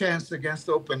very good chance against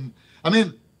Open. I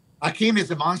mean, Akeem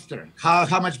is a monster.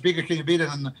 How much bigger can you be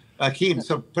than Akeem?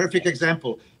 So perfect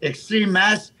example. Extreme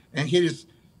mass, and here is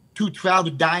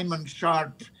 212 diamond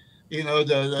sharp. But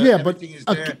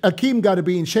Akeem got to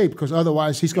be in shape because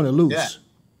otherwise he's going to lose. Yeah.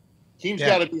 Akeem's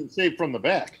got to be in shape from the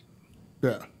back.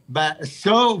 Yeah. But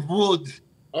so would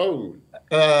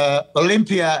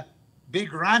Olympia.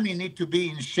 Big Ramy need to be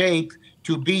in shape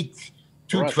to beat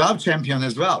 212 champion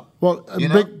as well. Well,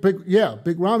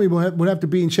 Big Ramy would have to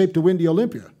be in shape to win the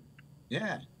Olympia.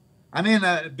 Yeah. I mean,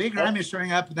 Big Ramy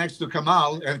showing up next to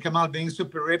Kamal, and Kamal being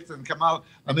super ripped, and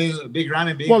Big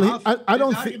Ramy being off. I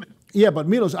don't think. Yeah, but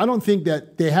Milos, I don't think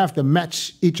that they have to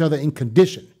match each other in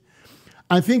condition.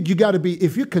 I think you got to be,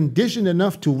 if you're conditioned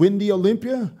enough to win the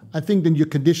Olympia, I think then your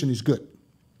condition is good.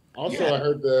 Also, I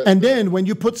heard that. And then when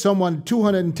you put someone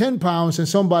 210 pounds and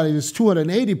somebody is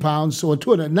 280 pounds or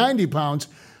 290 pounds,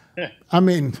 I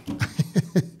mean.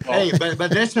 Hey,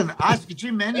 but listen, ask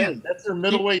Jim Mannion. That's their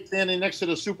middleweight standing next to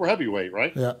the super heavyweight,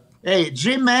 right? Yeah. Hey,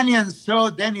 Jim Mannion saw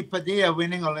Danny Padilla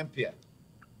winning Olympia.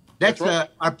 That's right.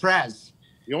 Our prize.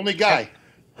 The only guy.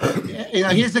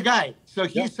 He's the guy. So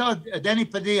he saw Danny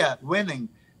Padilla winning.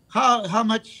 How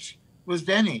much was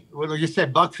Danny? Well, you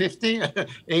said $150,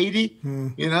 80.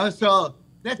 So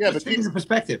that's things in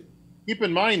perspective. Keep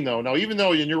in mind, though, now even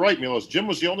though, and you're right, Milos, Jim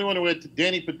was the only one who had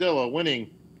Danny Padilla winning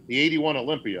the 81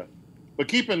 Olympia. But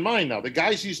keep in mind now, the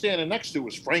guys he's standing next to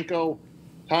was Franco,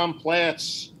 Tom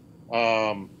Platz.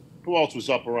 Who else was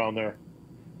up around there?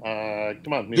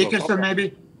 Come on, Milos. Dickerson,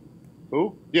 maybe.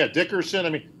 Who? Yeah, Dickerson. I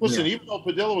mean, listen, even though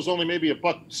Padilla was only maybe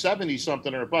 $170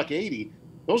 something or $180,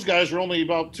 those guys were only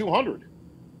about 200.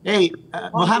 Hey,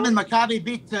 Muhammad Maccabi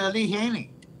beat Lee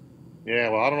Haney. Yeah,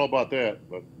 well, I don't know about that,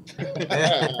 but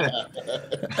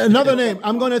another name.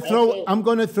 I'm going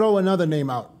to throw another name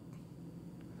out.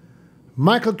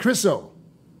 Michael Crisso.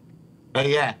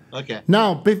 Yeah. Okay.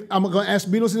 Now I'm going to ask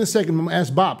Milos in a second. I'm going to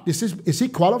ask Bob. Is he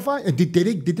qualified? Did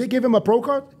they give him a pro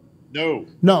card? No.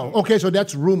 No. Okay, so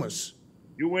that's rumors.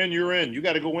 You win, you're in. You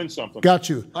got to go win something. Got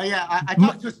you. Oh yeah, I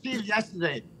talked to Steve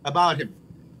yesterday about him.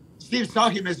 Steve saw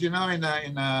him, as you know, in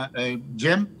a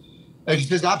gym. He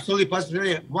says absolutely,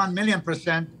 positively,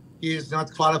 1,000,000% he is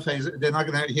not qualified. He's not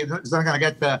gonna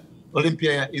get the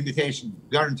Olympia invitation,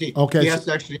 guaranteed. Okay, he has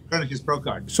to actually earn his pro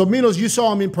card. So Milos, you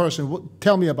saw him in person.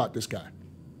 Tell me about this guy.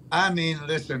 I mean,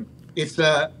 listen, it's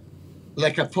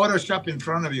like a Photoshop in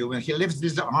front of you. When he lifts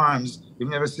his arms, you've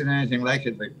never seen anything like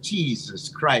it. Like Jesus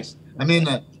Christ! I mean,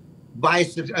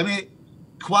 biceps. I mean,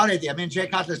 quality. I mean, Jay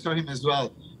Cutler saw him as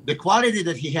well. The quality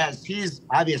that he has, he's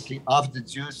obviously off the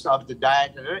juice, off the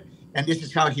diet, and this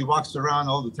is how he walks around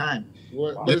all the time.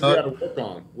 What does he have to work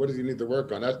on? What does he need to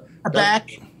work on?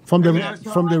 Back. From the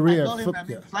rear.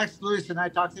 Flex Lewis and I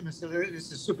talked to him and said,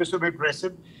 this is super, super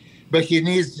impressive, but he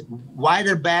needs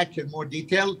wider back and more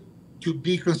detail to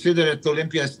be considered at the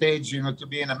Olympia stage, to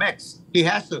be in a mix. He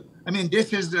has to. I mean,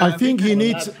 this is. I think he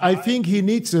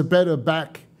needs a better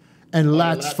back and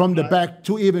lats from the back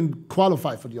to even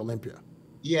qualify for the Olympia.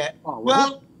 Yeah.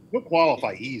 Well, He'll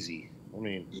qualify easy. I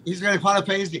mean, he's going to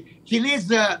qualify easy. He needs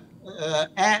the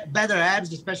better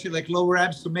abs, especially like lower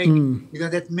abs, to make you know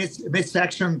that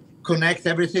midsection connect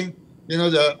everything. You know,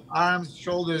 the arms,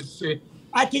 shoulders.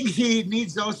 I think he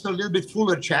needs also a little bit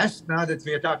fuller chest. Now that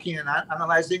we are talking and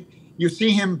analyzing, you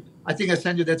see him. I think I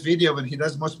sent you that video when he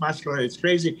does most muscular. It's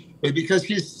crazy, but because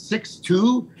he's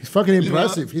 6'2". He's fucking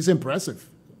impressive. He's impressive.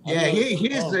 Yeah,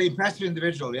 he is an impressive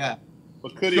individual. Yeah.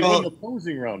 But could he win the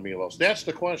posing round, Milos? That's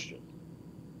the question.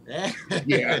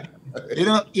 Yeah. You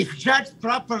know, if judged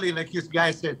properly, like this guy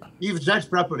said, if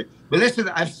judged properly. But listen,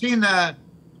 I've seen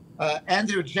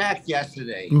Andrew Jack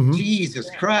yesterday. Jesus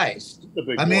Christ.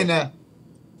 I mean,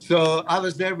 so I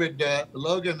was there with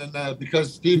Logan, and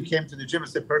because Steve came to the gym, I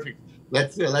said, perfect.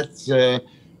 Let's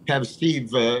have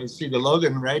Steve see the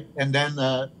Logan, right? And then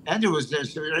Andrew was there.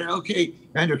 So, okay,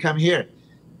 Andrew, come here.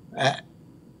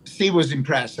 Steve was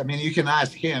impressed. I mean, you can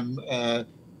ask him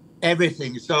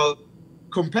everything. So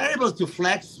comparable to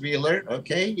Flex Wheeler,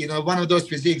 okay? You know, one of those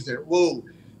physiques there. Whoa,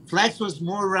 Flex was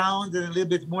more round and a little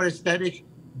bit more aesthetic.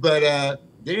 But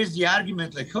there is the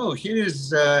argument like, oh, here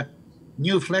is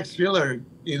new Flex Wheeler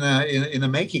in a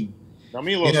making. Now,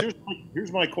 Milos,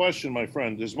 here's my question, my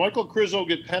friend. Does Michael Krizo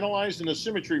get penalized in the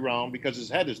symmetry round because his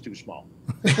head is too small?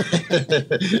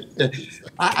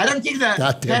 I don't think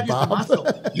that head is the muscle.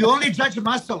 You only judge a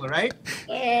muscle, right?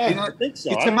 You know, I think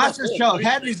so. It's a muscle show.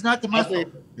 Head is not the muscle.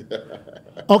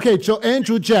 Okay, so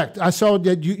Andrew Jack, I saw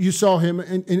that you saw him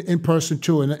in person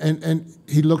too, and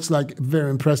he looks like a very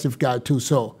impressive guy too.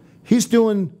 So is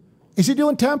he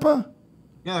doing Tampa?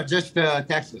 No, just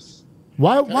Texas.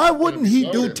 Why wouldn't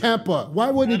he do Tampa? Why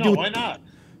wouldn't he do? Why not?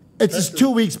 It's just 2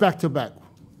 weeks back to back.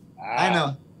 I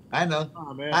know.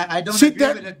 Oh, man. I don't See agree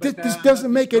with it. But, this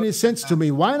doesn't make any sense to me.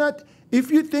 Why not?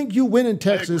 If you think you win in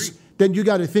Texas, then you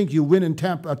got to think you win in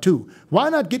Tampa too. Why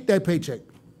not get that paycheck?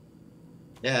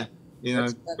 Yeah, you know,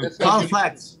 call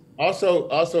Flex.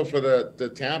 Also for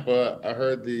the Tampa, I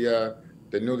heard the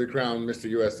newly crowned Mr.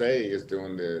 USA is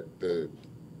doing the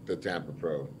Tampa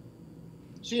Pro.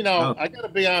 See, now, I got to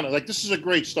be honest. Like, this is a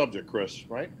great subject, Chris,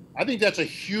 right? I think that's a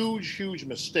huge, huge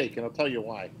mistake, and I'll tell you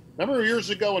why. Remember years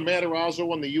ago when Matarazzo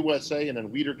won the USA and then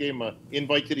Weider gave him an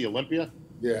invite to the Olympia?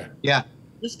 Yeah. Yeah.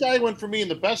 This guy went from being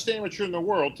the best amateur in the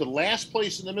world to last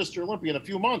place in the Mr. Olympia in a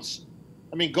few months.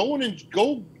 I mean, go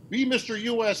be Mr.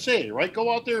 USA, right?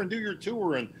 Go out there and do your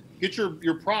tour and get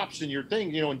your props and your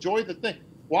thing, you know, enjoy the thing.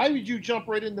 Why would you jump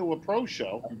right into a pro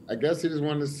show? I guess he just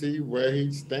wanted to see where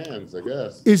he stands, I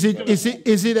guess. Is he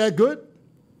that good?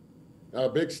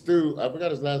 Big Stu, I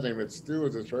forgot his last name, but Stu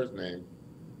is his first name.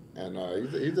 And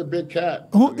he's a big cat.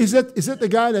 Who is that? Is that the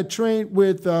guy that trained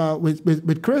with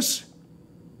Chris?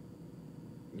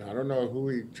 No, I don't know who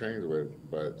he trains with,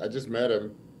 but I just met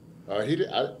him. I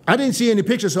didn't see any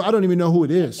pictures, so I don't even know who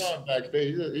it is. I saw him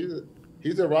backstage.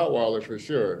 He's a Rottweiler for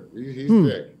sure. He's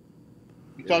big.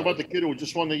 You talk about the kid who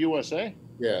just won the USA?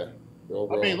 Yeah.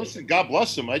 I mean, listen, God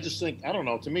bless him. I just think, I don't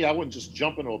know. To me, I wouldn't just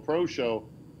jump into a pro show,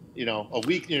 you know, a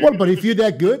week. You know, well, but if you're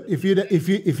that good, if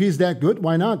he's that good,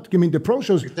 why not? I mean, the pro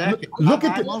shows. Exactly. Look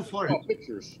at all for it.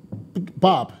 Pictures.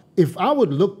 Bob, if I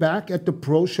would look back at the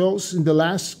pro shows in the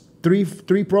last three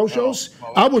pro shows,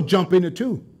 I would jump in it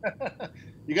too.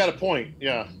 You got a point,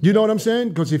 yeah. You know what I'm saying?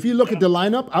 Because if you look at the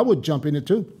lineup, I would jump in it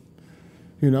too.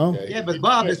 You know. Yeah, but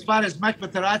Bob, as far as Mike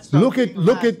Matarazzo,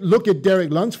 look at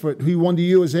Derek Lunsford. He won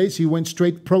the USAs. He went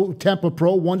straight pro, Tampa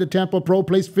Pro, won the Tampa Pro,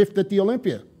 placed 5th at the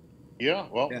Olympia. Yeah,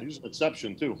 well, he's an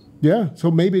exception too. Yeah,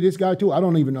 so maybe this guy too. I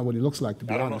don't even know what he looks like, to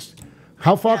be honest.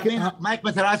 How far can Mike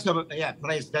Matarazzo? Yeah,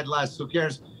 placed dead last. Who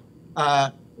cares?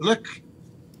 Look,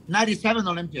 97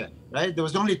 Olympia, right? There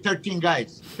was only 13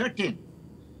 guys. 13.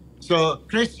 So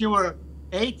Chris, you were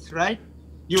 8, right?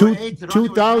 You were 8.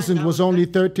 2000 was only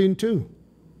 13 too.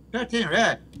 13,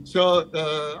 yeah. So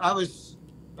I was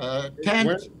 10.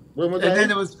 When was and that? then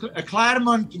there was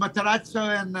Claremont, Matarazzo,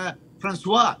 and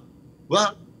Francois.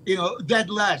 Well, you know, dead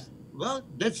last. Well,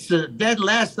 that's dead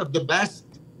last of the best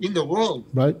in the world.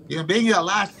 Right. You know, being the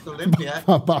last Olympia,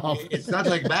 it's not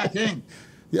like a bad thing.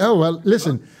 Yeah, well,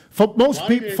 listen, for most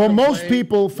people, for most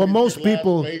people,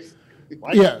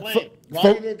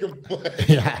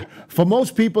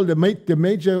 the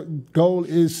major goal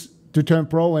is to turn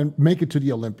pro and make it to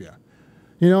the Olympia.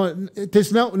 You know,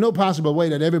 there's no possible way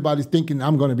that everybody's thinking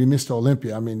I'm going to be Mr.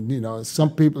 Olympia. I mean, you know,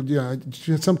 some people, you know,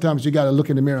 sometimes you got to look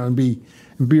in the mirror and be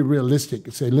realistic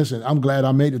and say, listen, I'm glad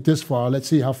I made it this far. Let's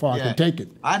see how far I can take it.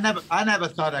 I never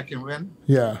thought I can win.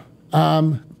 Yeah.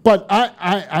 But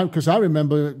because I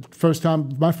remember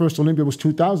my first Olympia was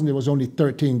 2000. There was only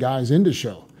 13 guys in the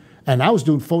show. And I was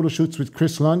doing photo shoots with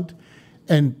Chris Lund.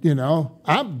 And, you know,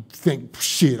 I'm going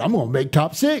to make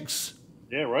top 6.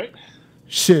 Yeah, right.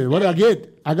 Shit, what did I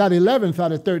get? I got 11th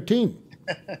out of 13.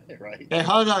 Right. Hey,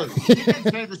 hold on. You can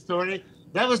say the story.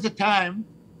 That was the time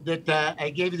that I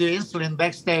gave you the insulin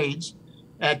backstage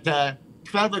at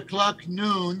 12 o'clock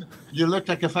noon. You looked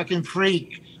like a fucking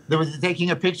freak. They were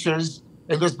taking pictures,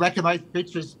 and those black and white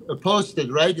pictures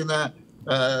posted, right, in the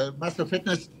Muscle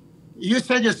Fitness. You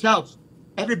said yourself,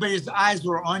 everybody's eyes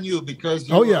were on you because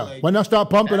you were like, when I start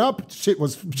pumping up, shit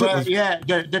was.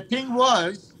 The thing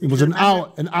was, it was an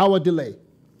hour delay.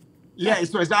 Yeah,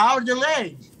 it was an hour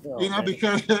delay.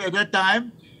 Because at that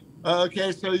time,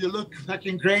 okay, so you look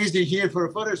fucking crazy here for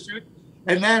a photo shoot,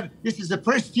 and then this is the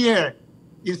first year.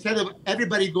 Instead of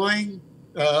everybody going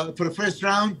for the first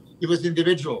round, it was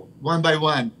individual, one by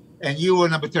one, and you were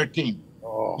number 13.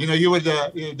 Oh. You were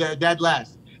the dead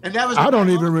last. And that was. I don't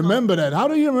even remember that. How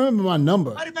do you remember my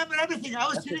number? I remember everything. I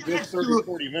was sitting next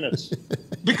 40 minutes.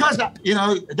 Because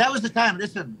that was the time.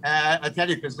 Listen, I tell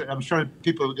you, because I'm sure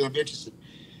people are going to be interested.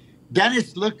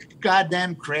 Dennis looked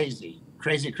goddamn crazy.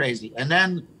 And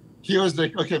then he was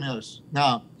like, "Okay, Milos,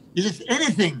 now is there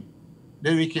anything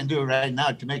that we can do right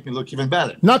now to make me look even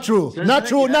better?" Not true. Not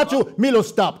true. Milos,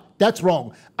 stop. That's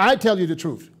wrong. I tell you the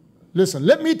truth. Listen,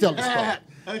 let me tell the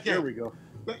story. Okay, Here we go.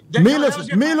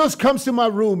 Milos comes to my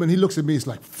room and he looks at me. He's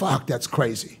like, "Fuck, that's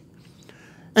crazy."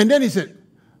 And then he said,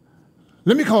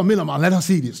 "Let me call Milama. Let her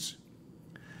see this."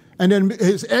 And then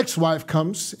his ex-wife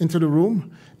comes into the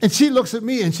room and she looks at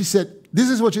me and she said, "This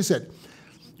is what she said.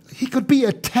 He could be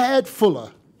a tad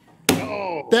fuller."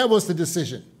 Oh. That was the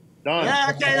decision. Done.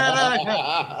 Yeah, okay,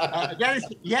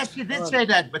 no. Yes, she did say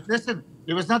that, but listen,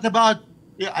 it was not about.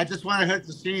 I just wanted her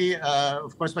to see,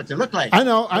 of course, what they look like. I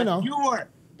know. You were.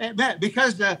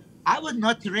 Because I would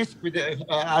not risk with the,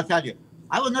 I'll tell you,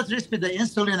 I would not risk with the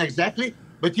insulin exactly,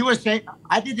 but you were saying,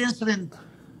 I did insulin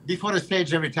before the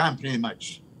stage every time pretty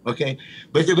much, okay?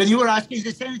 But when you were asking,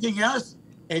 is there anything else?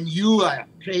 And you are a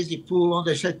crazy fool on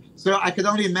the shit. So I could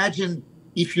only imagine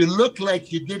if you look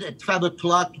like you did at 12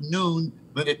 o'clock noon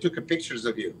when they took pictures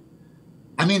of you.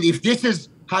 I mean, if this is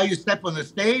how you step on the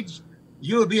stage,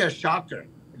 you will be a shocker,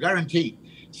 guaranteed.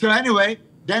 So anyway,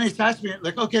 Dennis asked me,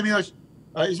 like, "Okay, Milos,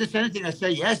 is this anything?" I say,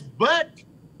 "Yes, but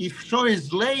if show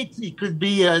is late, it could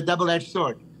be a double-edged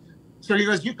sword." So he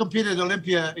goes, "You competed at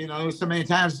Olympia, so many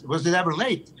times. Was it ever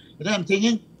late?" And then I'm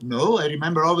thinking, no, I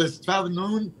remember always 12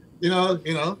 noon,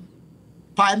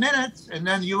 5 minutes, and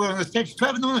then you were on the stage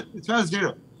 12 noon,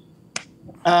 12:0.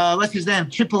 What's his name?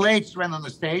 Triple H went on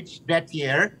the stage that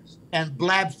year and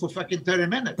blabbed for fucking 30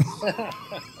 minutes.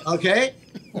 Okay?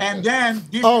 And then...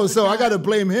 I got to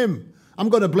blame him. I'm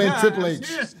going to blame Triple H.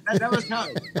 Seriously, that was how.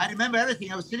 I remember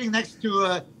everything. I was sitting next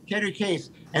to Kerry Case.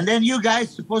 And then you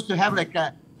guys supposed to have like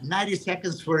 90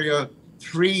 seconds for your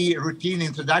free routine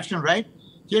introduction, right?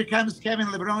 Here comes Kevin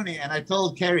Lebroni. And I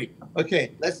told Kerry,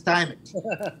 "Okay, let's time it."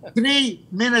 3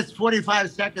 minutes, 45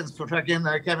 seconds for fucking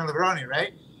Kevin Lebroni,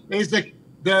 right? It's like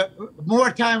the more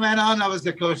time went on, I was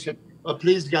like, "Oh, shit. Oh,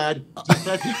 please, God."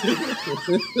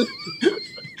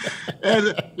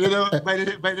 And,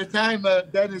 by the time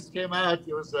Dennis came out,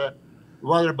 it was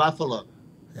Water Buffalo.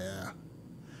 Yeah.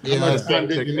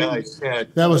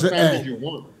 That was it.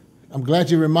 I'm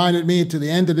glad you reminded me to the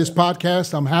end of this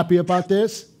podcast. I'm happy about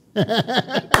this.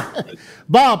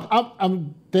 Bob,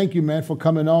 I'm thank you, man, for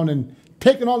coming on and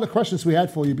taking all the questions we had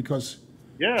for you because...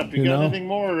 Yeah, if you got anything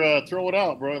more, throw it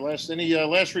out, bro. Last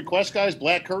request, guys?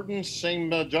 Black curtains, same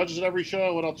judges at every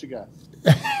show. What else you got?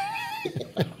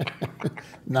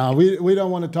 No, we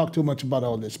don't want to talk too much about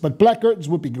all this. But black curtains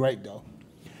would be great, though.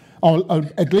 Or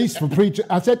at least for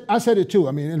I said it too.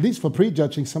 I mean, at least for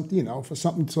prejudging something, for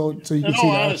something so you can see the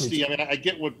honesty, athletes. I mean, I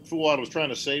get what Fouad was trying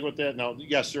to say with that. Now,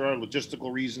 yes, there are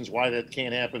logistical reasons why that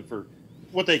can't happen. For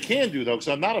what they can do, though, because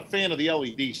I'm not a fan of the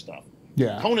LED stuff.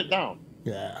 Yeah, tone it down.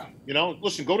 Yeah.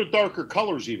 Listen, go to darker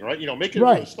colors even, right? Make it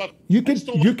right. Stuff. You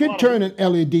can turn an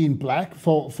LED in black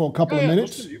for a couple of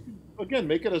minutes. Listen, again,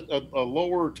 make it a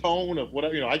lower tone of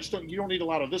whatever. You don't need a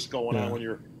lot of this going on when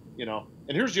you're,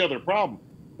 And here's the other problem: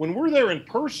 when we're there in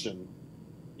person,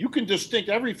 you can distinct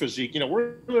every physique.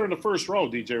 We're there in the first row,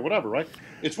 DJ, or whatever, right?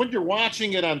 It's when you're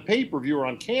watching it on pay-per-view or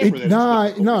on camera.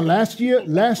 Last year,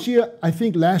 I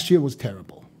think last year was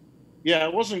terrible. Yeah,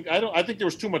 it wasn't. I think there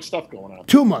was too much stuff going on.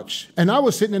 Too much, and I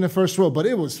was sitting in the first row, but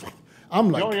it was. I'm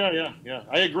like. Oh yeah.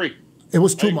 I agree. It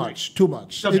was too much. Too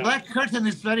much. The black curtain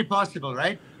is very possible,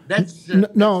 right? That's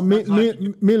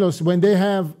Milos. When they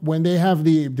have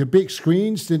the big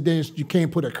screens, then you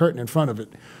can't put a curtain in front of it.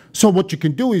 So what you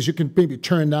can do is you can maybe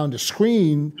turn down the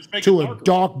screen to a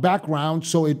dark background,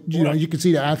 so you can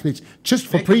see the athletes just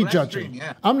for prejudging.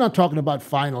 Yeah. I'm not talking about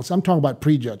finals. I'm talking about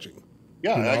prejudging.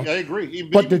 Yeah, I agree.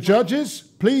 But the judges,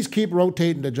 please keep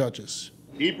rotating the judges.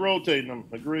 Keep rotating them.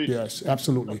 Agreed. Yes,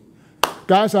 absolutely.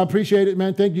 Guys, I appreciate it,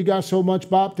 man. Thank you guys so much,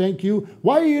 Bob. Thank you.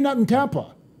 Why are you not in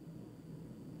Tampa?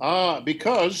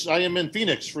 Because I am in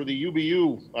Phoenix for the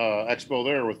UBU Expo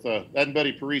there with Ed and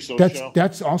Betty Pariso's show.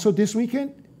 That's also this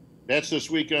weekend? That's this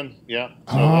weekend, yeah.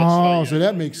 So so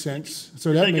that makes sense.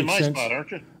 So that makes sense. Spot,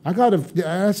 aren't you? I got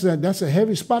that's a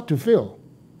heavy spot to fill.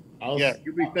 You'll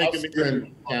be thinking me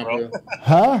in Tampa.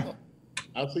 Huh?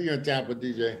 I'll see you in Tampa,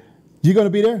 DJ. You gonna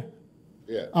be there?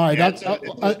 Yeah. All right. It's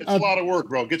a lot of work,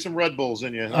 bro. Get some Red Bulls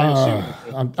in you.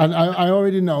 I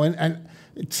already know, and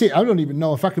see, I don't even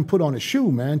know if I can put on a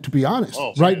shoe, man. To be honest,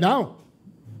 right now,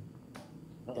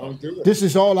 Don't do it. this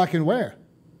is all I can wear.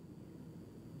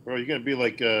 Bro, you're gonna be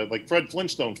like Fred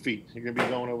Flintstone feet. You're gonna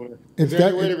be going over there. Is there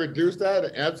any way to reduce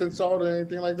that? Epsom salt or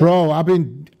anything like that? Bro, I've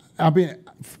been.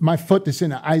 My foot is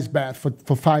in an ice bath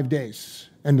for 5 days,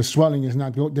 and the swelling is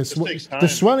not good. The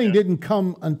swelling didn't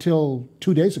come until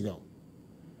 2 days ago.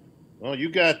 Well, you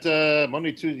got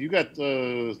Monday, Tuesday. You got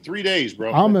 3 days,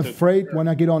 bro. I'm afraid when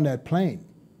I get on that plane.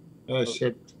 Oh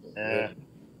shit! We're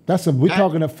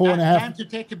talking a 4.5. Time to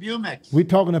take a Bumex. We're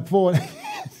talking a 4.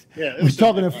 Yeah, we're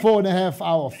talking a 4.5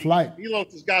 hour flight.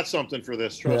 Milos has got something for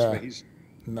this. Trust me.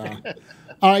 No.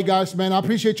 All right, guys, man. I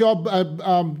appreciate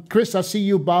y'all. Chris, I'll see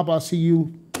you. Bob, I'll see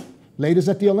you later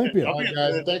at the Olympia. All right,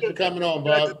 guys. Thanks for coming on,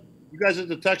 Bob. You guys at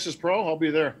the Texas Pro? I'll be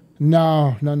there.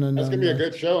 No. That's gonna be a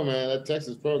good show, man. That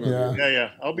Texas program.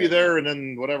 Yeah. I'll be there, and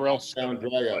then whatever else.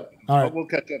 Drag out. All right. We'll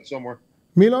catch up somewhere.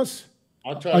 Milos,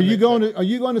 I'll try. Are you going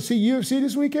to see UFC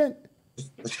this weekend?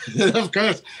 Of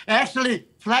course. Actually,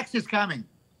 Flex is coming.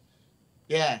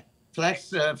 Yeah,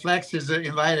 Flex is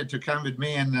invited to come with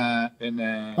me and.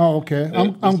 Oh, okay.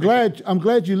 I'm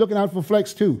glad you're looking out for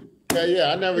Flex too.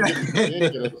 Yeah. I never get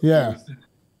into it. Yeah.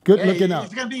 Good looking out.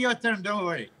 It's gonna be your turn. Don't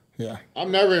worry. Yeah. I'm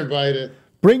never invited.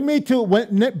 Bring me to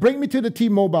the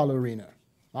T-Mobile Arena.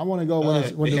 I want to go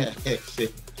when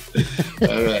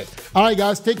All right. All right,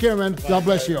 guys. Take care, man. God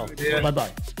bless you all. Yeah.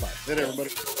 Bye-bye. Bye. Good, everybody.